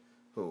right? there.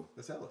 Who?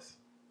 That's Ellis.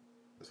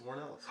 That's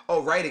Warren Ellis.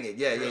 Oh, writing it.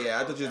 Yeah.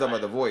 I thought you were talking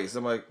about the voice.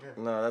 I'm like,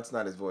 Yeah. no, that's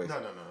not his voice. No.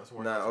 That's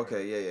Warren No, Ellis.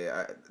 okay,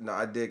 yeah.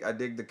 I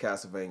dig the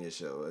Castlevania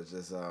show. It's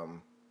just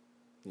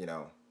you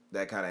know,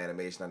 that kind of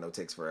animation I know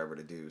takes forever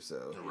to do.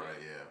 So Right,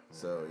 yeah.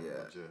 So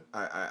yeah, Legit.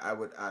 I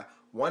would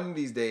one of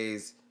these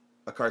days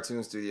a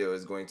cartoon studio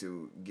is going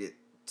to get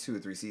 2 or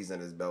 3 seasons in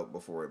his belt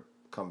before it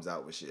comes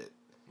out with shit.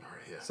 All right,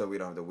 yeah. So we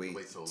don't have to wait,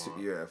 Wait so 2 long.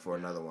 years for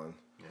another one.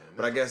 Yeah,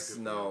 But I Netflix guess is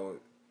good no,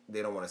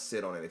 they don't want to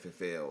sit on it if it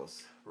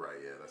fails. Right,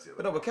 yeah, that's the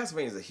other But no, but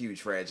Castlevania is a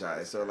huge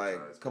franchise, so like,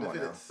 franchise. come But on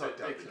if it now. had sucked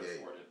They out could the gate.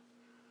 afford it.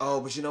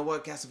 Oh, but you know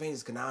what? Castlevania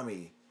is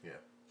Konami, Yeah.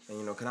 and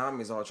you know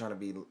Konami is all trying to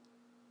be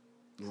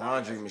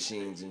laundry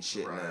machines and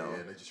shit right, now.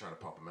 Yeah, they're just trying to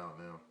pump them out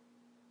now.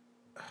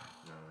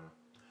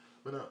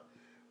 But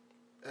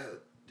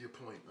your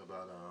point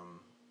about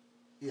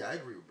yeah, I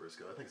agree with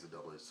Briscoe. I think it's a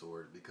double-edged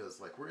sword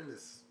because like we're in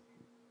this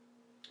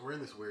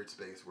weird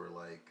space where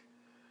like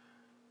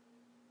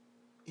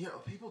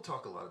people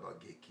talk a lot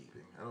about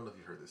gatekeeping. I don't know if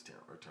you've heard this term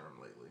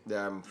lately.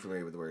 Yeah, I'm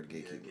familiar with the word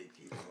gatekeeping. Yeah,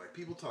 gatekeeping. Like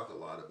people talk a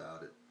lot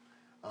about it.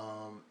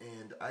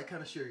 And I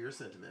kind of share your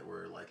sentiment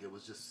where like it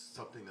was just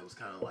something that was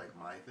kind of like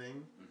my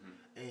thing,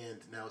 and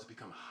now it's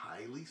become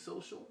highly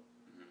social.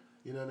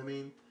 You know what I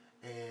mean?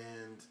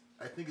 And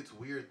I think it's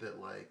weird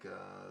that like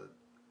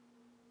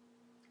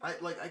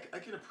I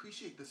can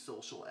appreciate the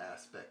social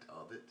aspect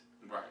of it,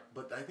 right?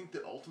 But I think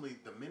that ultimately,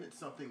 the minute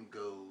something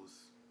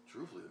goes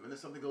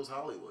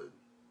Hollywood,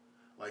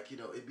 like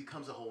it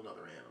becomes a whole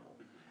nother animal,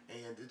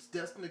 and it's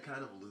destined to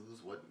kind of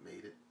lose what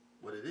made it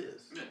what it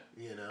is.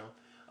 Yeah.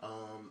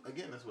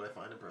 Again, that's what I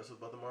find impressive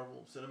about the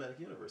Marvel Cinematic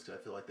Universe. Cause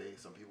I feel like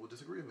some people would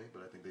disagree with me,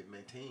 but I think they've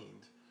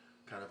maintained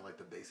kind of like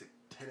the basic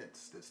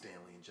tenets that Stan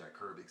Lee and Jack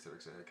Kirby, et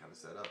cetera, kind of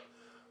set up.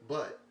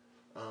 But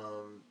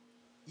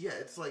yeah,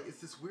 it's like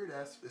it's this weird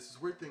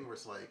thing where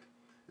it's like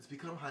it's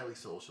become highly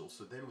social.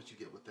 So then what you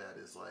get with that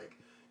is like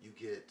you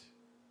get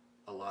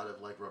a lot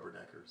of like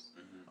rubberneckers,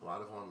 a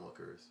lot of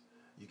onlookers.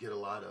 You get a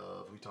lot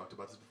of, we talked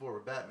about this before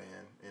with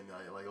Batman, and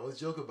I like always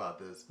joke about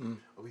this.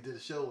 We did a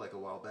show like a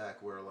while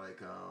back where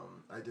like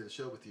I did a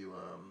show with you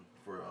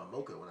for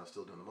Mocha when I was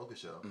still doing the Mocha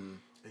show,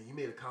 and you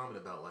made a comment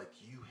about like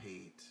you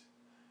hate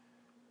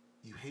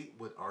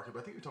what Arkham.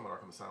 I think you're talking about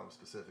Arkham Asylum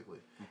specifically.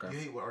 Okay. You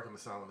hate what Arkham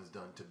Asylum has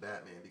done to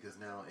Batman because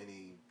now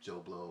any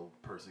Joe Blow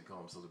person can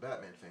call themselves a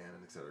Batman fan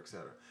and et cetera, et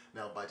cetera.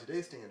 Now by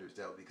today's standards,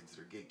 that would be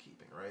considered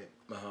gatekeeping, right?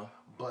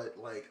 But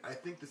like I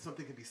think that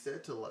something can be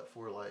said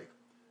for like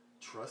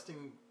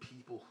trusting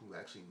people who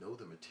actually know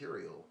the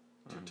material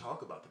to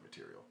talk about the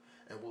material.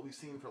 And what we've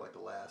seen for like the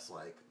last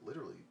like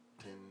literally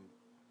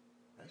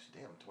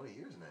 20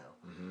 years now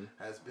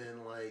has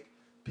been like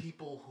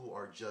people who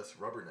are just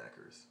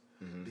rubberneckers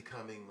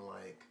becoming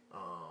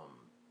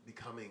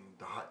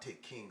the hot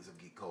take kings of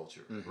geek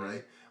culture,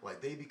 right?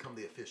 Like they become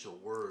the official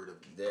word of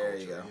geek culture.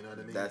 You go. You know what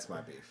I mean? That's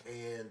my beef.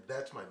 And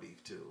that's my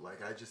beef too.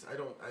 Like I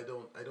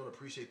don't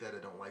appreciate that. I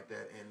don't like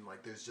that. And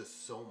like there's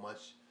just so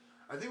much.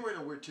 I think we're in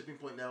a weird tipping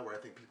point now where I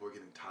think people are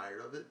getting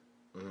tired of it.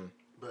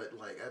 But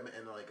like I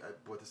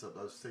brought this up.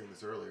 I was saying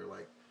this earlier.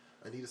 Like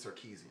Anita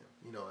Sarkeesian.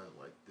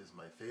 Like this is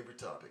my favorite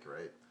topic,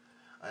 right?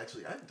 I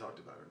haven't talked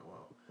about her in a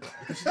while.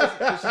 Because she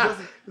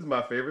doesn't, this is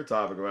my favorite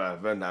topic,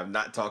 but I've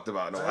not talked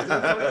about it in a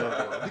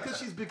while. Because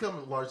she's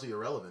become largely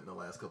irrelevant in the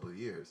last couple of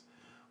years.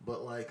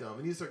 But like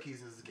Anita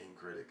Sarkeesian is a game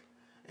critic,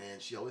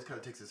 and she always kind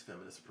of takes this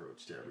feminist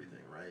approach to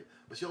everything, right?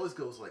 But she always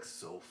goes like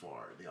so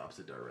far in the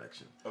opposite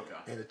direction. Okay.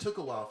 And it took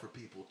a while for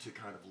people to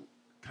kind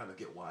of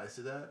get wise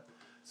to that.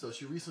 So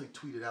she recently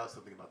tweeted out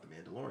something about The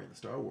Mandalorian, the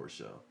Star Wars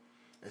show,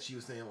 and she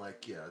was saying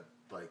like, yeah,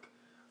 like.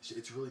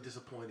 It's really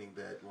disappointing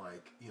that,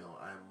 like,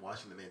 I'm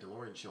watching the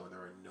Mandalorian show and there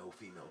are no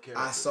female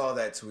characters. I saw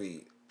that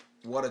tweet.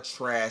 What a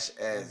trash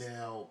ass.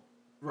 Now,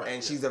 right.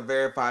 And she's a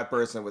verified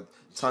person with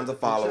tons of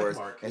followers.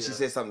 And she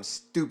said something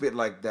stupid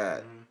like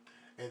that.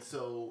 And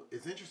so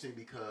it's interesting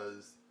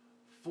because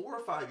 4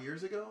 or 5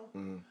 years ago,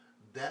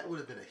 that would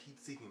have been a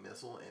heat-seeking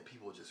missile, and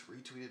people would just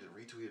retweet it,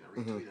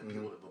 and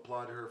people would have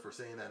applauded her for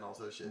saying that and all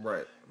that shit.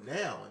 Right.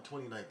 Now, in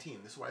 2019,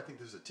 this is why I think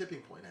there's a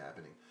tipping point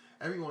happening.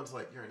 Everyone's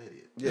like, you're an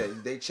idiot. Yeah,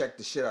 they checked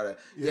the shit out of it.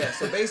 Yeah,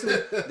 so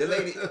basically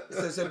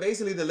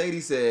the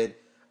lady said,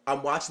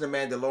 I'm watching The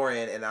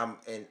Mandalorian and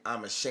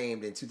I'm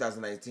ashamed in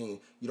 2019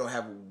 you don't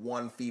have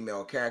one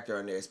female character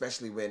on there,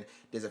 especially when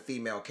there's a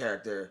female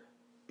character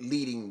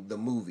leading the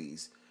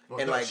movies. Well,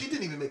 and no, like she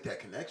didn't even make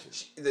that connection.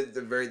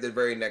 The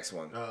very next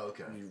one. Oh,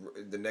 okay.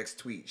 The next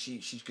tweet.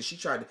 Because she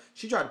tried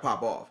to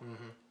pop off.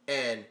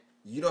 And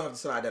you don't have to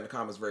slide down the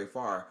comments very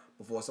far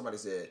before somebody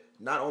said,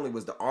 not only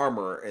was the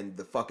armor in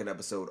the fucking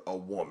episode a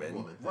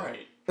woman.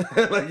 Right.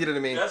 Like, you know what I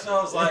mean? That's what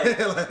I was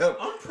like,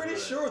 I'm pretty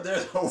sure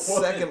there's a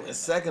woman.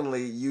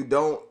 Secondly,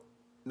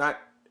 not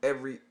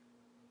every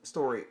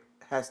story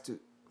has to.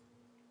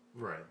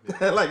 Right.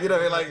 Yeah. Like, you know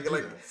what I mean?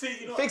 Like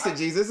See, fix it,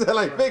 Jesus.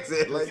 Like, fix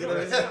it. Like, you know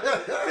what I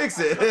mean? Fix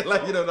it.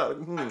 Like, you know,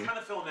 I kind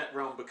of feel in that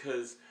realm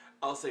because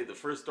I'll say the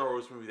first Star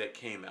Wars movie that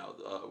came out,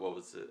 what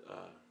was it?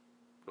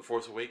 The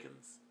Force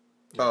Awakens?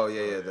 Oh,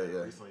 yeah.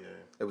 Recently, yeah.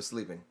 It was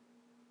sleeping.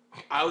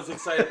 I was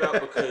excited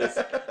about because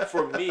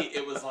for me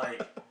it was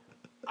like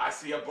I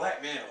see a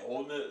black man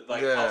holding it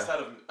outside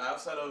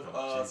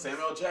of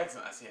Samuel Jackson.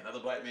 I see another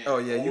black man. Oh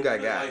yeah, you got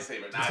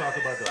lightsaber. You talk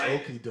about the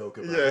okie doke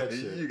about that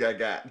shit. You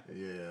got.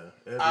 Yeah.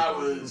 I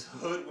was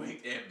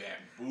hoodwinked and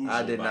bamboozled.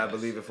 I did not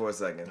believe it for a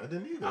second. I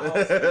didn't either.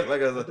 I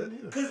didn't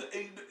either. Because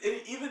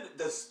even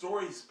the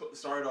story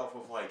started off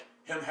with like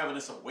him having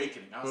this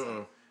awakening. I was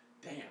like,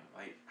 damn,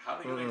 like how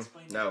are they gonna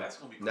explain that? That's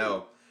gonna be cool.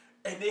 No.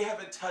 And they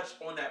haven't touched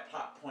on that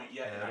plot point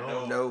yet. And I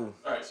know. No.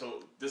 All right,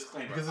 so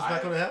disclaimer. Because it's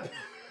not going to happen.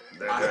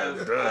 I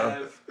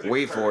have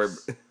Wait for it.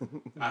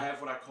 I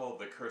have what I call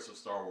the curse of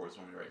Star Wars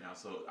on me right now.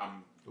 So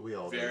I'm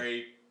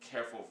very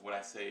careful of what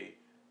I say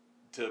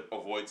to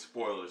avoid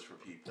spoilers for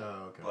people.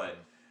 Oh, okay. But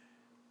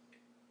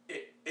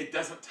it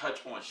doesn't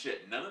touch on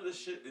shit. None of the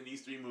shit in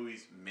these 3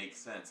 movies makes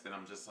sense, and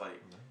I'm just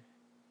like,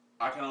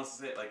 I can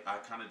also say like I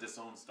kind of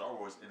disown Star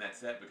Wars, and that's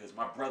sad because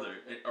my brother.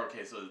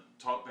 Okay, so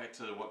talk back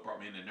to what brought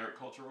me into nerd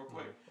culture real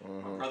quick.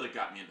 My brother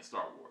got me into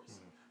Star Wars.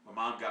 My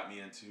mom got me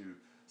into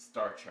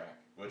Star Trek,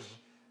 which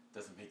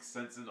doesn't make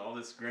sense in all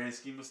this grand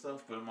scheme of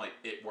stuff, but I'm like,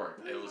 it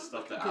worked. It was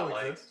stuff that I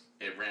liked.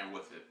 It ran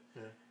with it.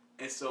 Yeah.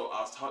 And so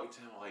I was talking to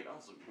him, like, I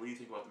was like, what do you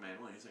think about The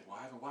Mandalorian? He's like, well,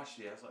 I haven't watched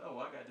it yet. I was like, oh,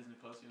 well, I got Disney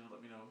Plus,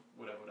 let me know,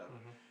 whatever.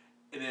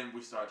 And then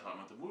we started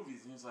talking about the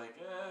movies, and he was like,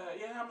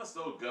 yeah, I'm going to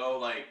still go.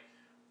 Like,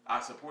 I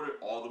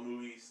supported all the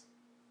movies.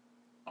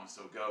 I'm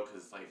still go,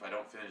 because, like, if I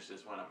don't finish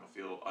this one, I'm going to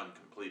feel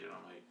uncompleted.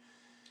 I'm like,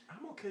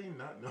 I'm okay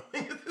not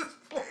knowing at this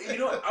point. you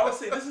know what? I would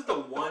say this is the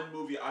one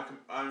movie I can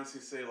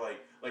honestly say,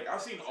 like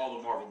I've seen all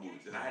the Marvel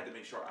movies, and I had to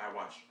make sure I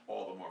watched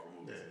all the Marvel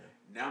movies.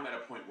 Yeah. Now I'm at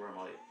a point where I'm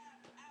like,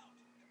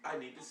 I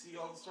need to see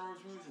all the Star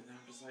Wars movies, and then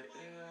I'm just like,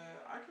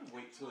 I can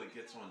wait till it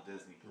gets on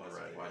Disney Plus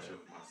and watch it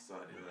with my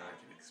son, and then I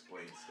can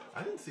explain stuff.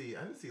 I didn't see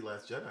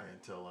Last Jedi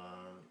until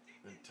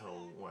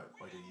what,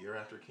 like a year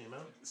after it came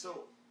out.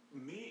 So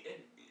me,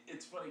 and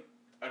it's funny.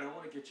 I don't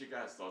want to get your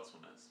guys' thoughts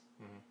on this.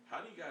 How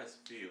do you guys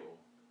feel?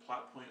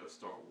 Plot point of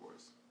Star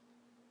Wars.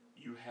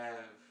 You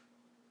have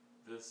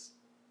this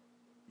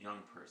young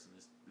person,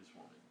 this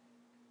woman,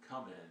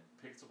 come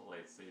in, picks up a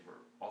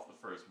lightsaber off the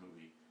first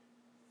movie,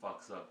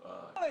 fucks up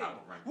Kylo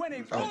Ren,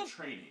 who's been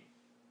training.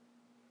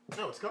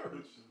 No, it's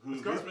garbage.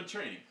 Who's been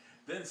training.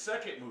 Then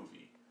second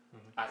movie,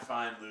 I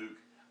find Luke.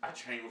 I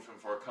train with him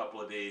for a couple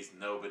of days.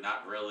 No, but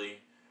not really.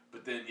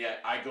 But then,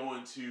 I go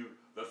into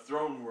the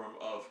throne room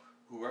of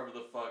whoever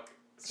the fuck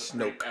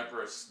Supreme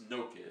Emperor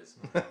Snoke is,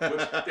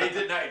 which they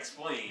did not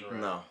explain.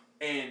 No.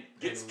 And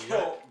gets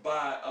killed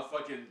by a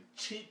fucking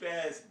cheap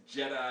ass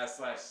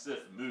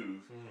Jedi/Sith move,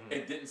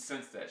 and didn't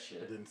sense that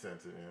shit. Didn't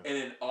sense it, yeah. And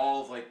then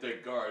all of like the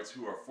guards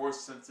who are force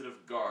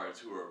sensitive guards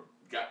who are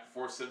got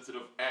force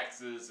sensitive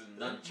axes and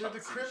nunchucks. The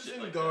Crimson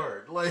and shit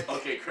Guard, like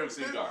okay,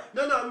 Crimson Guard.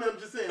 No, I'm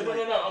just saying.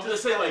 No. I'm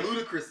just saying like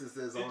ludicrous this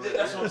is.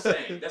 That's what I'm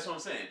saying. That's what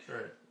I'm saying.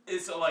 Right.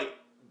 It's like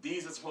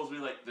these are supposed to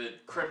be like the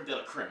creme de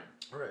la creme.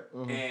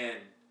 Right. And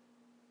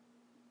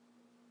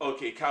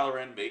okay, Kylo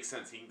Ren makes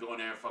sense. He can go in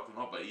there and fuck him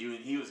up, but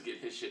he was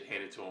getting his shit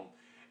handed to him.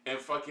 And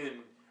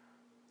fucking,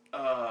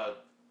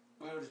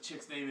 whatever the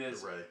chick's name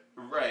is,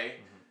 Rey,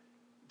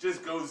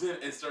 just goes in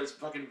and starts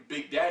fucking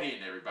Big Daddy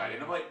and everybody.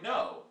 And I'm like,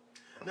 no.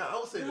 Now, I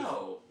will say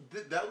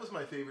this. That was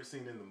my favorite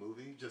scene in the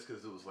movie, just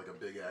because it was like a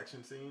big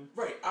action scene.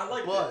 Right, I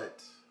like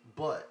that.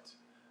 But,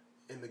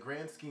 in the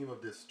grand scheme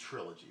of this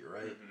trilogy,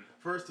 right?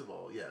 First of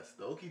all, yes,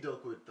 the okie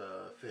doke with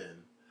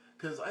Finn.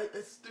 Because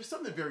there's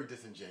something very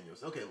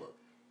disingenuous. Okay, look.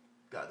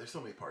 God, there's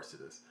so many parts to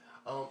this.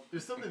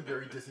 There's something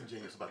very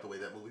disingenuous about the way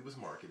that movie was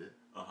marketed.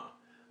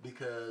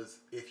 Because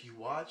if you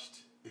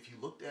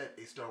looked at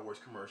a Star Wars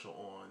commercial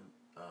on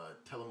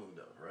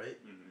Telemundo, right?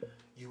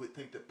 You would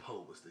think that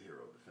Poe was the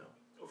hero of the film.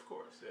 Of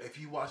course. Yeah. If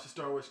you watched a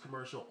Star Wars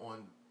commercial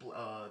on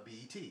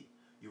BET,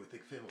 you would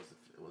think Finn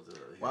was a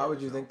hero. Why would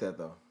you think that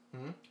though?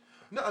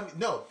 No, I mean,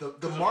 no.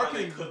 The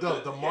marketing,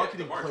 the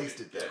marketing placed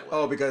it that way.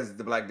 Oh, because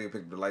the black dude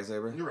picked the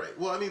lightsaber. You're right.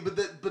 Well, I mean,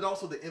 but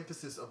also the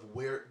emphasis of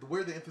where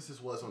the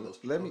emphasis was on those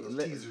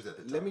teasers at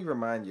the time. Let me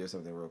remind you of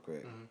something real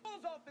quick.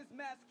 Pulls off his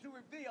mask to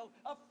reveal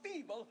a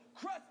feeble,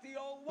 crusty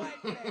old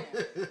white man.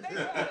 They try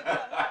to tell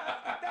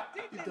us that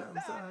deep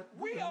inside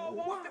we all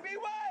want to be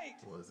white.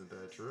 Wasn't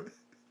that true?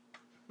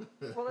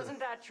 Well, isn't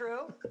that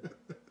true?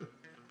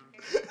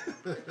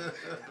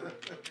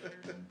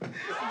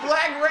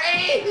 Black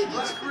Rage!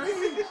 Black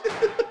Rage!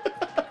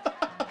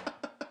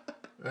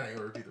 I ain't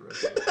gonna repeat the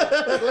rest of it.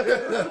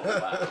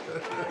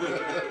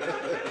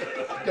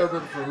 Gotta remember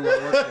for who I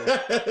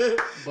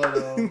work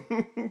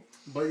for.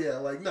 But yeah,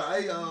 like, no,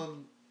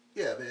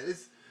 yeah, man,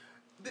 it's,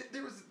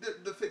 there was,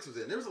 the fix was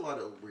in. There was a lot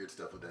of weird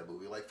stuff with that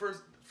movie. Like,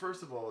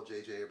 first of all,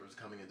 J.J. Abrams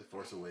coming into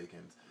Force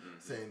Awakens,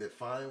 saying that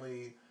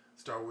finally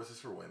Star Wars is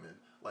for women.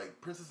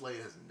 Like, Princess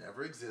Leia has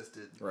never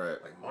existed. Right.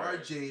 Like,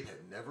 Mara Jade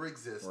had never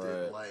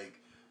existed. Right.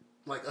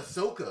 Like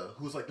Ahsoka,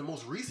 who's like the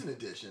most recent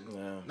addition.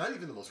 Yeah. Not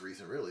even the most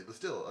recent, really, but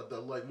still, the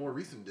like more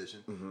recent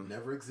addition,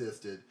 never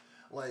existed.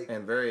 Like,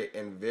 and very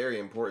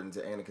important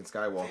to Anakin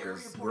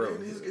Skywalker's growth.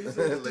 His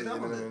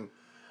development.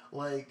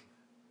 Like,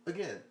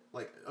 again,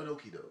 like an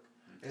okie doke.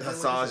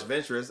 Asajj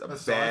Ventress, a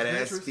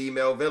badass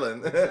female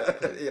villain.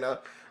 Exactly. You know.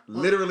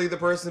 Literally the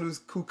person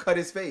who cut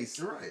his face.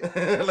 Right.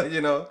 Like,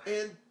 you know.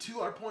 And to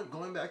our point,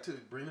 going back to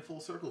bringing it full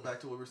circle back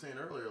to what we were saying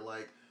earlier,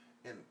 like,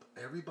 and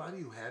everybody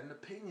who had an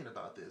opinion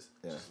about this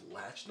just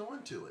latched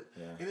onto it.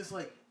 Yeah. And it's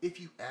like, if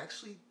you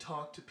actually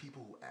talk to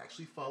people who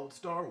actually followed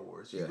Star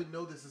Wars, you would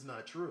know this is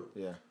not true.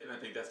 Yeah. And I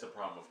think that's the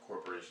problem of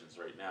corporations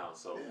right now.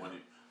 So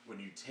when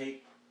you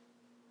take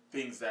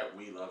things that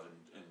we love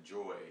and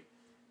enjoy,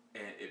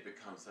 and it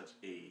becomes such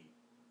a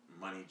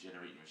money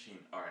generating machine.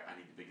 All right, I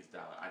need the biggest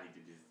dollar. I need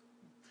to do.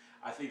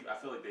 I feel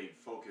like they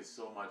focus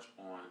so much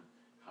on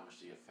how much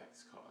the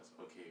effects cost.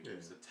 Okay,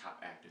 who's the top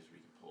actors we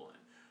can pull in?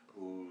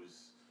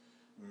 Who's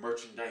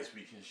merchandise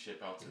we can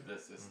ship out to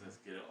this,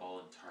 get it all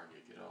in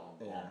Target, get it all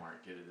in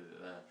Walmart, get it.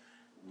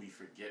 We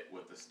forget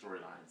what the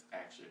storyline's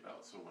actually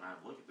about. So when I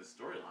look at the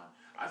storyline,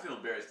 I feel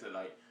embarrassed to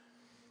like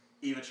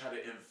even try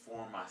to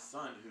inform my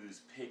son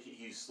who's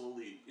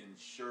slowly and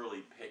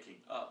surely picking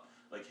up.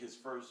 Like his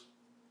first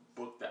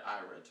book that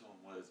I read to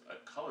him was a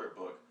color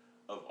book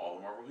of all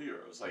the Marvel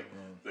heroes. Like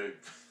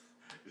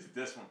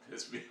this one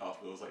pissed me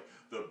off. It was like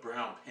the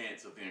brown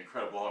pants of the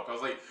Incredible Hulk. I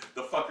was like,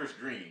 the fucker's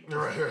green.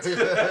 Right.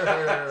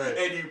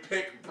 And you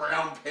pick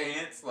brown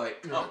pants?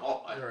 Like, come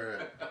on.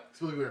 Right.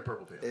 It's really wearing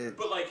purple pants.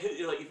 But like if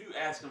you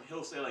ask him,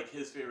 he'll say like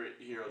his favorite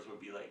heroes would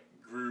be like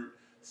Groot,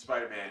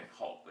 Spider-Man,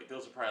 Hulk. Like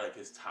those are probably like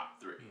his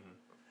top 3.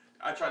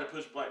 I try to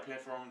push Black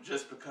Panther on him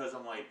just because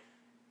I'm like,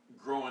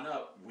 growing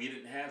up, we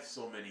didn't have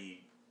so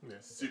many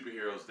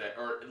superheroes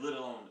or let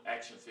alone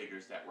action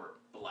figures that were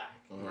black.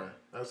 Right.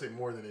 I would say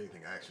more than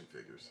anything, action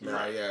figures.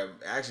 Nah, yeah,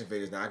 action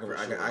figures. Now I can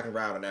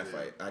ride on that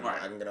fight. I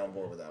can get on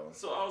board with that one.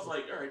 So I was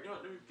like, all right, you know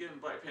what? Let me give him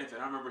Black Panther.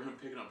 And I remember him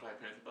picking up Black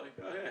Panther. Like,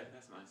 oh yeah,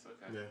 that's nice.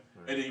 Okay. Yeah.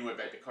 Right. And then he went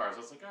back to Cars. I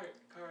was like, all right,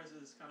 Cars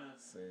is kind of.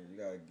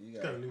 You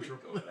Kind of neutral.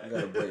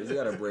 you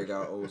gotta break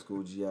out old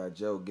school G.I.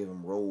 Joe. Give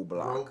him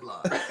Roadblock.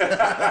 Roadblock.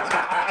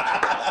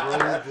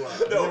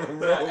 No,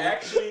 but I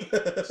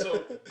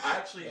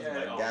actually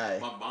had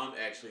my mom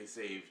actually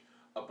saved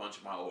a bunch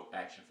of my old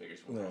action figures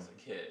when I was a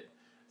kid.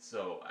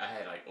 So I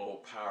had like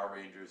old Power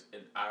Rangers,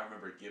 and I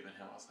remember giving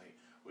him. I was like,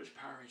 "Which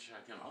Power Ranger should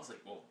I give him?" I was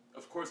like, "Well,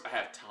 of course I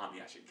have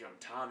Tommy. I should give him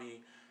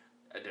Tommy."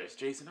 There's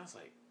Jason. I was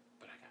like,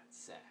 "But I got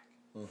Zach.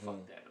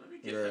 Fuck that. Let me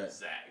give him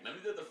Zach. Let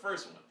me do the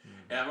first one."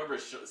 And I remember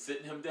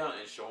sitting him down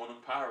and showing him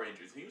Power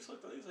Rangers. He was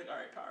like, "All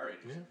right, Power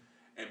Rangers."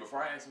 Yeah. And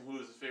before I asked him who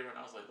was his favorite,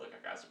 I was like, "Look, I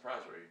got a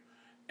surprise for you."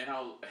 And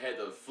I had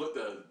the flip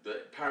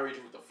the Power Ranger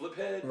with the flip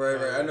head. Right.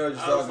 I know what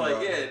you're talking about. I was like,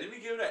 "Yeah, let me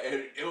give that."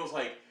 And it was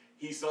like.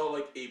 He saw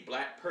like a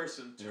black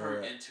person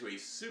turn into a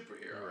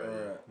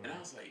superhero, and I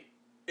was like,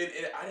 I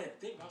didn't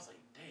think. I was like,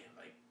 damn,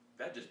 like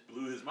that just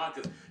blew his mind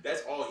because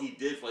that's all he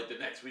did for like the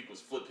next week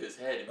was flip his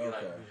head and be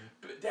like,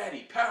 "But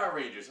Daddy, Power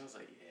Rangers." I was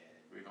like, yeah,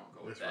 we're gonna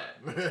go with that.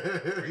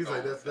 He's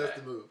like, that's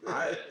the move.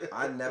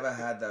 I never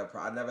had that.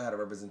 I never had a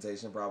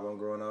representation problem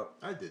growing up.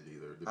 I didn't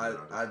either. To be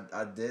honest.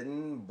 I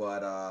didn't,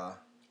 but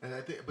and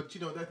I think, but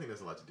you know, I think that's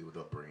a lot to do with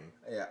upbringing.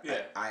 Yeah.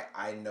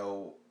 I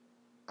know,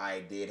 I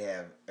did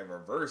have a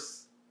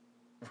reverse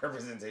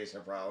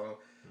representation problem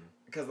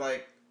because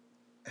like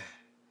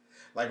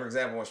for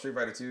example when Street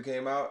Fighter 2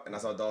 came out and I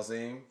saw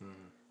Dalsim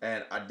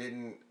and I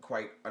didn't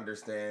quite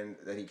understand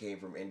that he came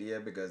from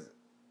India because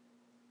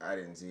I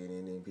didn't see any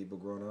Indian people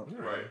growing up.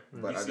 Right.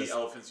 But you see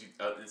elephants, you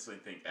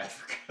instantly think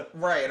Africa.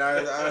 Right. And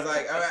I was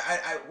like,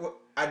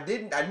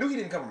 I knew he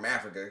didn't come from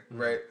Africa,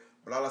 right?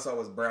 But all I saw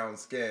was brown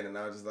skin and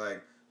I was just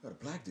like, oh, the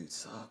black dude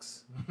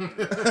sucks. I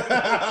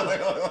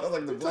was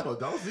like the black.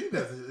 Dalsim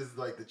is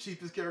like the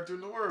cheapest character in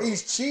the world.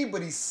 He's cheap,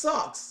 but he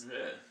sucks.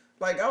 Yeah.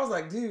 Like I was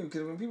like, dude,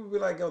 because when people be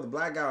like, yo, the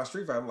black guy on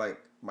Street Fighter, I'm like,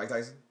 Mike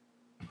Tyson.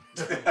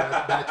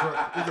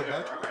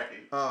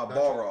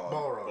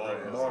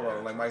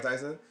 Balrog, like Mike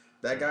Tyson.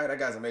 That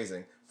guy's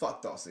amazing.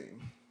 Fuck Dalsim.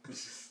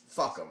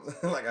 Fuck him.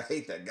 Like I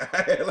hate that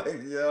guy.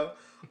 Like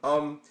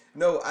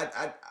no,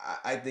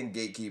 I think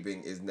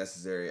gatekeeping is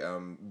necessary.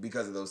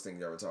 Because of those things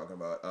that we're talking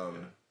about.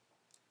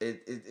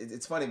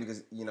 It's funny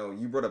because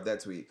you brought up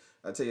that tweet.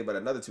 I'll tell you about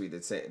another tweet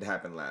that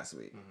happened last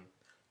week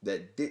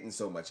that didn't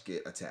so much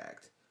get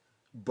attacked,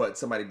 but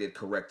somebody did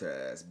correct her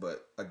ass.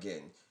 But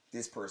again,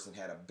 this person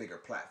had a bigger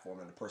platform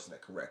than the person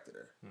that corrected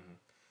her.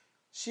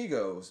 She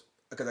goes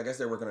because I guess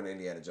they're working on an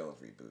Indiana Jones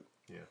reboot.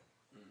 Yeah,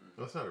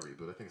 well, it's not a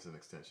reboot. I think it's an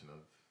extension of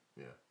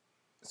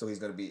So he's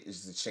gonna be.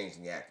 It's just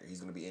changing the actor.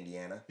 He's gonna be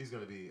Indiana. He's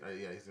gonna be.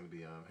 He's gonna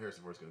be.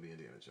 Harrison Ford's gonna be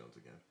Indiana Jones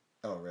again.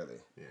 Oh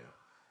really? Yeah.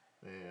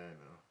 Yeah, I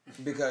know.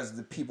 Because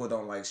the people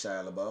don't like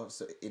Shia LaBeouf,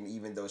 so and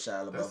even though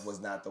Shia LaBeouf was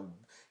not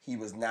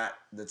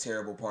the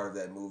terrible part of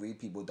that movie,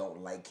 people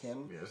don't like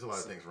him. Yeah, there's a lot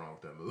of things wrong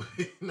with that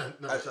movie.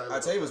 I'll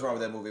tell you what's wrong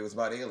with that movie. It was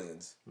about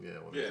aliens. Yeah,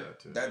 well, there's that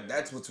too.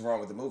 That's what's wrong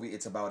with the movie.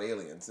 It's about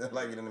aliens.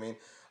 Like you know what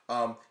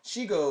I mean?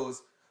 She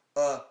goes,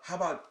 how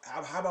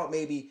about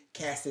maybe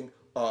casting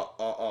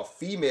a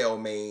female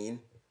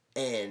main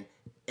and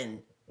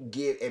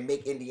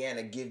make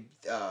Indiana give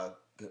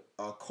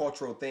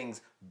cultural things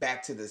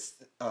back to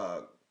this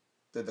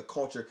the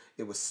culture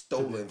it was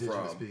stolen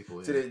from. People,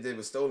 it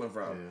was stolen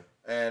from. Yeah.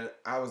 And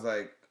I was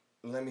like,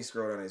 let me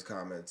scroll down these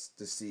comments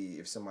to see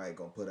if somebody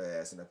gonna put her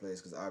ass in that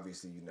place because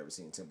obviously you've never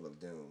seen Temple of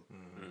Doom,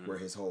 where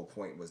his whole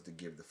point was to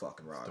give the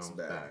fucking rocks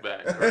back.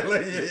 Right.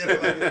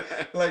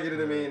 Like you know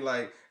what I mean?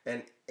 Like,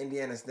 and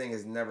Indiana's thing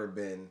has never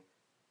been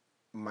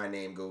my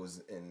name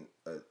goes in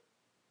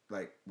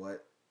like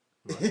what?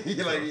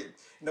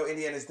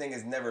 Indiana's thing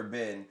has never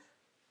been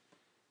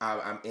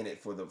I'm in it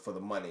for the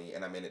money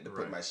and I'm in it to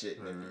put my shit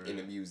in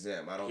the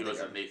museum. I don't. He think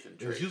wasn't Nathan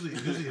Drake.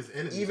 Usually his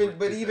enemies.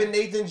 Even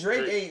Nathan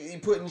Drake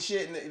ain't putting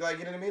shit in like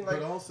you know what I mean. Like,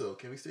 but also,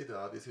 can we state the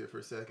obvious here for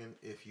a second?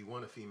 If you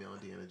want a female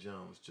Indiana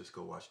Jones, just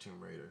go watch Tomb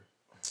Raider.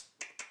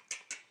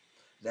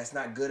 That's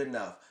not good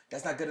enough.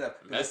 That's not good enough.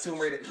 That's Tomb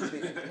Message.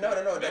 Raider.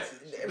 No. That's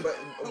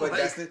but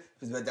that's the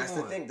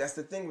come on. thing. That's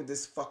the thing with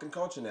this fucking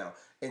culture now.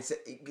 And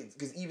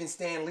because even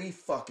Stan Lee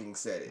fucking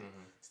said it.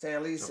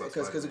 Stan Lee said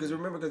because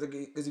remember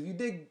because if you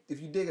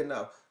dig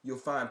enough, you'll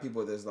find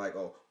people that's like,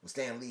 oh, well,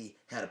 Stan Lee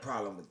had a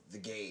problem with the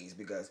gays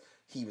because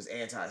he was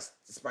anti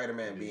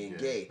Spider-Man being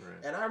gay.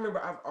 Right. And I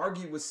remember I've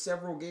argued with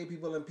several gay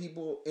people and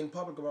people in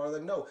public about it. I was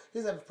like, no, he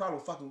doesn't have a problem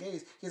with fucking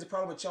gays. He has a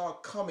problem with y'all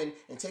coming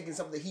and taking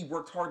something that he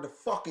worked hard to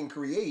fucking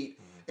create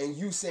and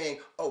you saying,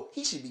 oh,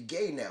 he should be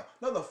gay now.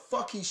 No, the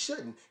fuck he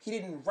shouldn't. He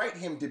didn't write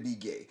him to be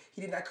gay. He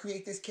did not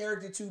create this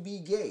character to be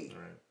gay.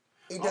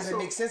 Right. It doesn't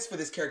make sense for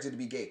this character to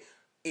be gay.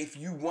 If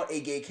you want a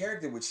gay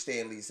character, which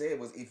Stan Lee said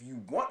was, if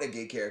you want a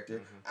gay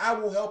character, I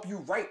will help you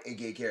write a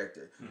gay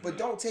character. But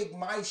don't take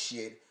my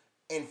shit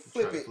and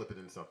flip it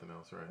into something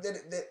else, right?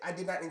 that I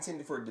did not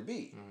intend for it to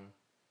be.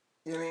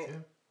 You know what I mean?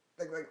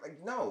 Yeah.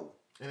 Like no.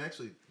 And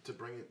actually, to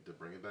bring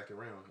it back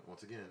around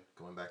once again,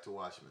 going back to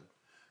Watchmen,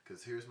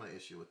 because here's my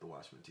issue with the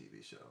Watchmen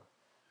TV show.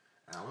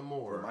 Alan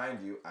Moore.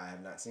 Remind you, I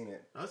have not seen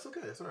it. Oh, that's okay.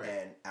 That's all right.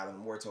 And Alan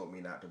Moore told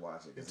me not to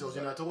watch it. He told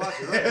you not to watch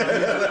it.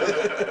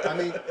 Right? I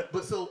mean,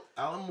 but so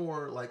Alan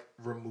Moore like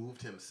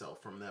removed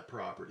himself from that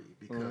property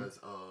because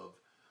of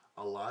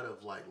a lot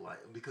of like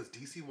because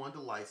DC wanted to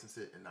license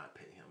it and not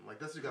pay him. Like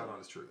that's the God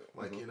honest truth.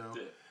 Like you know,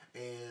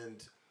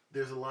 and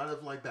there's a lot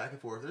of like back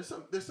and forth.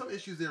 There's some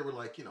issues there where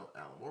like you know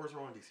Alan Moore was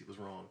wrong, DC was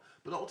wrong,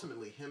 but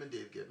ultimately him and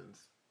Dave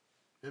Gibbons,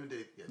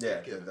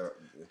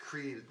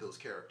 created those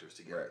characters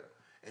together. Right.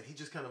 And he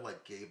just kind of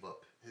like gave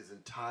up his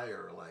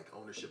entire like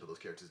ownership of those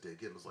characters. Dave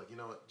Gibbons was like, you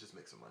know what, just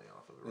make some money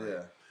off of it, right?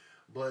 Yeah.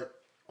 But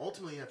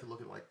ultimately, you have to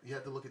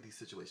look at these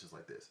situations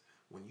like this.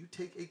 When you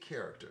take a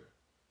character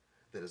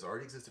that has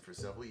already existed for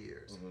several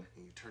years and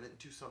you turn it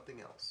into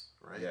something else,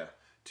 right? Yeah.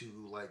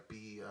 To like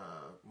be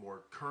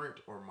more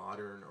current or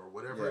modern or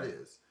whatever it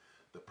is,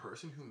 the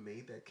person who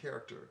made that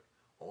character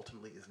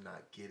ultimately is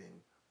not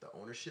getting the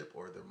ownership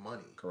or the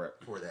money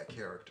for that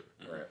character.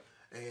 Right.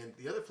 And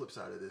the other flip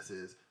side of this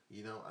is,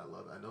 you know, I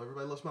know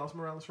everybody loves Miles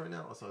Morales right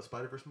now. I saw the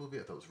Spider-Verse movie.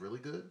 I thought it was really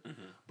good.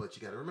 But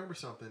you got to remember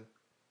something.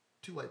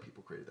 2 white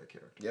people created that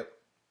character. Yep.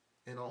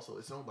 And also,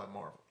 it's owned by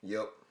Marvel.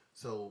 Yep.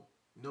 So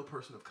no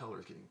person of color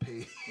is getting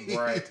paid.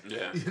 Right.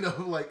 Yeah. You know,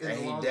 like, And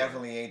he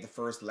definitely ain't the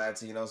first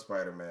Latino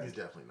Spider-Man. He's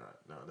definitely not.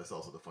 No, that's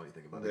also the funny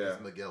thing about it. Yeah.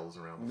 Because Miguel was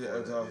around Yeah, before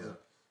it's that. awesome.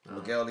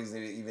 Miguel, he's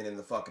even in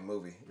the fucking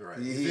movie. Right.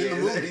 He's in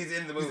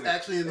the movie. He's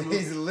actually in the movie.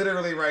 He's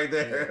literally right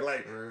there. Yeah.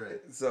 Like, right.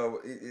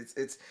 So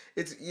it's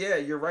yeah,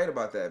 you're right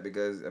about that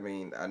because I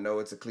mean I know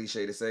it's a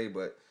cliche to say,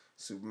 but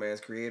Superman's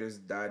creators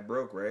died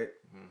broke, right?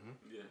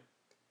 Yeah.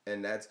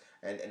 And that's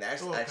and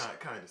actually, Well,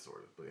 kind of,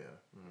 sort of, but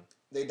yeah.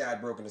 they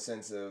died broke in the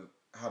sense of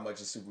how much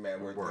is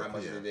Superman worth? How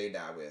much did they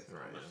die with?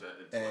 Right.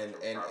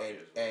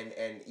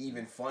 And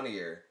even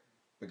funnier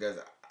because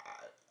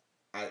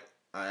I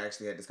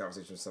actually had this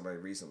conversation with somebody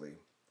recently.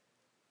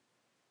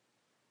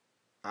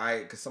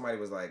 Because somebody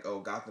was like,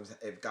 "Oh,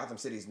 if Gotham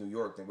City is New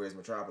York, then where's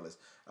Metropolis?"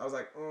 I was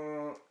like,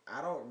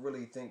 I don't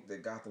really think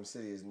that Gotham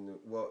City is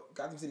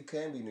Gotham City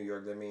can be New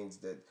York. That means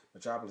that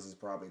Metropolis is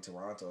probably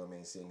Toronto. I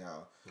mean, seeing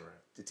how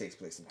it takes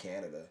place in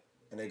Canada,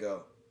 and they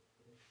go,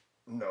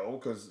 "No,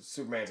 because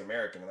Superman's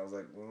American." And I was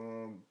like,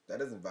 that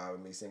doesn't vibe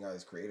with me. Seeing how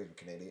his creators were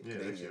Canadian.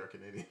 Yeah, actually are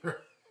Canadian.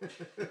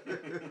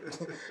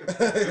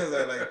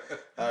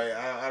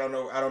 I don't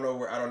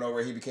know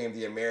where he became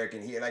the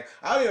American hero. Like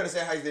I don't even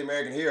understand how he's the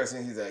American hero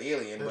since he's an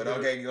alien. But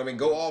okay, I mean,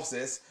 go off,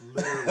 sis.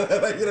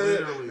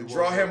 Literally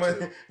draw him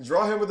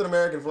with an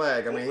American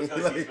flag. I mean,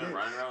 because he's been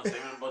running around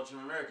saving a bunch of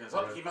Americans.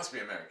 Well, he must be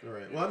American.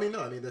 Right. Well, I mean,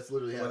 no, that's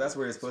literally. Well, that's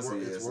where his pussy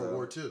is. It's World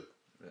War II.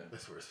 Yeah.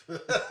 That's where.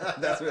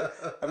 That's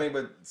what I mean.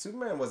 But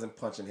Superman wasn't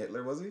punching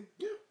Hitler, was he?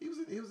 Yeah, he was.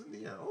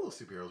 Yeah, all those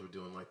superheroes were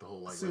doing like the whole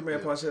like Superman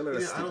punched Hitler.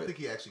 Yeah, I don't think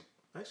he actually.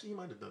 Actually, he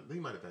might have done. He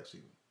might have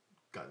actually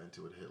gotten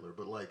into it, Hitler.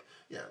 But like,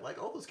 yeah, like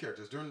all those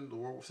characters during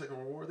the Second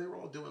World War, they were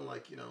all doing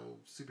like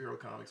superhero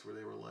comics where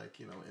they were like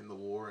in the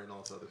war and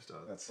all this other stuff.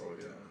 That's so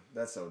dumb.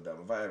 That's so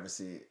dumb. If I ever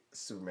see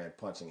Superman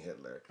punching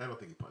Hitler, I don't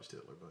think he punched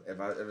Hitler, but if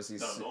I ever see,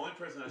 the only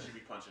person that should be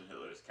punching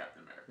Hitler is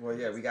Captain America. Well,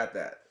 yeah, we got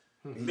that.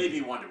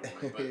 Maybe Wonder Woman,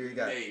 but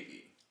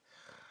maybe.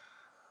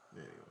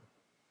 Anyway.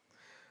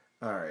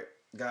 All right,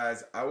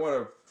 guys, I want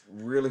to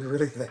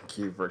really thank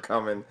you for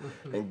coming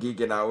and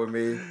geeking out with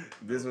me.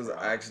 This was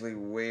actually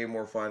way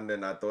more fun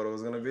than I thought it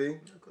was gonna be.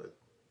 Good.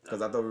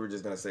 Because I thought we were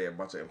just gonna say a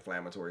bunch of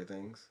inflammatory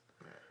things.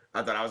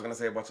 I thought I was gonna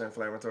say a bunch of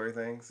inflammatory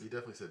things. You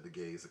definitely said the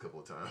gays a couple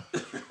of times.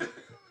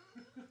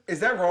 Is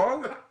that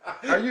wrong?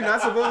 Are you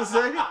not supposed to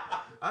say?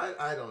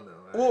 I don't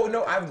know. Well,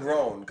 no, I've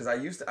grown because I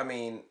used to. I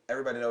mean,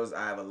 everybody knows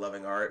I have a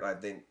loving heart. I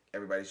think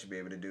everybody should be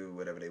able to do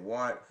whatever they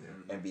want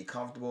and be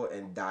comfortable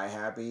and die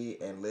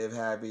happy and live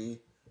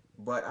happy.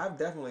 But I've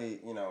definitely,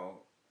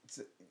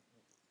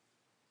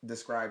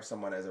 described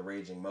someone as a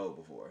raging Mo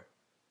before.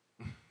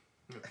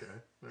 Okay.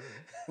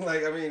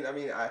 Like,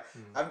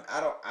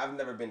 I've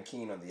never been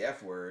keen on the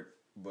F word,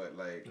 but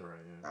like,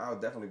 I'll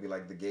definitely be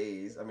like the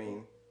gays. I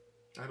mean,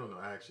 I don't know.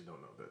 I actually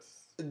don't know.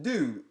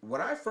 Dude,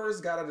 when I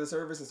first got out of the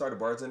service and started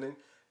bartending,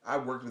 I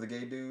worked with a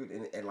gay dude,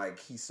 and like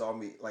he saw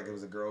me, like it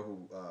was a girl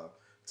who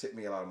tipped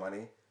me a lot of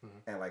money,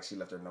 and like she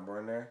left her number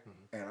in there,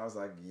 and I was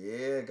like,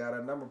 yeah, got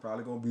her number,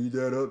 probably gonna beat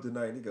that up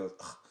tonight. And he goes,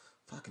 ugh,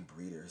 fucking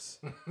breeders.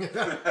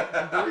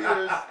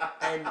 Breeders.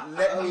 And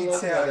let me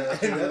tell you,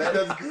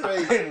 That's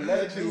great.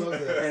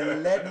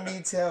 and let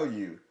me tell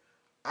you,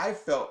 I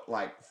felt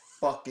like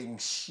fucking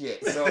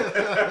shit. So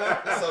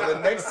the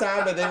next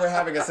time that they were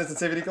having a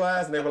sensitivity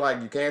class and they were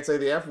like, you can't say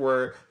the F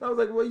word, I was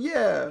like, well,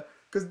 yeah,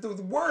 because the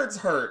words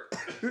hurt.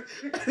 And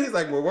he's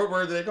like, well, what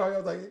word did they call you? I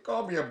was like, they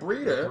called me a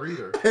breeder.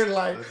 And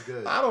like,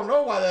 I don't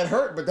know why that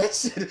hurt, but that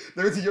shit,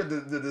 there's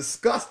the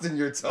disgust in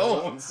your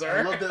tone, sir.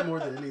 I love that more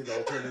than any of the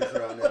alternatives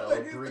around now.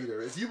 A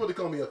breeder. If you want to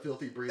call me a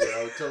filthy breeder,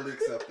 I would totally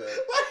accept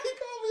that. Why he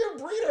called me a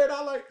breeder? And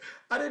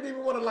I didn't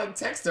even want to like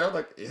text her. I was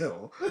like,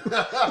 ew. I was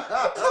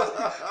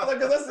like,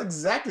 'cause that's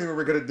exactly what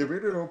we're gonna do. We're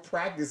gonna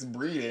practice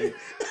breeding.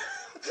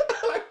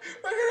 Like,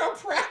 we're gonna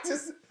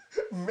practice.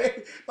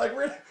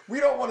 We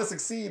don't want to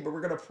succeed, but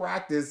we're gonna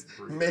practice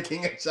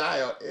making a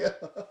child.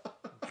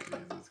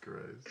 Jesus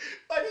Christ!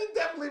 Like he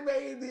definitely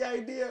made the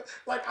idea.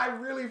 Like I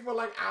really for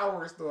like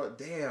hours thought,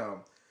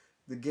 damn,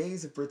 the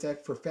gays have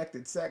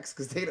perfected sex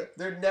because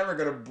they're never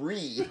gonna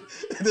breed.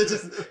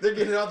 they're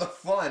getting all the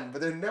fun, but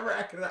they're never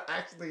gonna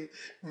actually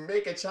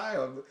make a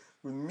child.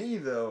 With me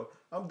though,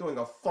 I'm doing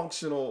a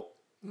functional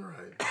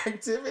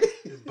activity.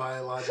 It's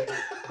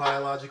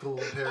biological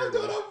I'm imperative.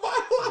 doing a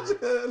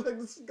biological, like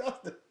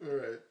disgusting. All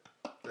right,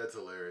 that's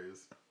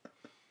hilarious.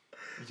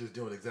 You're just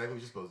doing exactly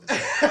what you're supposed to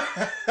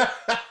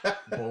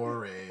do.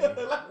 Boring.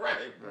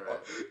 Right.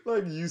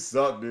 Like you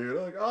suck, dude.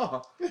 Like,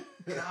 oh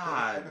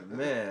God,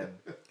 man.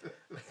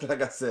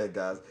 Like I said,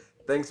 guys,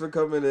 thanks for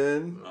coming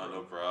in.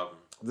 No problem.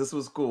 This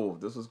was cool.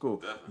 Definitely.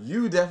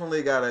 You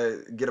definitely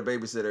gotta get a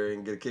babysitter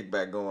and get a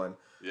kickback going.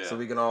 Yeah. So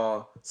we can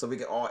all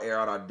air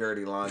out our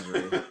dirty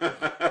laundry.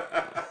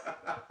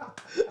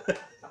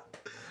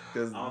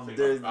 Because I don't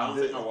think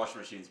my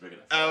washing machine's big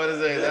enough. I would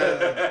say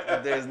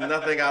that there's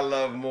nothing I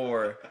love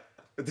more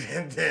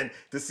than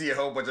to see a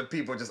whole bunch of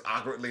people just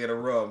awkwardly in a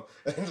room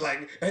and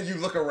you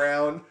look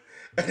around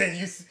and then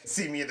you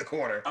see me in the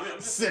corner. I mean, I'm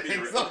just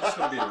sipping.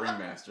 gonna be a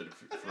ringmaster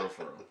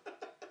for real.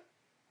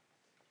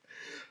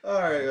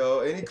 All right, yo.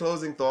 Any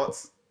closing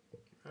thoughts?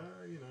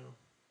 You know.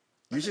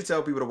 You should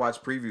tell people to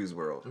watch Previews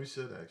World. We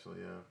should actually,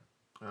 yeah.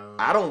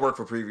 I don't work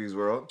for Previews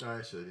World.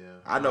 I should,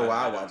 yeah. I know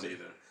why I watch don't it.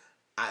 either.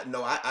 I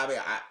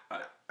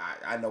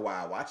know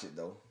why I watch it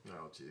though.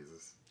 Oh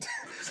Jesus.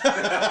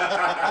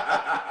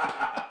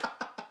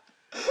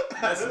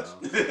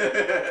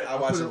 I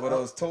watch it for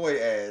those toy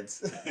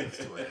ads.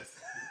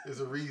 There's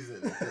a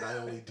reason that I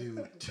only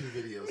do 2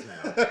 videos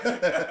now.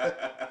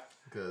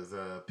 Because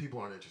people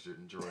aren't interested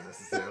in drawing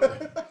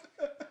necessarily.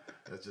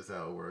 That's just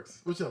how it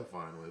works, which I'm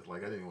fine with.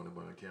 Like I didn't want to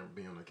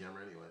be on the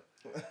camera anyway.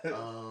 I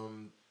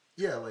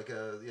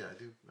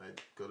do. I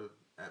go to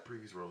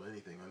 @Previews World,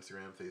 anything,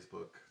 Instagram,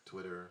 Facebook,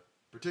 Twitter,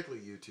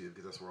 particularly YouTube,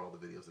 because that's where all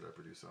the videos that I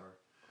produce are.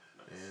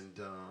 Nice. And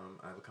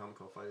I have a comic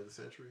called Fight of the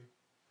Century.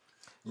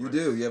 You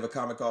do. You have a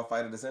comic called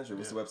Fight of the Century.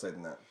 What's the website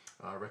in that?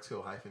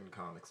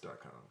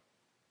 Rexco-comics.com.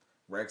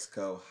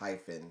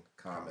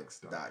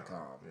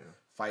 Rexco-comics.com. Yeah.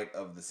 Fight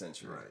of the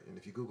Century. Right. And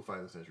if you Google Fight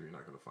of the Century, you're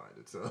not going to find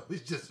it. So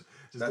it's just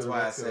that's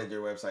why I said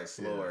your website's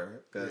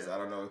slower, because I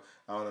don't know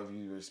if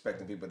you're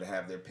expecting people to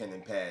have their pen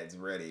and pads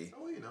ready.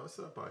 Oh, it's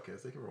a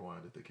podcast. They can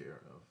rewind if they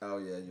care enough. Oh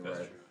yeah, you're That's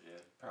right. true. Yeah,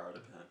 power of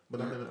the pen.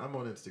 But I'm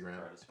on Instagram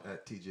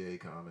 @TJA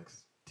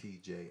Comics.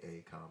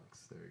 TJA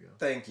Comics. There you go.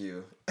 Thank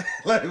you.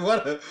 Like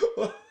what?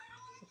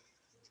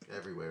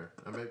 Everywhere.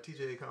 I'm at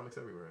TJA Comics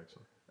everywhere,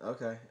 actually.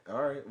 Okay.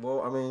 All right.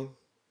 Well, I mean,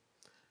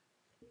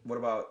 what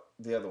about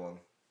the other one?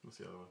 What's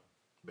the other one?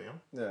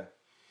 Bam? Yeah.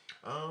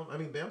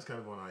 Bam's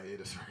kind of on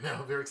hiatus right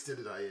now. Very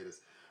extended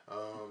hiatus.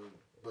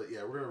 But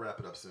yeah, we're gonna wrap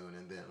it up soon,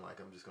 and then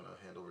I'm just gonna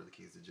hand over the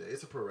keys to Jay.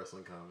 It's a pro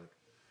wrestling comic.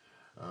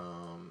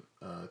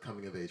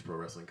 Coming of age pro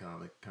wrestling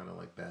comic, kind of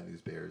like Bad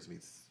News Bears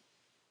meets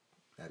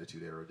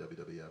Attitude Era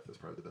WWF. That's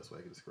probably the best way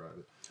I can describe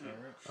it. All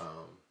right.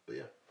 But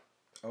yeah.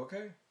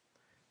 Okay.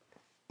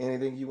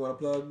 Anything you want to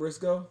plug,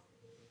 Briscoe?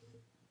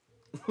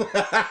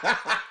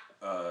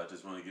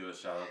 Just want to give a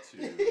shout out to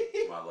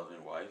my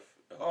loving wife.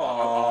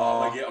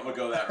 I'm gonna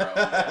go that route.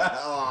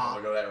 I'm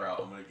gonna go that route.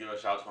 I'm gonna give a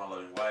shout out to my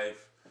loving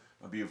wife,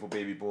 my beautiful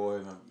baby boy,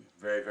 my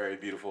very, very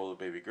beautiful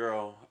baby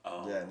girl.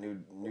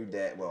 New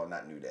dad. Well,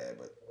 not new dad,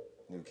 but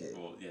new kid.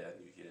 Well, yeah,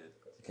 new kid.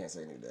 You can't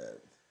say new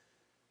dad.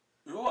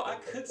 Well, I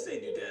could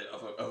say new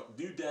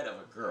dad of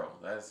a girl.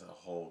 That's a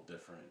whole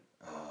different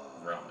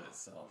realm in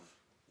itself.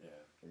 Yeah,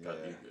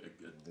 gonna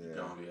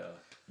be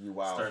you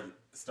wow.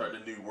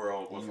 Starting a new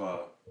world with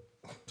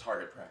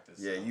target practice.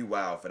 Yeah, you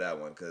wow for that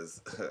one,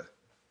 because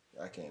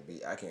I can't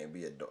be I can't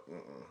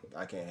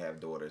have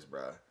daughters,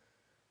 bruh.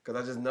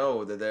 Because I just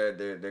know that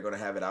they're gonna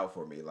have it out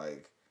for me.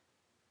 Like,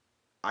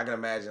 I can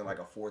imagine like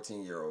a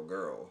 14-year-old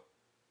girl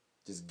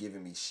just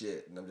giving me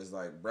shit, and I'm just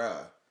like,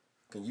 bruh,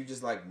 can you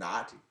just like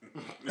not?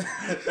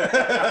 Just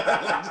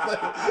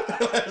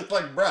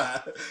like,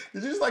 bruh,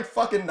 did you just like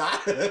fucking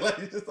not?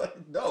 Like, just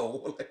like,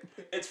 no. Like,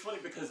 it's funny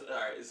because, all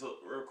right, so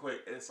real quick,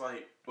 it's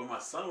like when my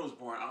son was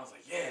born, I was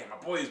like, yeah, my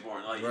boy is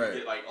born. Like, right. you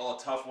get like all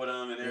tough with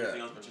him and everything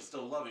Yeah. else, but you're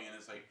still loving. And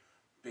it's like,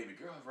 baby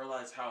girl, I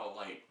realized how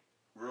like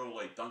real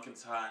like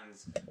Duncan's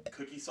Hines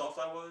cookie soft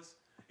I was.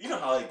 You know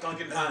how like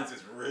Duncan Hines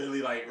is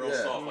really like real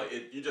soft, like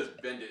you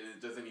just bend it and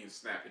it doesn't even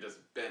snap, it just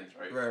bends,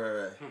 right?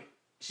 Right.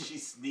 She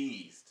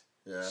sneezed.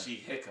 Yeah. She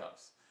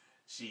hiccups.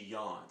 She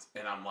yawns,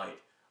 and I'm like,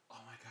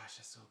 oh my gosh,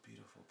 that's so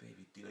beautiful,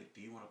 baby. Do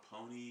you want a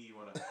pony? You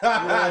want a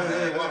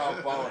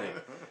pony?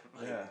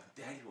 Like, Yeah.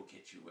 Daddy will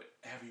get you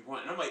whatever you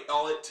want. And I'm like,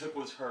 all it took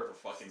was her to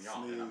fucking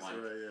yawn. And I'm like,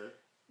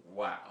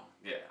 wow,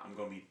 yeah, I'm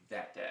gonna be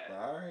that dad.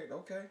 All right.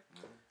 Okay.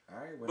 All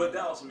right. But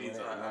that also means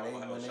I will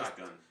have a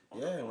shotgun.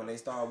 Yeah, when they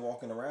start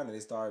walking around and they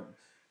start,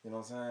 you know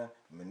what I'm saying,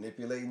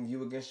 manipulating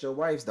you against your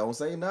wives, don't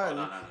say nothing.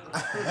 No.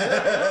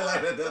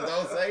 Like,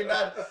 don't say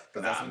nothing.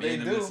 Because that's what me they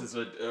and the do. missus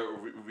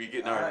we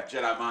getting All our right.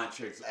 Jedi mind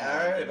tricks on All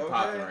right, and okay.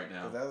 popping right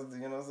now. 'Cause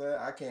that's, you know what I'm saying?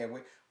 I can't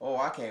wait. Oh,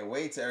 I can't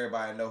wait till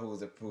everybody know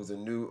who's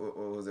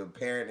a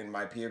parent in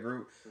my peer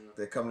group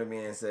that come to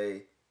me and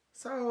say,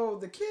 so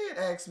the kid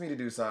asked me to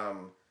do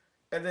something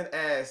and then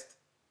asked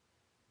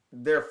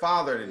their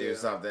father to do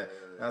something.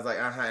 I was like,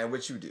 and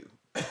what you do?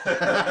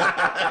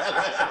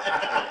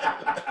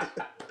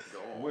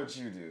 What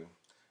you do?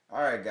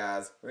 All right,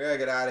 guys, we gotta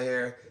get out of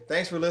here.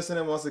 Thanks for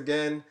listening once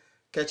again.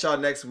 Catch y'all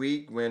next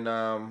week when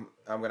I'm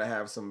gonna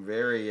have some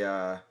very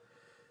What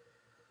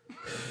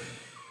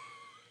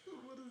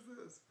is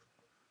this?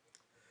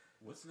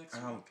 What's next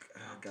week?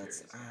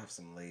 I have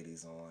some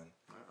ladies on,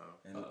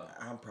 and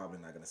I'm probably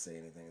not gonna say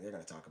anything. They're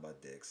gonna talk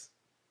about dicks.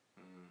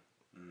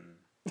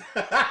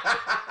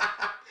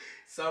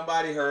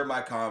 Somebody heard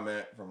my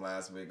comment from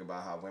last week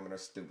about how women are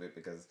stupid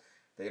because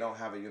they don't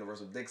have a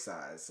universal dick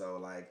size. So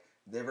like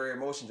they're very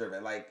emotion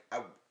driven. Like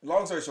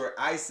long story short,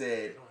 I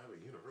said. They don't have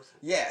a universal.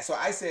 Yeah, so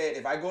I said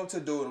if I go up to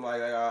a dude and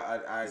like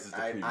This is the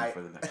preview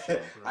for the next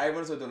show. I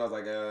went to a dude and I was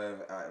like,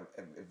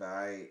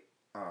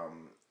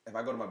 if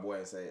I go to my boy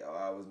and say, oh,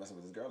 I was messing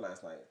with this girl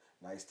last night,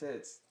 nice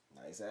tits,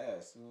 nice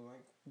ass,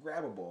 like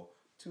grabbable,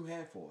 2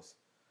 handfuls,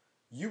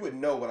 you would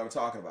know what I'm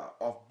talking about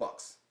off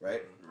bucks,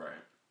 right?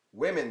 Right.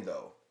 Women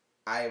though,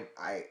 I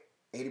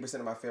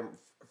 80%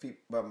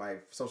 of my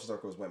social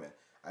circle is women.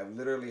 I've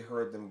literally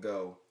heard them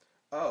go,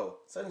 oh,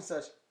 such and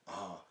such,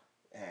 oh,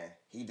 man,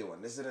 he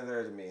doing this and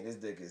that to me, and his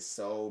dick is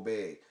so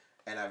big.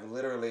 And I've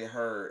literally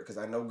heard, because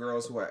I know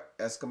girls who are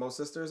Eskimo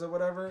sisters or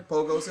whatever,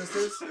 Pogo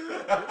sisters.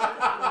 It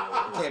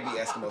can't be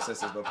Eskimo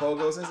sisters, but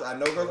Pogo sisters. I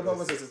know girls are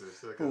Pogo sisters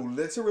who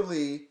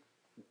literally,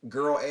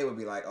 girl A would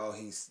be like, oh,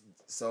 he's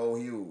so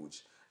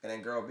huge. And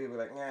then girl B would be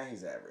like, nah,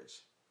 he's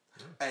average.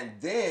 And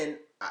then,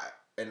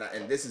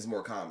 and this is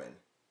more common,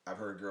 I've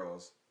heard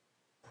girls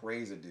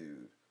praise a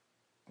dude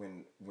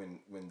when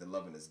the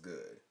loving is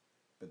good.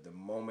 But the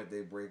moment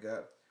they break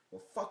up,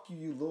 well, fuck you,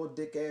 you little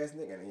dick ass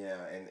nigga,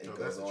 and it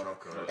goes on.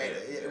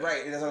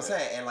 Right, that's what I'm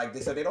saying. And like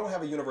so they don't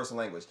have a universal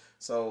language.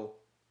 So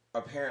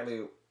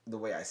apparently, the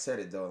way I said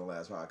it though in the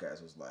last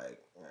podcast was like,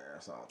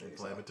 something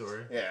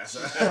Inflammatory. Yeah.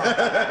 So, Shocker.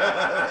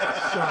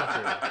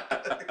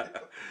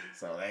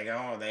 so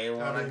they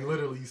want. I mean,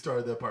 literally, you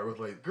started that part with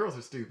like, girls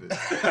are stupid.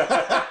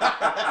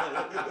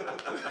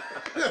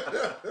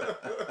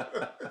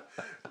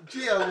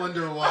 Gee, I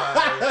wonder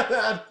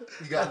why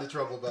you got into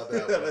trouble about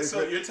that one.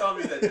 So you're telling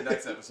me that the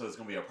next episode is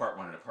going to be a part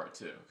 1 and a part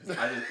 2? Because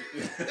I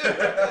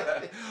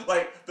didn't...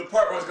 like, the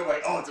part 1 is going to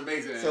be like, oh, it's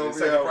amazing. And the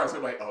second part's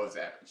going to be like, oh, it's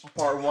average.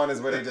 Part 1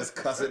 is where they just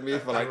cuss at me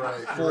for like Right,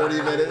 40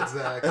 minutes.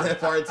 exactly. And then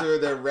part 2,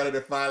 they're ready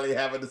to finally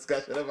have a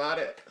discussion about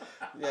it.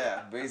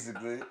 Yeah,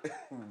 basically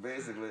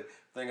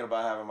thinking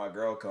about having my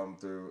girl come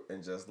through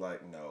and just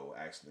like, no,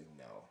 actually,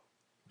 no.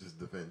 Just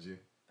defend you.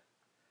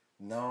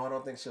 No, I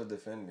don't think she'll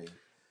defend me.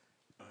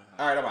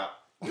 All right, I'm out.